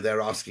 And so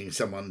they're asking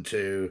someone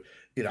to,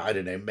 you know, I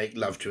don't know, make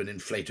love to an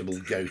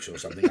inflatable goat or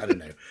something. I don't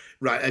know.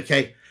 Right,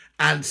 okay.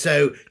 And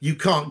so you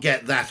can't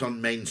get that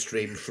on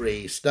mainstream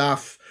free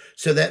stuff.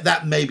 So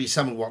that may be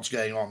some of what's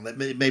going on. That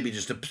may be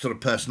just a sort of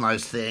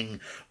personalised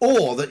thing.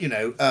 Or that, you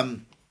know...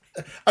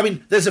 I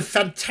mean, there's a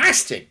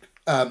fantastic...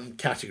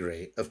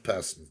 category of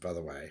persons, by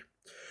the way,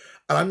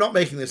 and I'm not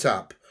making this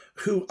up,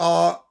 who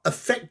are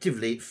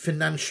effectively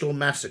financial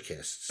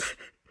masochists.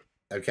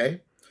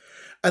 Okay,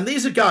 and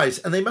these are guys,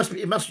 and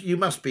you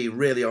must be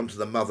really onto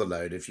the mother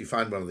lode if you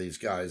find one of these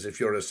guys. If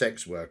you're a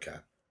sex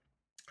worker,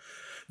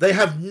 they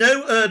have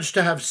no urge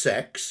to have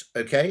sex.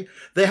 Okay,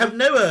 they have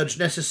no urge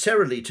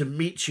necessarily to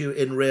meet you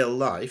in real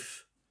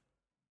life,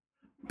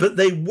 but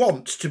they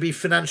want to be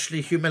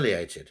financially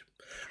humiliated.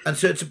 And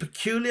so it's a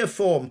peculiar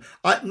form.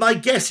 My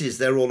guess is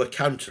they're all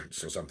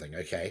accountants or something,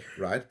 okay,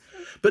 right?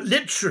 But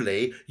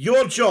literally,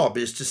 your job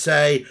is to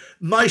say,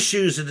 my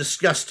shoes are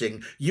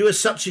disgusting. You are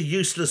such a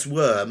useless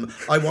worm.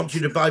 I want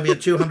you to buy me a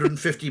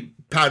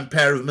 £250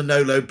 pair of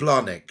Manolo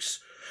Blahniks.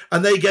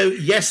 And they go,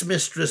 yes,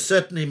 mistress,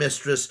 certainly,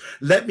 mistress.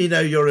 Let me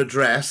know your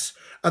address.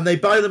 And they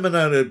buy the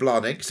Manolo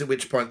Blahniks, at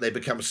which point they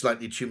become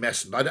slightly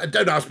tumescent.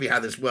 Don't ask me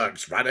how this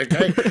works, right?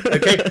 Okay,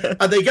 okay.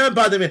 And they go and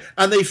buy them,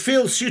 and they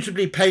feel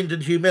suitably pained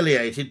and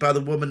humiliated by the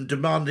woman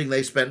demanding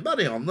they spend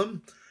money on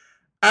them,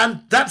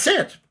 and that's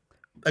it.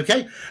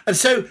 Okay, and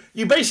so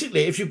you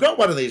basically, if you've got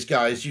one of these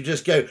guys, you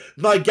just go,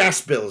 my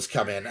gas bill's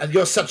come in, and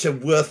you're such a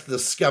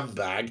worthless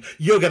scumbag,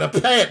 you're going to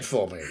pay it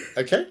for me.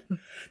 Okay.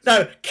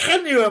 Now,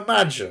 can you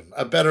imagine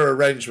a better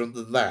arrangement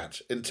than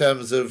that in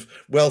terms of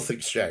wealth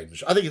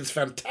exchange? I think it's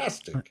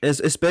fantastic.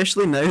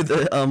 Especially now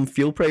that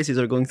fuel prices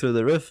are going through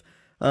the roof.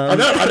 I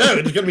know.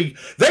 It's going to be.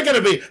 They're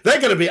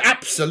going to be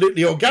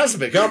absolutely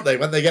orgasmic, aren't they,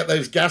 when they get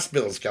those gas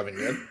bills coming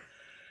in?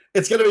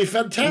 It's going to be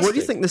fantastic. What do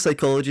you think the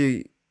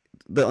psychology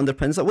that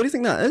underpins that? What do you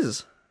think that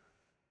is?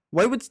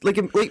 Why would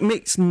it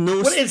makes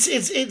no? Well, it's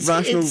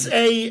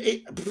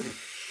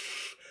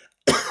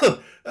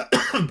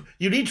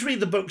you need to read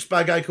the books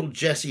by a guy called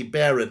Jesse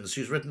Behrens,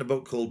 who's written a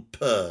book called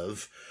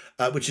Perv,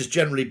 which is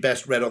generally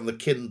best read on the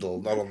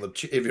Kindle, not on the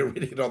if you're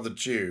reading it on the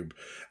tube.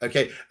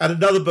 Okay, and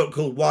another book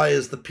called Why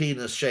Is the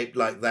Penis Shaped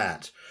Like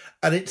That?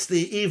 And it's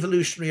the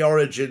evolutionary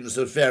origins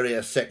of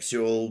various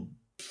sexual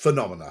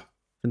phenomena.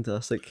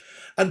 Fantastic.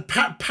 And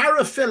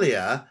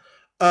paraphilia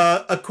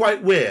are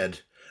quite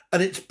weird,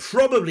 and it's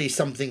probably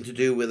something to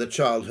do with a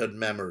childhood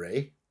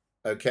memory,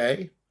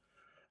 okay,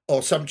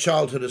 or some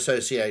childhood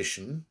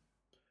association.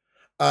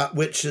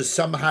 Which has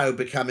somehow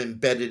become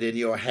embedded in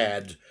your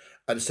head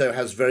and so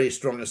has very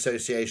strong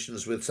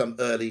associations with some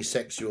early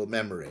sexual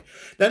memory.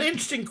 Now, an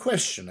interesting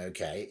question,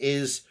 okay,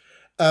 is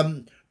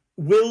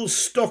will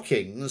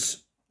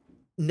stockings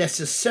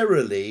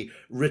necessarily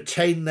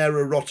retain their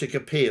erotic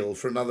appeal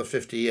for another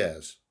 50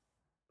 years?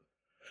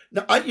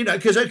 Now,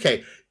 because,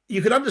 okay,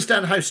 you can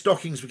understand how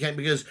stockings became,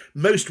 because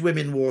most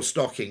women wore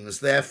stockings,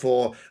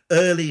 therefore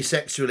early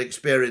sexual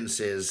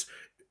experiences,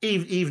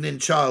 even in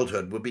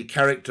childhood, would be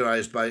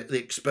characterized by the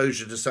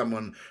exposure to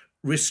someone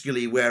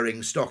riskily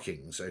wearing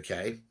stockings,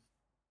 okay?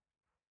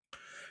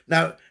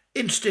 Now,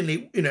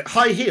 interestingly,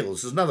 high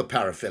heels is another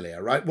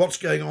paraphilia, right? What's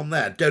going on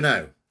there? Don't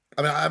know.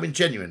 I mean,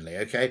 genuinely,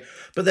 okay?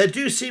 But there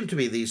do seem to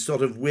be these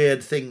sort of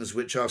weird things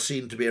which are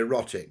seen to be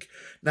erotic.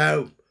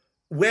 Now,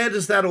 where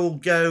does that all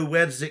go?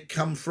 Where does it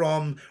come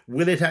from?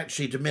 Will it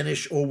actually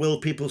diminish, or will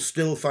people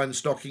still find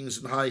stockings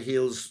and high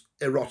heels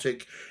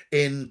erotic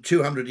in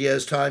 200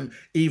 years' time,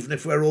 even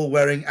if we're all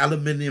wearing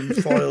aluminium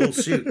foil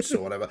suits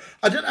or whatever?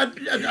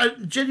 I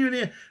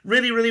genuinely,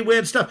 really, really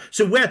weird stuff.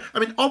 So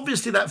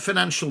obviously that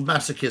financial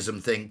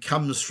masochism thing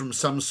comes from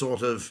some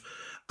sort of,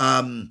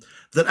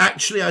 that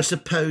actually, I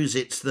suppose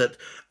it's that,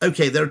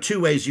 okay, there are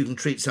two ways you can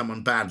treat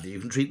someone badly. You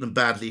can treat them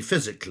badly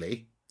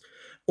physically,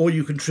 or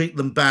you can treat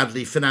them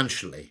badly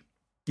financially,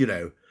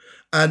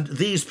 And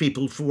these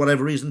people, for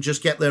whatever reason,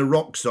 just get their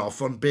rocks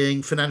off on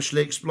being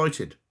financially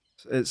exploited.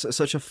 It's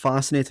such a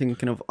fascinating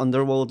kind of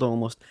underworld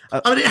almost.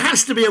 I mean, it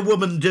has to be a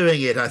woman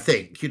doing it, I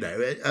think,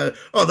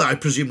 although I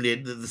presumably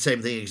the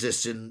same thing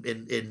exists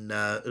in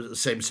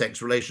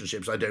same-sex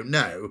relationships. I don't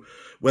know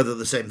whether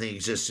the same thing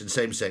exists in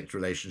same-sex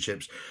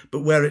relationships,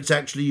 but where it's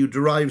actually you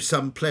derive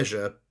some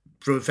pleasure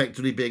from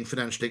effectively being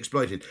financially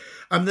exploited.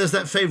 There's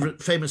that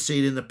famous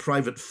scene in The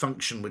Private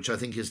Function, which I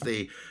think is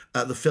the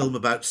film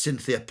about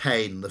Cynthia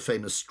Payne, the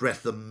famous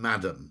Streatham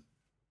madam.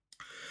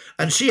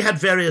 And she had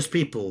various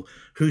people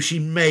who she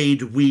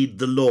made weed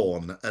the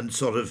lawn and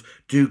sort of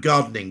do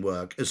gardening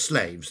work as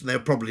slaves. And they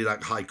were probably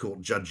like high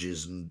court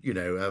judges and,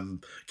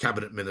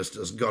 cabinet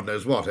ministers and God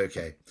knows what,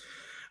 okay.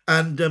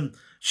 And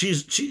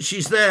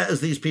she's there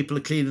as these people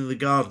are cleaning the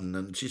garden,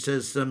 and she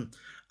says,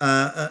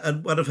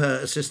 and one of her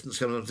assistants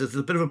comes up and says,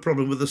 there's a bit of a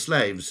problem with the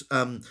slaves.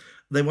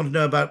 They want to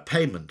know about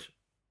payment.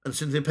 And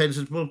Cynthia Payne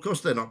says, well, of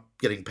course they're not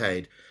getting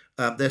paid.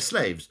 They're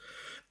slaves.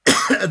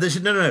 And they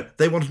said, no,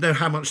 they want to know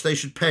how much they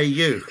should pay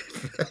you.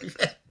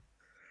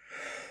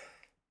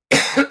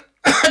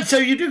 And so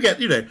you do get,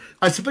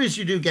 I suppose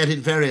you do get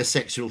in various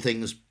sexual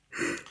things.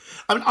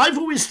 I mean, I've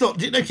always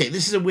thought, okay,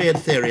 this is a weird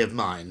theory of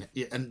mine,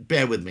 and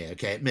bear with me,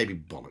 okay, it may be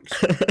bollocks.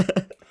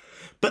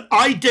 But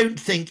I don't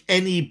think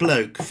any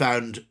bloke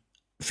found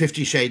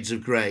 50 Shades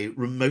of Grey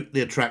remotely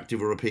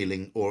attractive or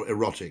appealing or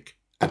erotic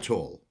at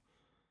all.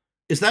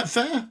 Is that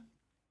fair?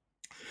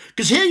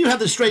 Because here you have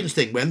the strange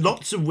thing when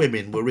lots of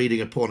women were reading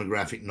a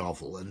pornographic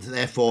novel, and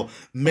therefore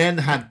men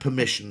had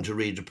permission to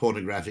read a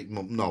pornographic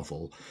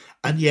novel,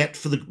 and yet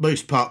for the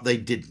most part they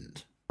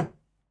didn't.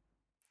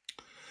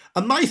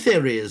 And my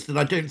theory is that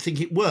I don't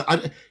think it works.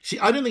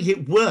 I don't think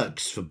it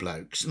works for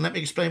blokes, and let me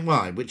explain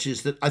why, which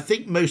is that I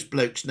think most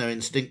blokes know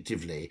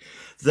instinctively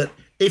that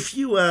if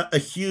you were a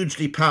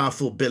hugely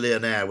powerful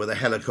billionaire with a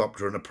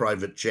helicopter and a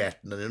private jet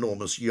and an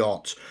enormous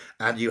yacht,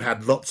 and you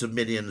had lots of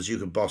minions you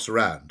could boss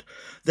around,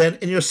 then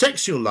in your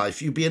sexual life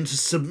you'd be into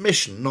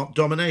submission, not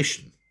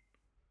domination.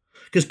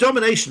 Because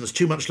domination is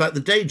too much like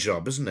the day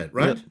job, isn't it,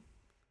 right? Yep.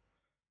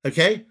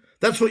 Okay?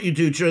 That's what you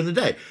do during the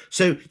day.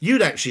 So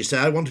you'd actually say,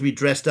 I want to be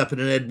dressed up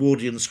in an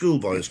Edwardian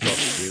schoolboy's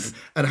costume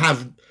and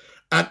have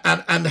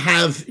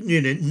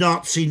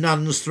Nazi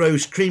nuns throw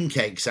cream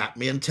cakes at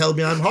me and tell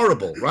me I'm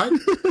horrible, right?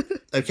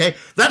 Okay,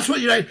 that's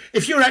what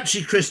if you're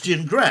actually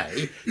Christian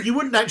Grey, you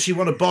wouldn't actually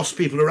want to boss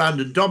people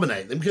around and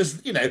dominate them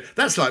because,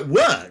 that's like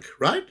work,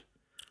 right?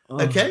 Oh.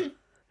 Okay?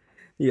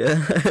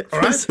 Yeah.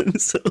 All right?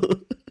 So...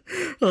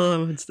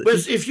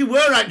 Whereas if you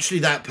were actually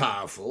that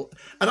powerful,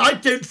 and I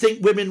don't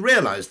think women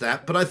realise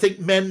that, but I think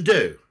men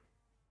do.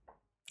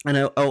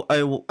 And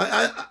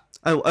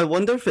I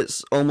wonder if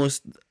it's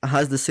almost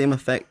has the same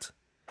effect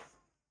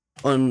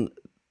on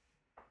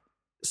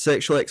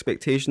sexual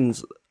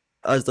expectations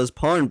as does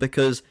porn,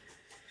 because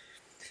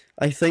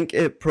I think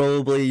it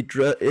probably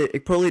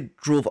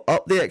drove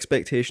up the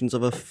expectations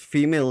of a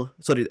female.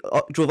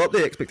 Drove up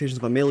the expectations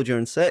of a male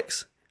during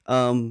sex.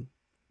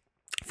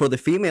 For the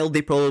female,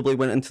 they probably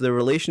went into their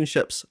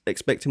relationships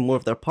expecting more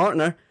of their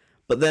partner,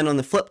 but then on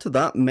the flip to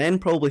that, men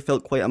probably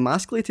felt quite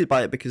emasculated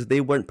by it because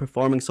they weren't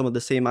performing some of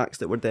the same acts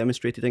that were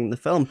demonstrated in the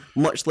film.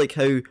 Much like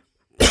how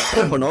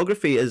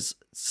pornography is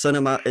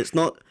cinema, it's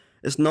not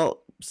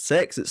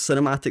sex, it's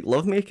cinematic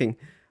lovemaking.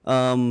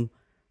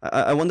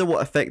 I wonder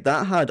what effect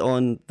that had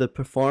on the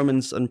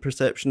performance and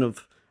perception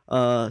of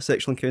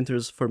sexual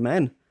encounters for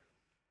men.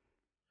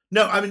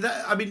 No,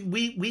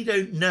 we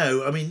don't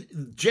know. I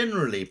mean,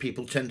 generally,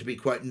 people tend to be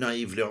quite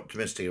naively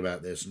optimistic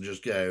about this and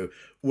just go,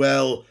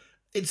 well,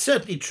 it's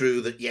certainly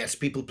true that, yes,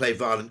 people play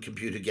violent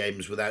computer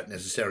games without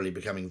necessarily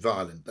becoming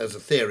violent. There's a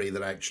theory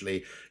that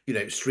actually,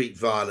 street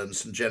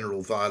violence and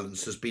general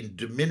violence has been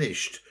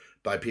diminished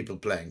by people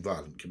playing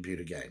violent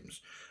computer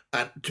games.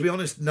 And to be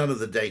honest, none of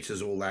the data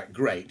is all that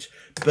great,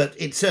 but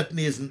it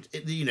certainly isn't.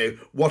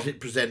 What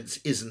it presents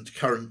isn't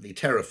currently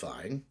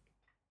terrifying,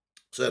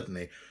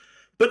 certainly.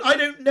 But I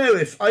don't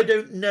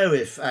know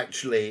if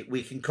actually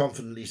we can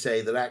confidently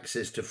say that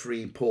access to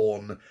free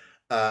porn,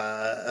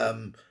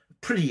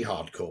 pretty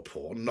hardcore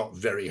porn, not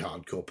very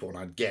hardcore porn,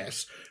 I'd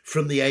guess,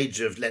 from the age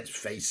of, let's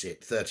face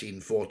it,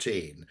 13,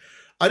 14.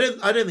 I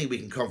don't think we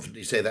can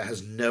confidently say that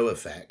has no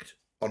effect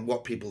on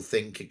what people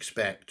think,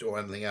 expect, or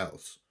anything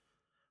else.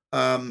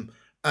 And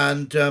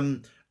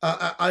so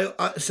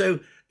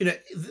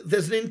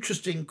there's an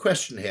interesting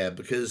question here,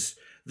 because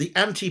the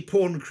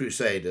anti-porn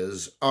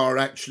crusaders are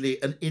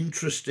actually an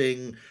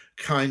interesting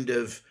kind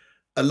of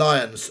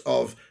alliance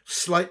of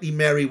slightly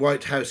Mary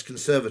Whitehouse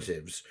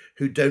conservatives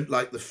who don't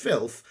like the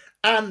filth,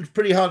 and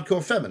pretty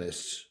hardcore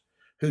feminists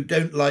who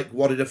don't like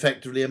what it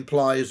effectively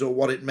implies or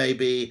what it may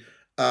be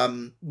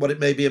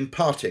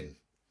imparting.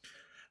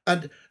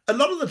 And a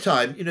lot of the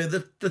time,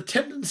 the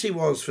tendency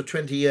was for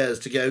 20 years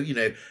to go,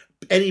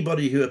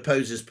 anybody who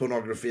opposes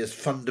pornography is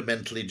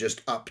fundamentally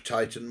just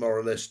uptight and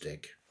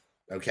moralistic,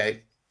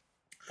 okay?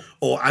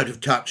 Or out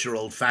of touch or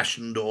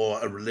old-fashioned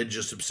or a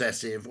religious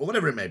obsessive or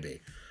whatever it may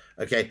be,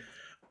 okay?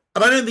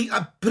 And I don't think,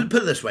 put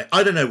it this way,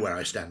 I don't know where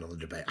I stand on the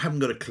debate. I haven't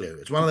got a clue.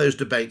 It's one of those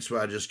debates where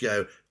I just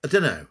go, I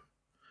don't know.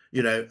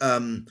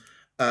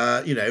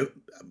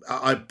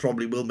 I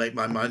probably will make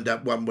my mind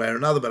up one way or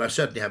another, but I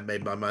certainly haven't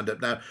made my mind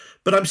up now.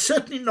 But I'm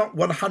certainly not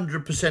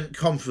 100%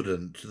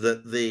 confident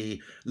that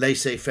the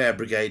laissez-faire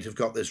brigade have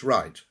got this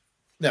right.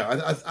 No,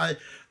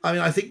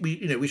 I think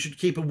we should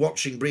keep a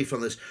watching brief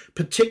on this,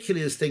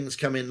 particularly as things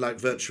come in like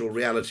virtual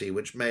reality,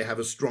 which may have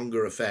a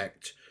stronger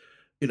effect.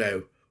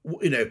 Okay.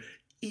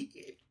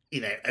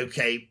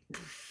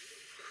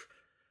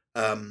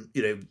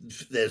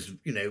 There's,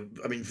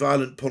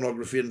 violent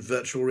pornography and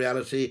virtual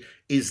reality.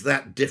 Is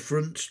that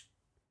different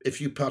if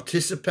you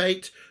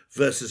participate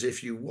versus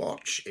if you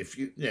watch? If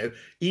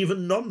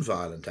even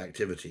non-violent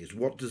activities,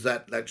 what does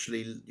that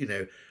actually,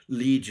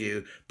 lead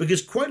you?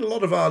 Because quite a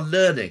lot of our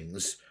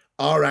learnings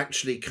are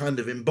actually kind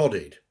of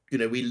embodied.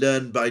 We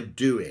learn by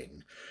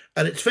doing.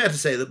 And it's fair to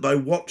say that by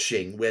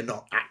watching, we're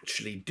not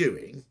actually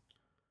doing.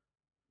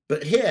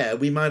 But here,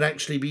 we might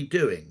actually be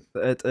doing.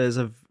 It is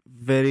a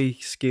very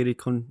scary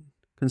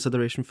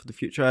consideration for the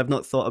future. I've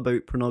not thought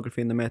about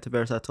pornography in the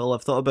metaverse at all.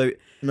 I've thought about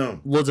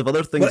loads of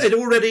other things. Well,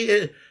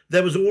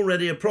 there was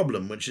already a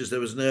problem, which is there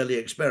was an early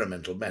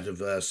experimental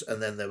metaverse, and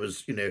then there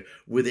was,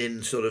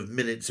 within sort of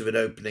minutes of it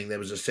opening, there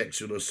was a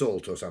sexual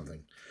assault or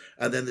something.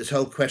 And then this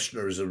whole question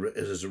has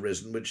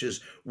arisen, which is,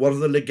 what are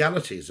the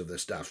legalities of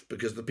this stuff?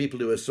 Because the people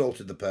who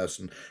assaulted the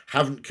person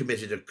haven't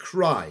committed a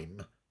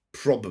crime,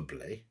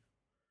 probably.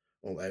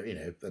 Although,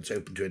 that's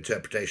open to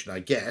interpretation, I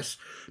guess.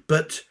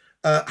 But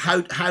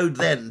how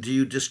then do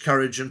you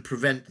discourage and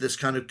prevent this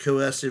kind of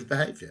coercive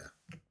behaviour?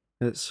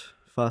 It's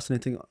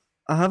fascinating.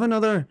 I have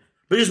another...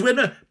 Because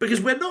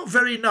we're not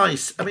very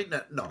nice. I mean,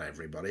 not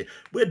everybody.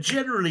 We're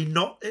generally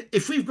not...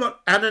 If we've got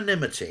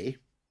anonymity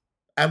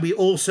and we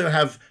also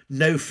have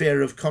no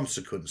fear of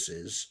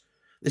consequences,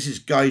 this is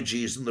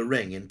Gyges and the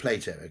Ring in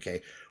Plato,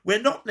 okay?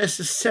 We're not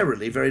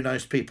necessarily very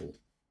nice people.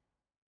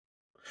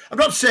 I'm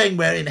not saying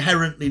we're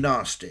inherently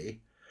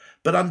nasty,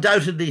 but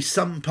undoubtedly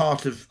some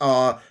part of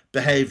our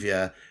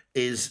behaviour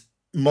is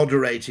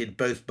moderated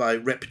both by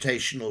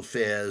reputational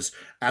fears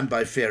and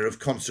by fear of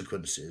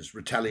consequences,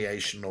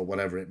 retaliation or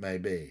whatever it may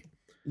be.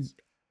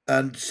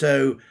 And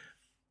so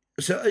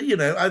we've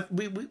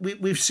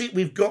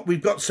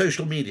got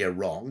social media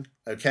wrong.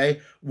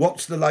 Okay,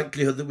 what's the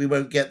likelihood that we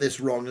won't get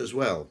this wrong as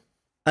well?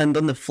 And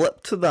on the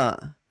flip to that,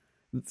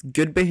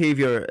 good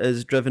behaviour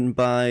is driven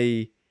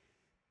by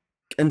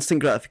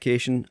instant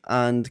gratification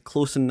and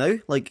close and now.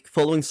 Like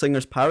following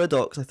Singer's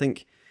paradox, I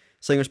think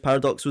Singer's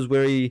paradox was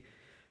where he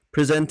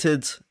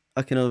presented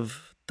a kind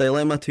of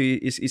dilemma to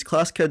his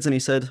class kids, and he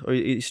said, or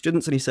his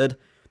students, and he said,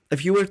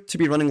 if you were to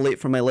be running late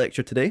for my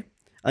lecture today,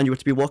 and you were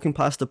to be walking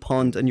past a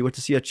pond and you were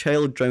to see a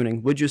child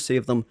drowning, would you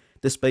save them,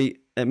 despite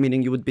it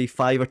meaning you would be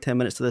 5 or 10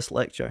 minutes to this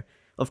lecture?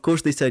 Of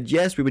course they said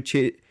yes, we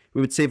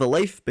would save a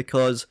life,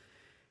 because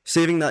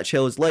saving that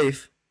child's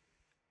life,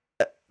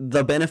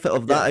 the benefit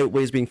of that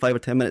outweighs being 5 or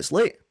 10 minutes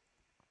late.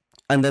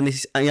 And then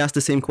I asked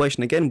the same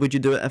question again, would you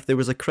do it if there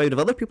was a crowd of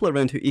other people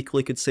around who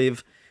equally could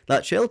save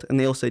that child? And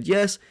they all said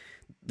yes.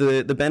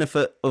 The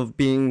benefit of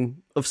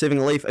saving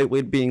a life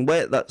outweighed being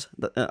wet,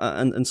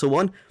 and so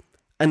on.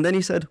 And then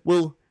he said,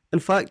 well, in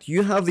fact,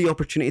 you have the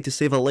opportunity to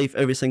save a life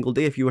every single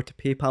day. If you were to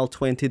PayPal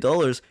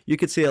 $20, you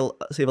could save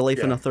a life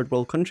in a third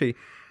world country.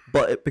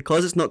 But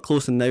because it's not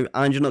close and now,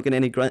 and you're not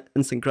getting any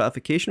instant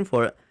gratification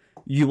for it,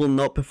 you will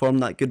not perform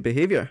that good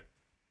behaviour.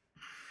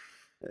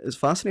 It's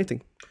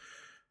fascinating.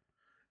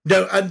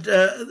 No, and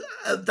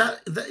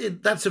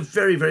that's a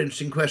very, very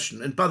interesting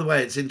question. And by the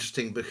way, it's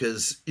interesting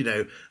because,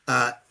 in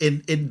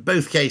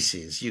both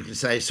cases, you can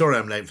say, sorry,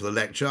 I'm late for the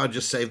lecture. I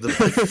just saved the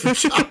life of a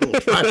child.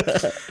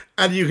 Right?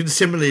 And you can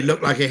similarly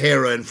look like a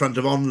hero in front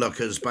of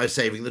onlookers by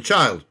saving the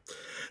child.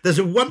 There's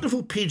a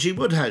wonderful P.G.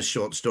 Wodehouse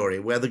short story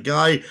where the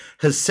guy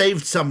has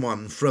saved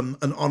someone from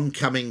an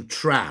oncoming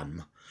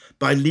tram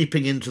by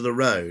leaping into the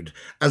road,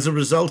 as a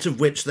result of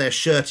which their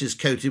shirt is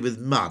coated with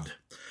mud.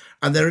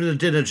 And they're in a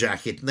dinner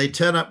jacket, and they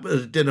turn up at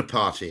a dinner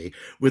party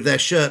with their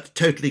shirt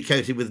totally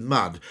coated with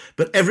mud,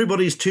 but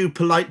everybody's too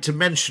polite to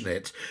mention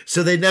it,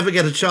 so they never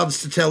get a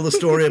chance to tell the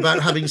story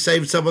about having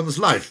saved someone's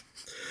life.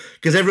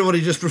 Because everybody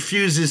just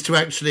refuses to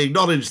actually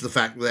acknowledge the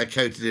fact that they're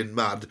coated in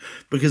mud,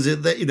 because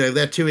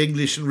they're too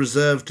English and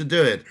reserved to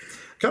do it.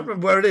 I can't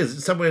remember where it is.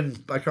 It's somewhere in,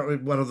 I can't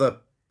remember, one of the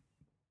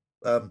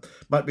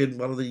might be in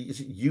one of the,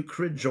 is it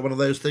Eucridge or one of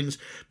those things?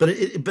 But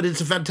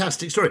it's a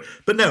fantastic story.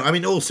 But no, I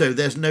mean, also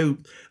there's no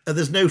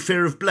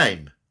fear of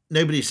blame.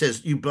 Nobody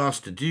says, "You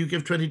bastard! Did you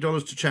give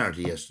 $20 to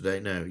charity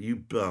yesterday?" No, you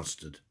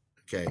bastard.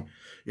 Okay,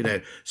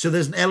 So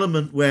there's an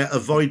element where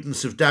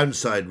avoidance of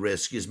downside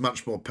risk is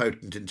much more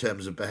potent in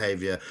terms of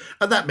behaviour,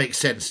 and that makes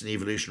sense in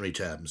evolutionary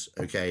terms.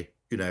 Okay,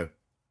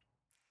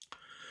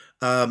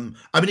 I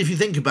mean, if you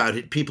think about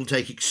it, people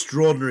take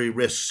extraordinary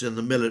risks in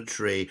the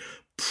military,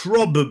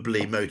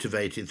 probably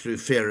motivated through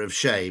fear of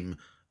shame,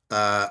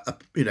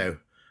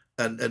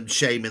 and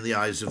shame in the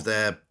eyes of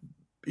their,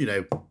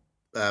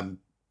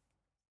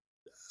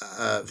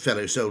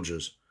 fellow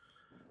soldiers.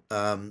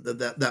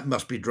 That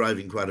must be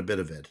driving quite a bit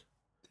of it.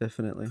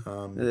 Definitely.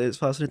 It's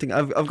fascinating.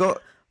 I've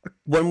got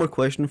one more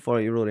question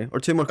for you, Rory, or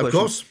two more questions. Of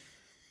course.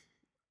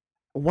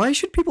 Why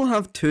should people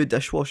have two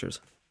dishwashers?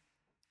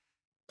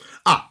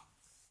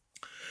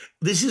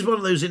 This is one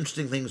of those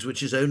interesting things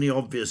which is only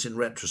obvious in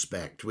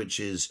retrospect,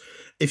 which is,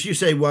 if you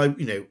say, why,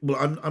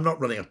 well, I'm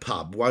not running a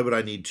pub. Why would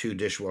I need two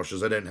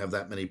dishwashers? I don't have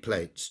that many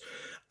plates.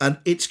 And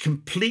it's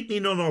completely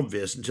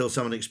non-obvious until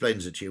someone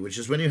explains it to you, which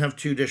is when you have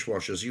two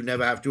dishwashers, you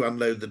never have to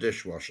unload the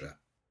dishwasher.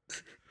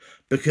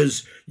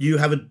 Because you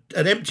have an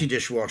empty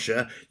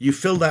dishwasher, you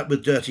fill that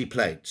with dirty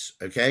plates,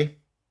 okay?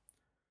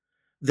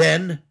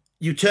 Then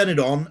you turn it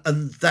on,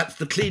 and that's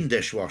the clean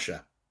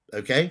dishwasher,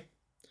 okay?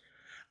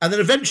 And then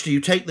eventually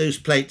you take those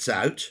plates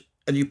out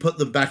and you put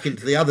them back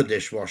into the other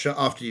dishwasher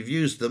after you've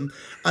used them,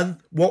 and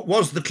what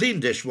was the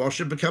clean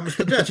dishwasher becomes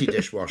the dirty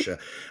dishwasher.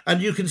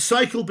 And you can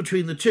cycle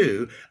between the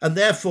two, and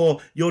therefore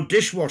your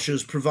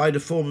dishwashers provide a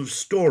form of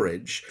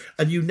storage,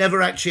 and you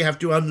never actually have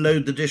to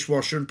unload the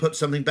dishwasher and put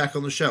something back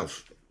on the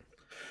shelf.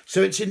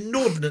 So it's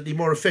inordinately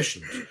more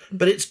efficient,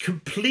 but it's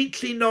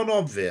completely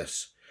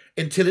non-obvious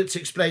until it's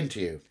explained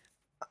to you.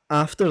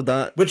 After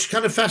that, which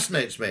kind of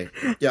fascinates me.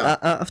 Yeah.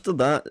 After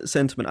that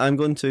sentiment, I'm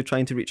going to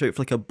try to reach out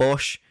for like a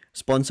Bosch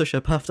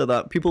sponsorship. After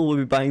that, people will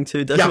be buying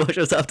two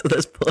dishwashers after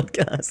this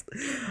podcast.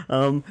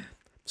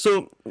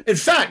 So in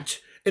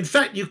fact,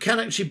 you can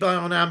actually buy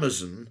on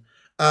Amazon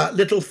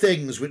little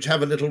things which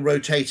have a little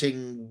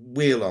rotating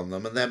wheel on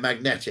them, and they're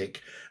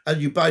magnetic.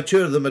 And you buy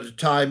two of them at a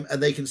time,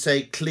 and they can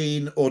say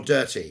clean or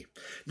dirty.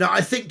 Now,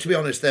 I think, to be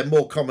honest, they're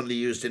more commonly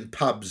used in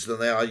pubs than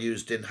they are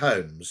used in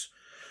homes.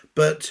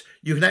 But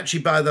you can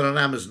actually buy that on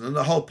Amazon. And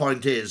the whole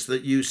point is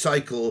that you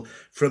cycle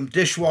from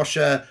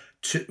dishwasher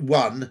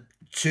 1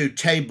 to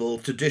table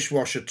to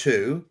dishwasher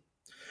 2.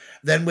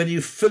 Then when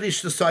you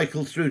finish the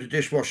cycle through to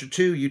dishwasher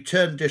 2, you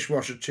turn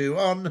dishwasher 2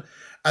 on,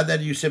 and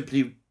then you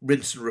simply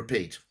rinse and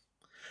repeat.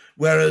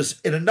 Whereas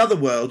in another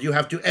world, you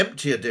have to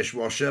empty a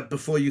dishwasher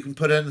before you can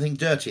put anything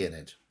dirty in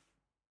it.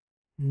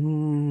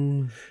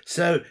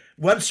 So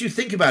once you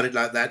think about it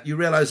like that, you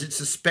realise it's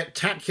a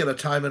spectacular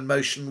time and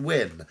motion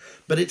win,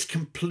 but it's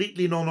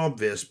completely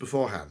non-obvious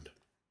beforehand.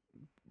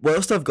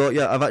 Whilst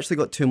I've actually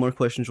got two more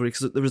questions, Rory,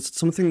 because there was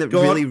something that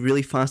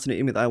really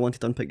fascinated me that I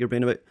wanted to unpick your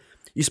brain about.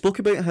 You spoke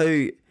about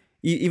how,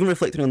 even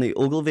reflecting on the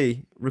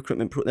Ogilvy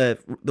recruitment, the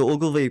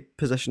Ogilvy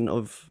position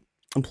of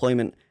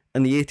employment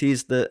in the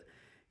 80s, that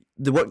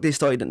the workday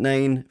started at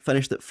 9,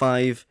 finished at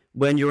 5.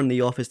 When you're in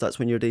the office, that's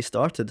when your day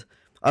started.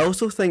 I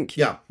also think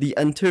the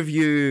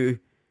interview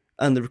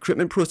and the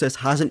recruitment process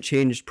hasn't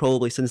changed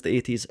probably since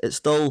the 80s. It's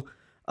still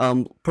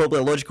probably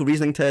a logical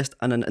reasoning test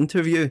and an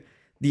interview.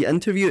 The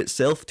interview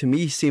itself, to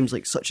me, seems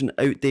like such an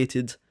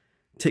outdated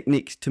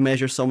technique to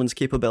measure someone's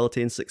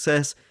capability and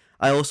success.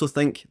 I also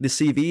think the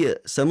CV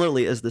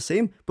similarly is the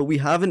same, but we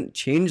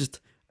haven't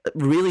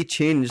really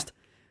changed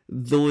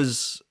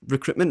those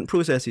recruitment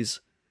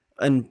processes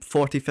in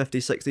 40, 50,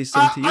 60,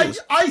 70 years.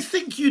 I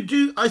think you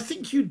do. I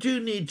think you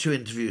do need to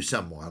interview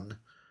someone.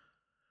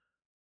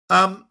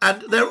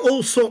 And there are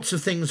all sorts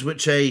of things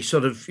which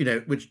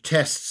which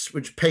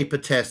paper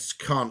tests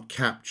can't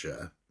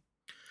capture.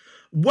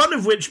 One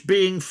of which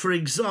being, for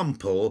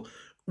example,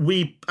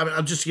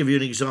 I'll just give you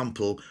an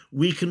example.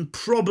 We can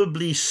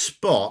probably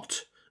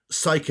spot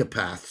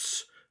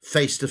psychopaths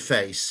face to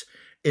face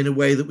in a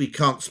way that we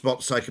can't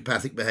spot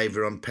psychopathic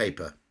behaviour on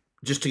paper.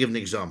 Just to give an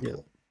example.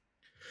 Yeah.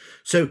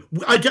 So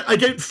I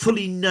don't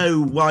fully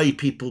know why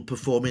people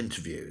perform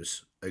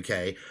interviews,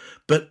 okay?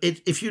 But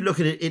if you look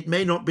at it, it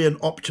may not be an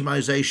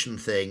optimization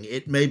thing.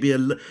 It may be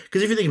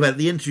because if you think about it,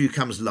 the interview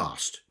comes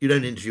last. You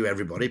don't interview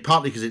everybody,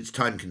 partly because it's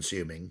time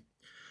consuming.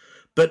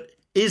 But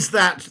is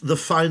that the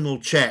final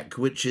check,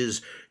 which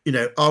is,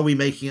 are we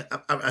making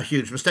a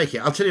huge mistake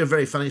here? I'll tell you a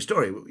very funny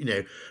story.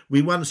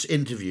 We once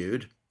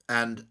interviewed,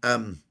 and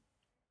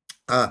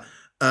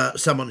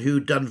someone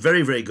who'd done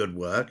very, very good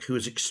work, who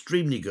was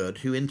extremely good,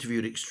 who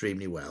interviewed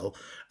extremely well.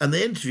 And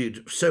they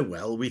interviewed so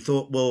well, we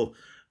thought, well,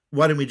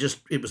 why don't we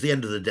just, it was the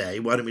end of the day,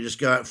 why don't we just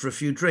go out for a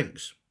few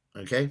drinks?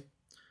 Okay.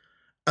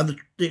 And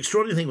the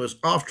extraordinary thing was,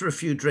 after a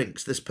few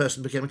drinks, this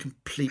person became a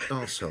complete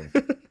arsehole.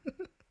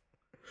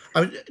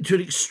 I mean, to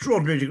an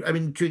extraordinary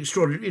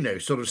degree,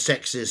 sort of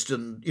sexist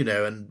and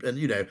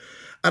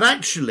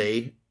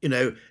actually,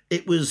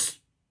 it was,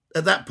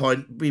 at that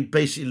point, we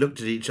basically looked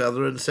at each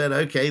other and said,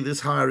 okay,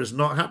 this hire is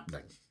not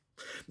happening.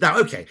 Now,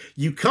 okay,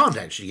 you can't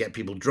actually get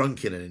people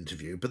drunk in an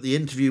interview, but the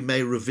interview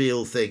may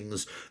reveal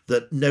things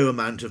that no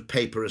amount of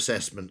paper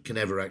assessment can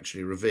ever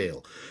actually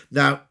reveal.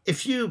 Now,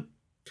 it's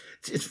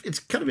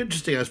kind of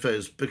interesting, I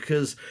suppose,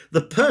 because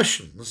the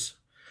Persians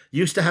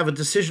used to have a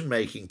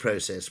decision-making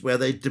process where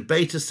they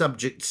debate a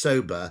subject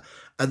sober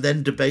and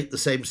then debate the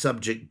same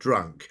subject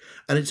drunk.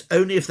 And it's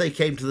only if they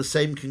came to the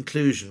same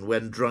conclusion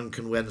when drunk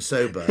and when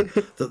sober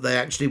that they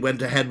actually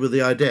went ahead with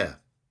the idea.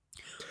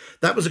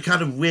 That was a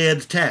kind of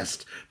weird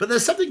test. But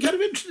there's something kind of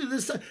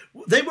interesting.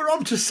 They were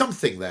onto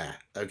something there,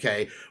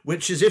 okay,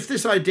 which is if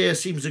this idea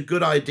seems a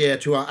good idea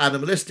to our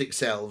animalistic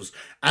selves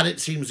and it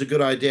seems a good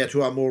idea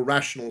to our more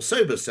rational,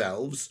 sober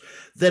selves,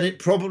 then it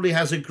probably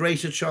has a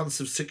greater chance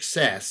of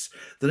success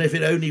than if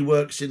it only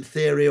works in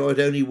theory or it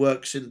only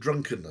works in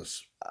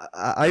drunkenness.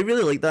 I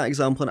really like that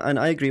example, and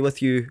I agree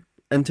with you.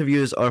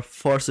 Interviews are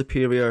far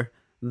superior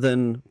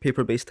than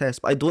paper-based tests,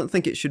 but I don't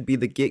think it should be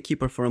the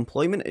gatekeeper for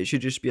employment. It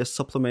should just be a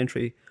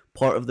supplementary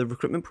part of the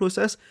recruitment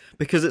process,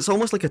 because it's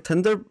almost like a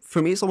Tinder,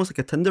 for me, it's almost like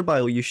a Tinder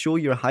bio. You show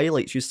your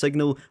highlights, you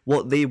signal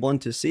what they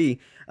want to see.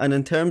 And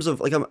in terms of,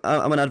 like,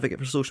 I'm an advocate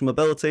for social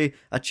mobility,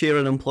 I chair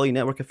an employee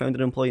network, I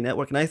founded an employee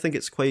network, and I think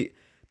it's quite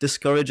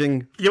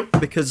discouraging. Yep.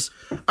 Because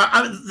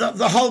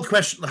the whole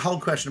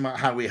question about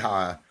how we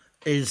hire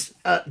is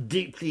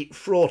deeply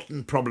fraught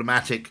and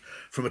problematic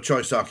from a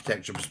choice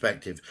architecture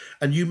perspective.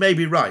 And you may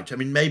be right. I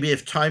mean, maybe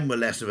if time were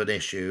less of an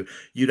issue,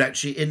 you'd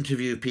actually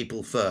interview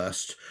people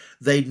first.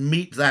 They'd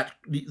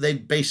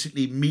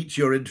basically meet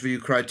your interview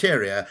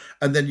criteria,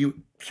 and then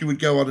you would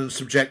go on and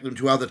subject them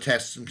to other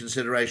tests and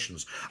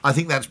considerations. I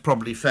think that's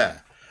probably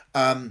fair.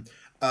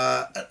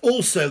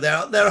 Also, there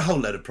are a whole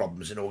load of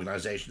problems in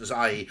organisations,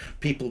 i.e.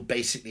 people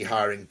basically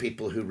hiring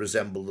people who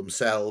resemble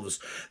themselves.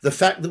 The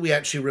fact that we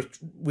actually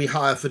we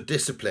hire for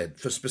discipline,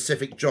 for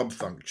specific job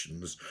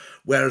functions,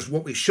 whereas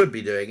what we should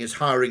be doing is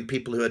hiring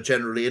people who are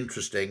generally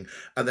interesting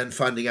and then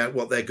finding out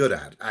what they're good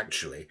at,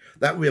 actually.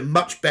 That would be a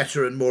much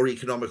better and more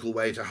economical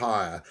way to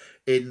hire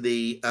in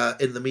the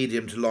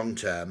medium to long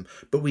term.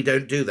 But we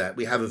don't do that.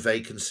 We have a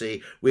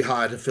vacancy. We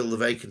hire to fill the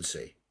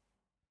vacancy.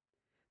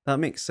 That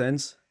makes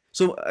sense.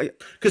 So,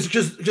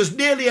 because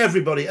nearly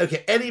everybody,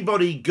 okay,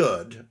 anybody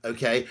good,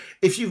 okay,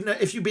 if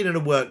you've been in a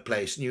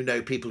workplace and you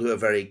know people who are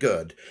very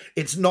good,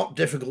 it's not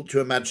difficult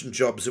to imagine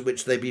jobs in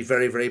which they be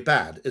very, very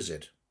bad, is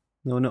it?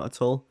 No, not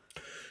at all.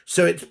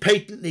 So it's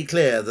patently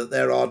clear that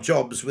there are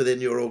jobs within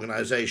your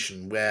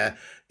organisation where,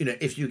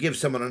 if you give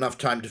someone enough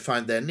time to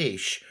find their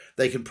niche,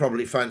 they can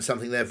probably find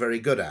something they're very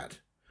good at.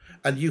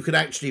 And you can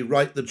actually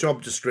write the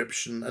job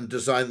description and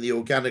design the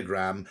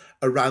organogram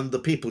around the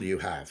people you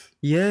have.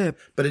 Yeah.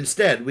 But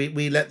instead,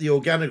 we let the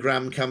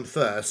organogram come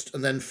first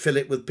and then fill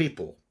it with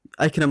people.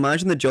 I can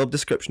imagine the job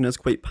description is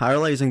quite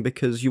paralysing,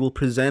 because you will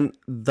present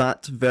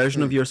that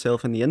version of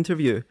yourself in the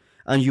interview,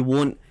 and you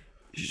won't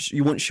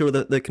show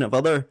the kind of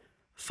other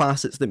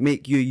facets that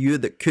make you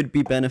that could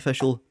be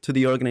beneficial to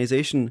the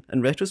organisation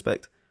in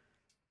retrospect.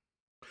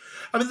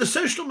 I mean, the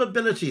social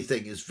mobility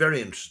thing is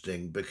very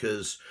interesting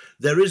because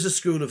there is a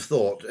school of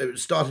thought. It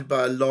was started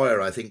by a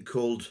lawyer, I think,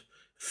 called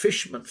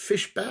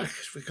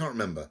Fishbach, I can't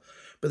remember.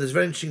 But there's a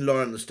very interesting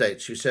lawyer in the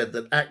States who said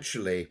that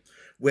actually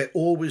we're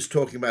always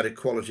talking about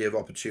equality of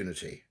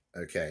opportunity,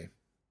 okay?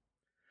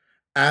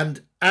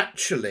 And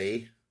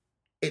actually,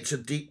 it's a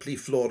deeply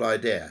flawed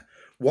idea.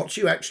 What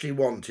you actually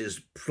want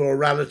is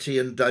plurality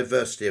and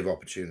diversity of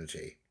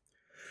opportunity.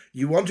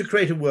 You want to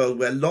create a world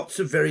where lots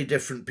of very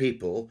different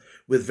people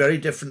with very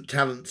different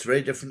talents,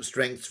 very different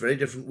strengths, very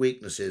different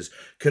weaknesses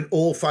can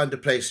all find a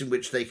place in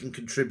which they can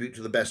contribute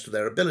to the best of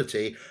their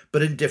ability,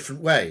 but in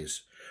different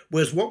ways.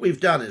 Whereas what we've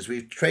done is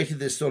we've created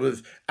this sort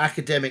of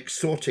academic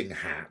sorting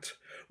hat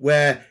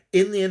where,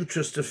 in the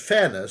interest of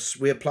fairness,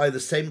 we apply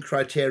the same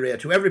criteria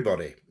to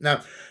everybody.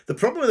 Now, the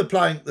problem with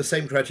applying the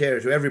same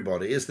criteria to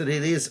everybody is that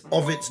it is,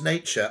 of its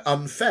nature,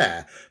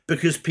 unfair,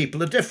 because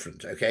people are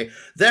different, okay?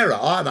 There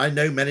are, and I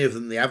know many of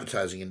them in the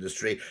advertising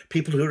industry,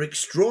 people who are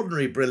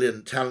extraordinarily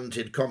brilliant,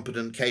 talented,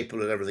 competent,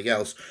 capable, and everything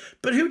else,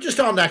 but who just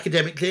aren't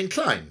academically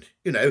inclined.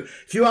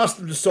 If you ask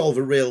them to solve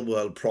a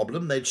real-world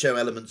problem, they'd show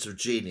elements of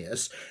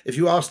genius. If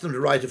you ask them to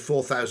write a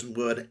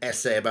 4,000-word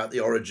essay about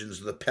the origins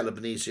of the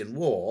Peloponnesian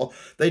War,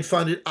 they'd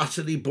find it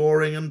utterly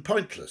boring and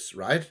pointless,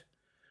 right?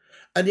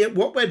 And yet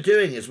what we're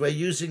doing is we're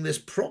using this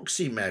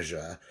proxy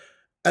measure.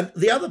 And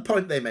the other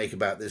point they make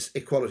about this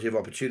equality of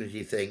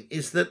opportunity thing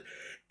is that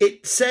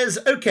it says,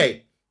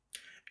 okay,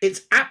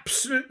 it's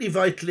absolutely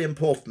vitally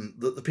important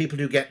that the people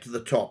who get to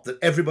the top, that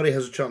everybody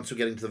has a chance of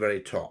getting to the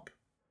very top.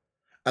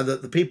 And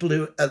that the people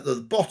who at the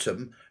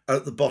bottom are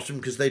at the bottom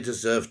because they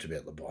deserve to be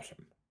at the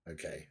bottom.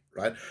 Okay,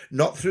 right?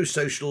 Not through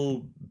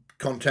social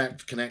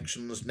contact,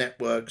 connections,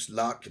 networks,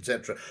 luck,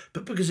 etc.,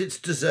 but because it's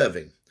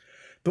deserving.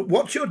 But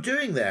what you're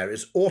doing there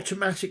is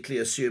automatically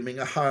assuming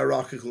a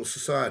hierarchical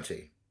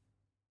society,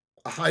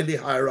 a highly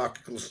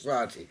hierarchical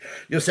society.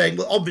 You're saying,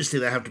 well, obviously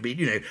there have to be,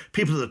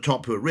 people at the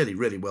top who are really,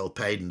 really well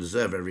paid and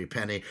deserve every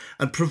penny.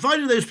 And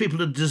provided those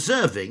people are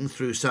deserving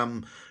through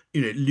some,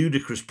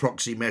 ludicrous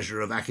proxy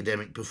measure of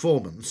academic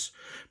performance,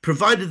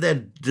 provided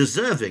they're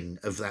deserving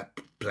of that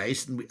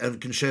place and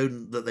can show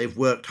that they've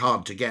worked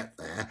hard to get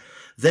there,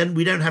 then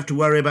we don't have to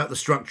worry about the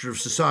structure of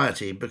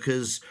society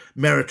because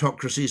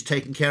meritocracy is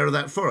taking care of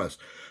that for us.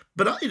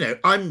 But I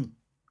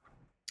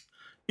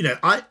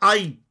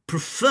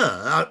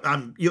prefer.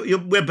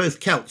 We're both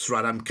Celts,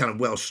 right? I'm kind of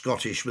Welsh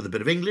Scottish with a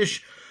bit of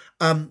English.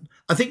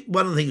 I think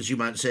one of the things you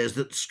might say is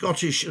that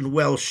Scottish and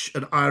Welsh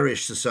and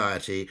Irish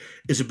society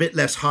is a bit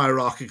less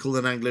hierarchical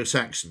than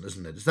Anglo-Saxon,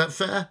 isn't it? Is that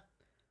fair?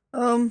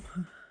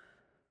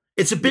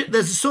 It's a bit.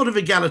 There's a sort of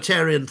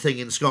egalitarian thing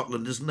in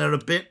Scotland, isn't there? A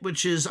bit,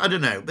 which is, I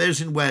don't know.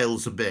 There's in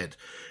Wales a bit.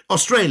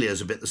 Australia's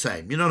a bit the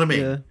same. You know what I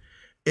mean? Yeah.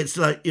 It's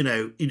like you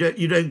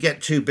don't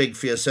get too big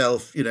for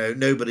yourself.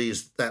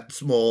 Nobody's that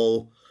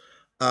small.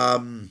 I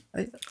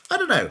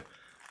don't know,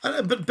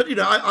 but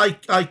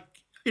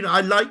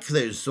I like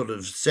those sort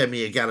of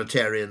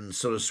semi-egalitarian,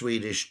 sort of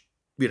Swedish,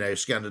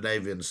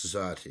 Scandinavian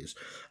societies.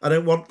 I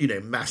don't want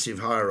massive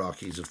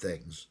hierarchies of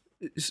things.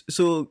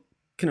 So,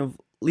 kind of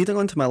leading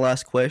on to my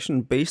last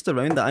question, based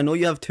around that, I know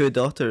you have two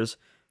daughters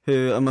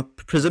who I'm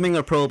presuming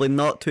are probably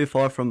not too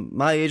far from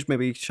my age,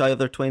 maybe shy of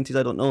their 20s.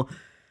 I don't know.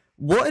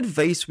 What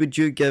advice would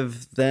you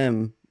give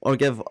them or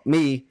give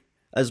me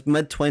as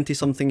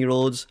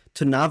mid-20-something-year-olds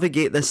to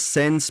navigate this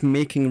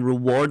sense-making,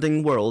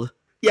 rewarding world?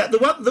 Yeah,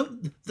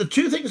 the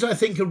two things I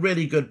think are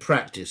really good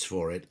practice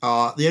for it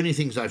are the only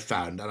things I've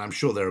found, and I'm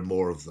sure there are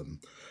more of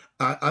them.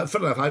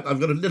 Funny enough, I've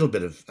got a little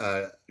bit of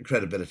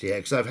credibility here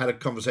because I've had a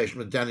conversation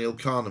with Daniel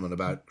Kahneman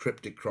about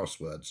cryptic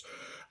crosswords.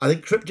 I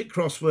think cryptic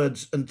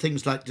crosswords and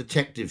things like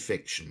detective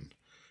fiction,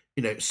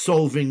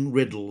 solving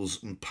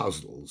riddles and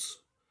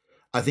puzzles,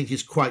 I think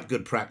is quite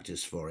good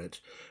practice for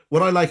it.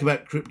 What I like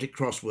about cryptic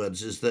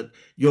crosswords is that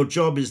your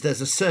job is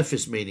there's a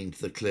surface meaning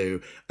to the clue,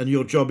 and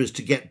your job is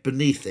to get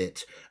beneath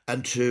it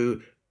and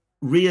to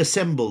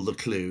reassemble the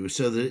clue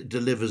so that it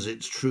delivers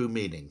its true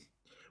meaning,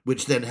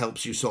 which then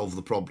helps you solve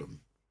the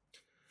problem.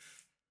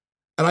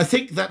 And I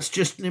think that's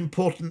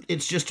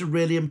it's just a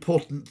really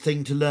important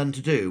thing to learn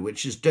to do,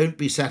 which is don't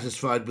be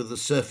satisfied with the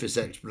surface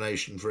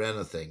explanation for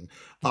anything.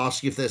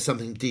 Ask if there's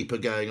something deeper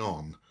going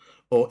on,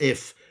 or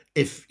if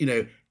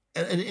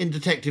and in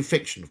detective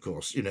fiction, of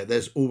course,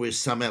 there's always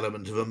some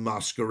element of a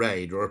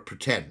masquerade or a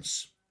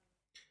pretense.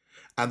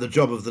 And the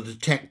job of the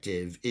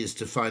detective is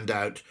to find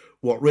out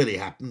what really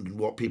happened and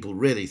what people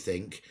really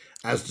think,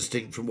 as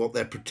distinct from what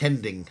they're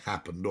pretending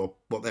happened or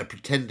what they're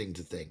pretending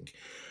to think.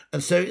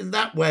 And so in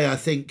that way, I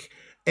think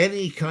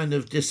any kind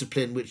of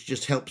discipline which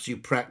just helps you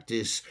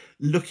practice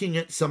looking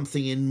at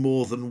something in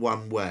more than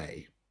one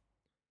way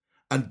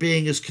and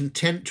being as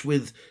content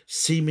with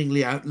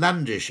seemingly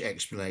outlandish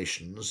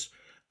explanations.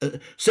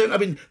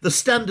 The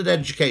standard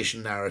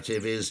education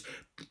narrative is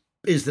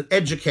that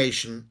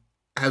education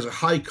has a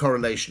high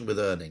correlation with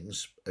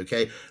earnings.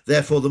 Okay,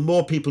 therefore, the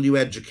more people you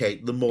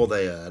educate, the more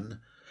they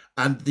earn.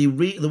 And the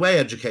way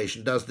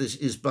education does this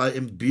is by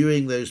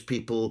imbuing those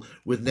people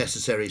with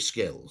necessary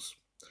skills.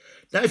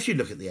 Now, if you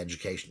look at the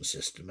education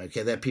system,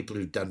 okay, there are people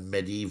who've done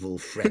medieval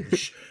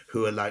French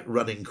who are like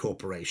running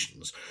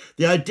corporations.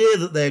 The idea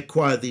that they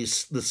acquire the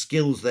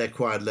skills they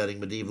acquired learning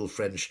medieval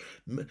French,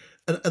 and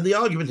the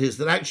argument is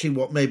that actually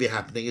what may be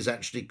happening is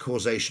actually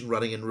causation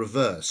running in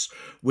reverse,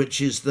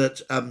 which is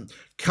that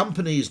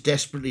companies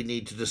desperately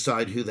need to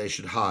decide who they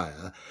should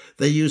hire.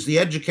 They use the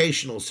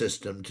educational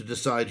system to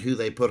decide who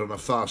they put on a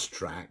fast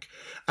track.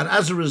 And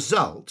as a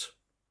result,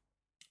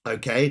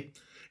 okay,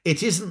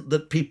 it isn't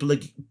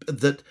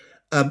that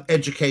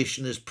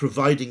education is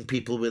providing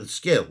people with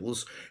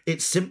skills.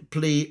 It's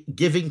simply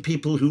giving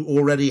people who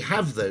already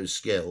have those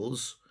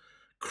skills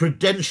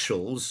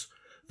credentials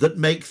that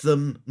make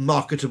them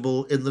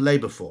marketable in the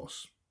labour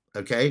force.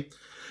 Okay,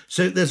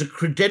 so there's a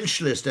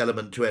credentialist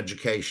element to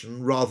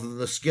education rather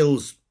than a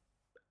skills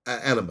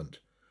element.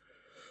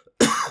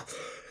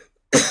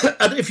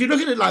 And if you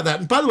look at it like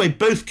that, and by the way,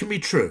 both can be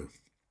true.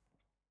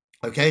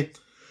 Okay.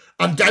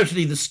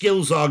 Undoubtedly, the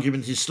skills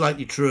argument is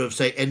slightly true of,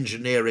 say,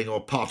 engineering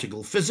or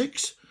particle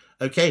physics,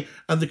 okay?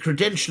 And the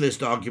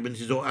credentialist argument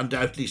is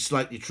undoubtedly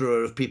slightly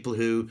truer of people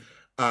who,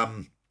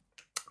 have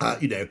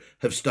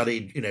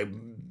studied,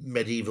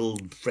 medieval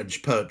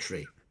French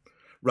poetry,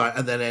 right?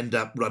 And then end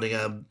up running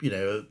a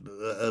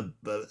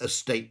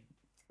state,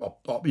 a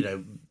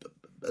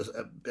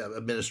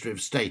ministry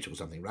of state or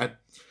something, right?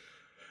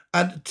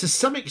 And to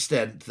some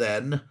extent,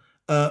 then,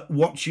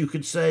 what you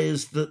could say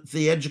is that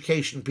the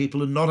education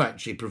people are not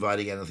actually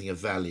providing anything of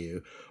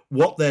value.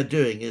 What they're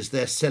doing is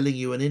they're selling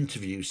you an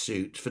interview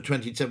suit for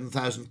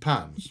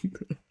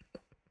 £27,000.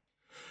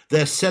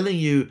 They're selling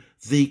you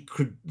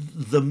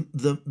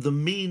the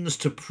means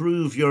to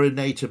prove your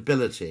innate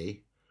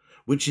ability,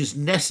 which is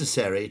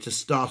necessary to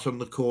start on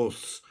the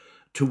course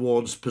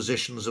towards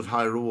positions of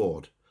high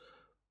reward.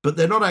 But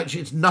they're not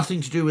actually, it's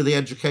nothing to do with the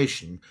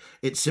education.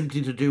 It's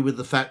simply to do with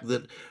the fact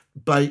that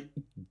by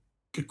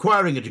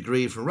acquiring a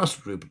degree from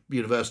Russell Group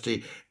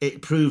University,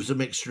 it proves a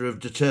mixture of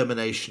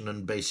determination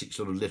and basic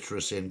sort of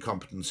literacy and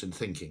competence in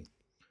thinking.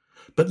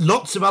 But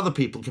lots of other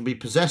people can be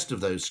possessed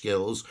of those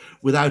skills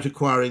without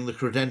acquiring the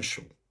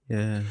credential.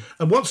 Yeah.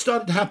 And what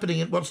started happening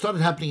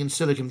in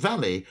Silicon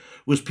Valley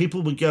was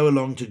people would go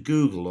along to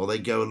Google, or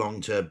they'd go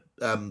along to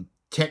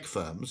tech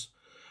firms,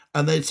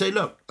 and they'd say,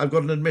 look, I've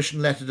got an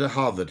admission letter to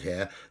Harvard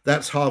here.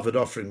 That's Harvard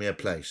offering me a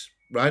place,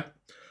 right?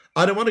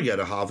 I don't want to go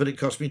to Harvard. It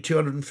cost me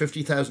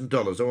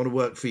 $250,000. I want to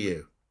work for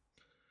you.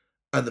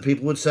 And the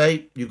people would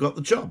say, you got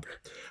the job.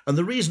 And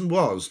the reason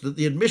was that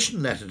the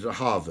admission letter to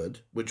Harvard,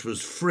 which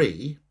was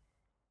free,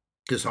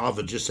 because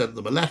Harvard just sent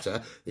them a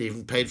letter, they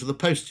even paid for the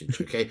postage,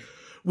 okay,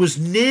 was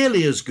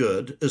nearly as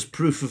good as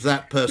proof of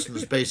that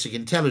person's basic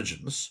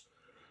intelligence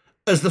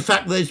as the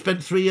fact they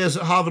spent 3 years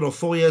at Harvard or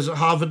 4 years at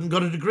Harvard and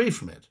got a degree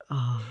from it.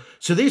 Oh.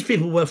 So these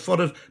people were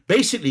sort of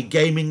basically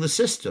gaming the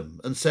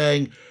system and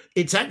saying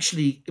it's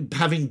actually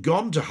having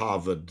gone to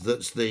Harvard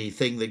that's the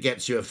thing that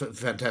gets you a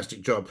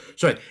fantastic job.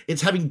 Sorry,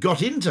 it's having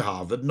got into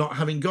Harvard, not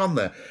having gone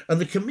there. And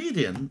the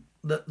comedian,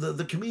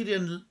 the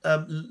comedian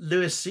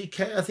Louis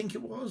C.K., I think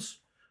it was,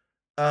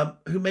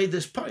 who made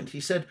this point. He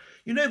said,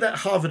 you know that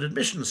Harvard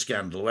admissions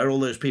scandal where all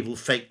those people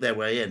faked their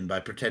way in by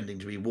pretending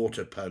to be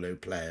water polo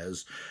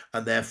players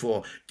and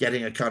therefore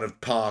getting a kind of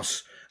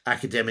pass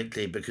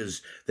academically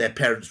because their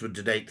parents would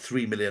donate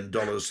 $3 million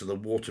to the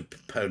water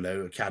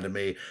polo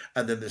academy,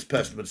 and then this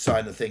person would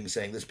sign a thing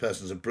saying this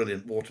person's a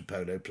brilliant water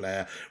polo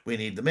player, we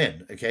need them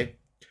in, okay?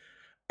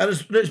 And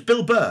it's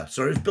Bill Burr,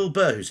 sorry, it's Bill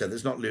Burr who said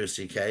this, not Louis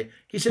C.K.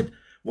 He said,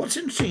 what's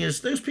interesting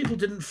is those people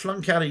didn't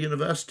flunk out of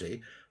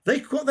university.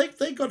 They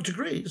got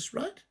degrees,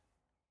 right?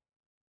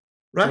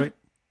 Right?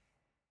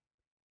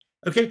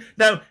 Okay,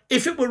 now,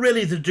 if it were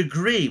really the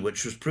degree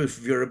which was proof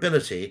of your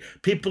ability,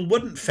 people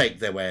wouldn't fake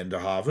their way into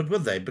Harvard,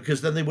 would they?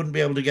 Because then they wouldn't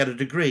be able to get a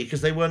degree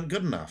because they weren't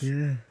good enough.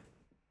 Yeah.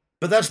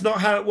 But that's not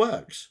how it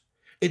works.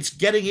 It's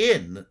getting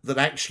in that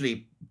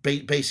actually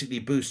basically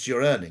boosts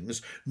your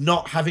earnings,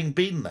 not having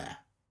been there.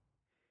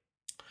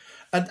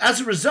 And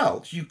as a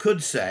result, you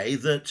could say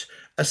that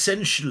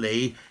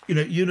essentially,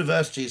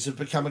 universities have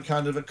become a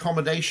kind of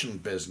accommodation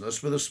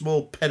business with a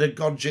small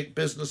pedagogic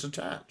business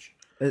attached.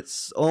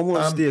 It's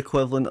almost the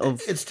equivalent of...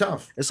 It's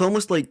tough. It's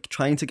almost like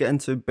trying to get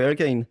into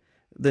Berghain,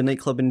 the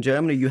nightclub in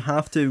Germany. You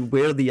have to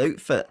wear the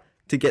outfit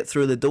to get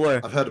through the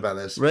door. I've heard about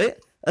this. Right?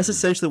 That's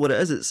essentially what it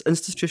is. It's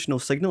institutional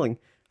signalling.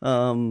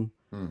 And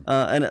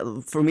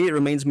for me, it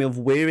reminds me of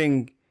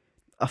wearing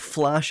a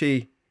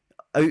flashy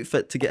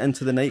outfit to get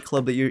into the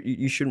nightclub that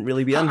you shouldn't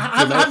really be in.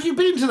 Have you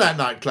been to that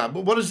nightclub?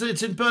 What is it?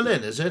 It's in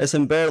Berlin, is it? It's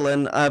in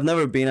Berlin. I've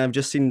never been. I've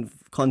just seen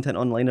content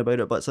online about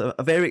it, but it's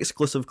a very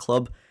exclusive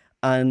club,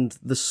 and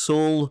the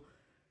sole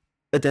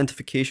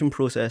identification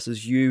process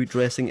is you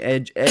dressing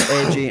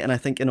edgy and I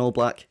think in all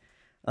black.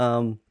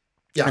 And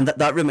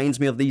that reminds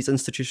me of these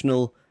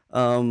institutional...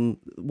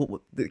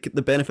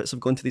 the benefits of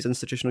going to these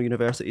institutional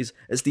universities.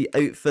 It's the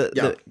outfit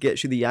that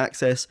gets you the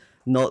access,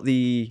 not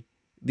the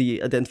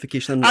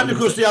identification. And of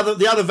course, the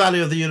other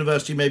value of the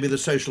university may be the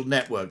social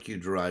network you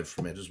derive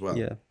from it as well.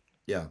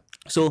 Yeah.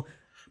 So,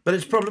 but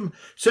it's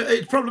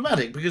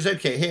problematic because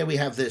here we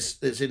have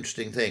this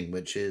interesting thing,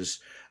 which is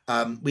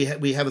we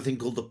have a thing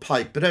called the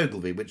Pipe at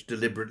Ogilvy, which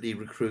deliberately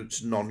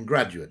recruits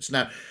non-graduates.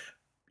 Now,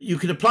 you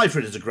can apply for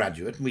it as a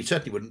graduate, and we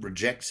certainly wouldn't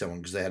reject someone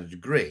because they had a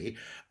degree.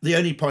 The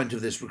only point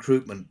of this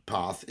recruitment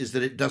path is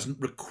that it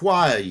doesn't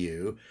require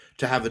you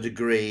to have a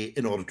degree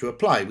in order to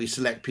apply. We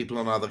select people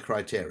on other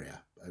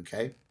criteria,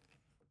 okay?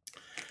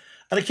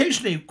 And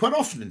occasionally, quite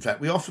often, in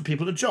fact, we offer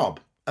people a job,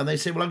 and they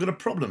say, well, I've got a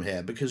problem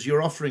here because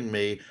you're offering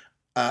me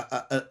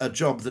a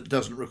job that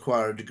doesn't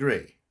require a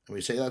degree. And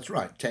we say, that's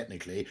right,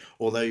 technically,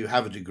 although you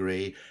have a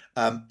degree,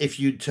 if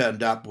you'd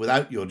turned up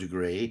without your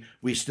degree,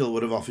 we still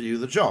would have offered you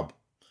the job.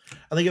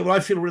 And they go, well,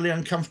 I feel really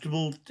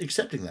uncomfortable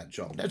accepting that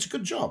job. That's a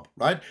good job,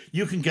 right?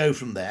 You can go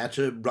from there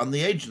to run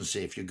the agency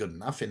if you're good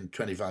enough in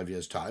 25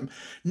 years' time.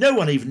 No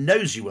one even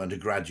knows you weren't a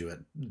graduate,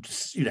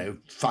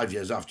 5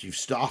 years after you've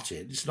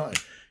started. It's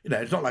not,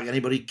 it's not like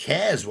anybody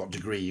cares what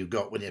degree you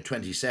got when you're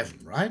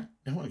 27, right?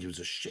 No one gives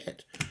a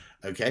shit,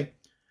 okay?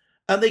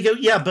 And they go,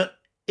 yeah, but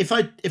if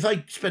I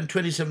spend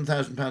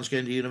 £27,000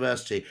 going to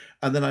university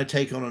and then I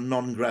take on a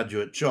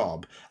non-graduate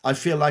job, I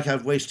feel like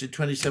I've wasted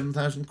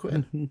 27,000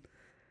 quid.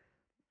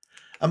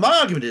 And my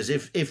argument is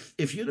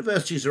if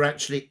universities are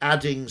actually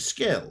adding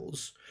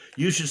skills,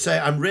 you should say,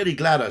 I'm really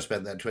glad I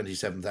spent that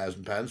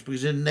 £27,000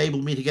 because it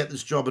enabled me to get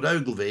this job at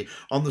Ogilvy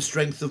on the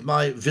strength of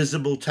my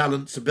visible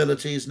talents,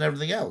 abilities and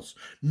everything else,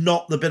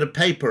 not the bit of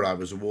paper I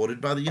was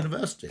awarded by the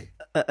university.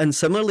 And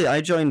similarly, I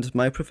joined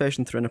my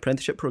profession through an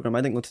apprenticeship program.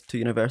 I didn't go to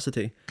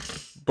university,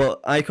 but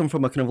I come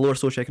from a kind of lower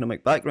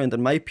socioeconomic background,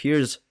 and my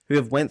peers who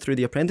have went through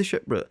the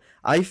apprenticeship route,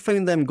 I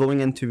found them going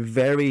into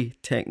very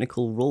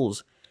technical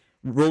roles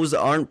that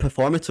aren't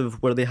performative,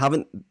 where they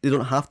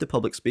don't have to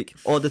public speak.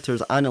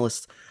 Auditors,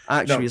 analysts,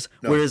 actuaries.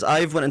 No. Whereas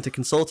I've went into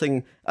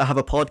consulting. I have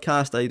a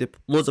podcast. I do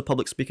loads of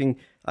public speaking.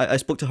 I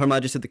spoke to Her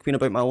Majesty the Queen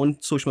about my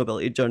own social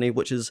mobility journey,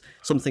 which is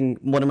something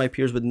one of my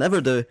peers would never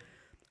do.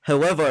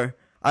 However,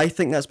 I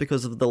think that's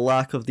because of the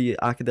lack of the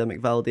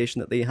academic validation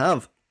that they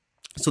have.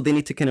 So they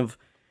need to kind of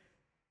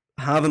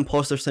have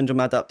imposter syndrome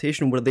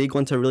adaptation, where they go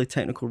into a really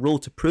technical role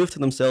to prove to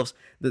themselves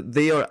that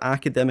they are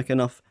academic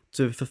enough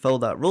to fulfill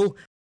that role.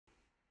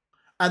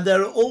 And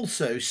there are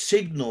also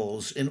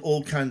signals in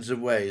all kinds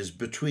of ways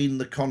between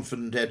the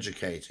confident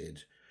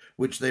educated,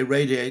 which they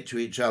radiate to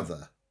each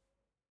other,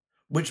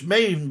 which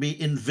may even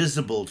be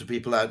invisible to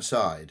people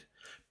outside.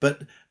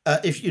 But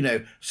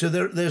so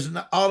there's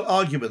an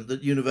argument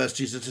that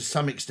universities are to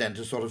some extent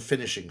a sort of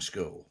finishing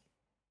school.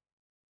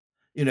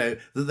 That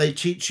they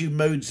teach you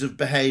modes of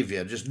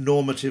behaviour, just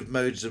normative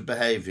modes of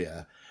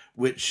behaviour,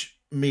 which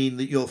mean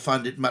that you'll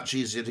find it much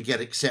easier to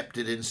get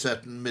accepted in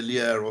certain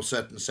milieu or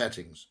certain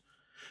settings.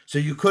 So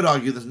you could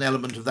argue there's an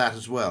element of that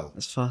as well.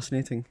 That's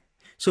fascinating.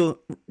 So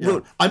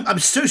I'm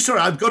so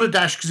sorry. I've got to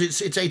dash because it's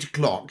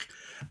 8:00.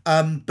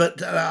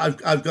 But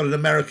I've got an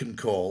American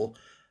call.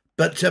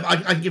 But I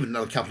can give it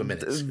another couple of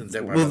minutes.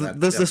 Don't worry about that.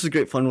 This was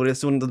great fun, Rory.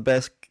 It's one of the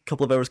best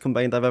couple of hours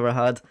combined I've ever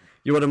had.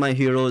 You're one of my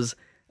heroes.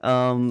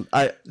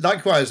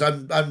 Likewise,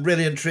 I'm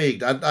really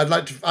intrigued. I'd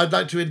like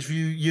to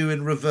interview you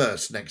in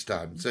reverse next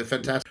time. So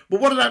fantastic.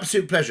 Well, what an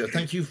absolute pleasure.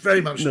 Thank you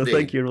very much indeed.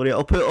 Thank you, Rory.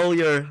 I'll put all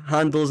your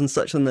handles and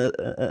such in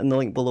the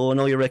link below,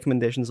 and all your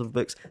recommendations of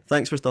books.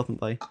 Thanks for stopping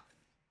by.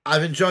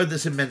 I've enjoyed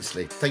this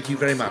immensely. Thank you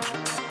very much.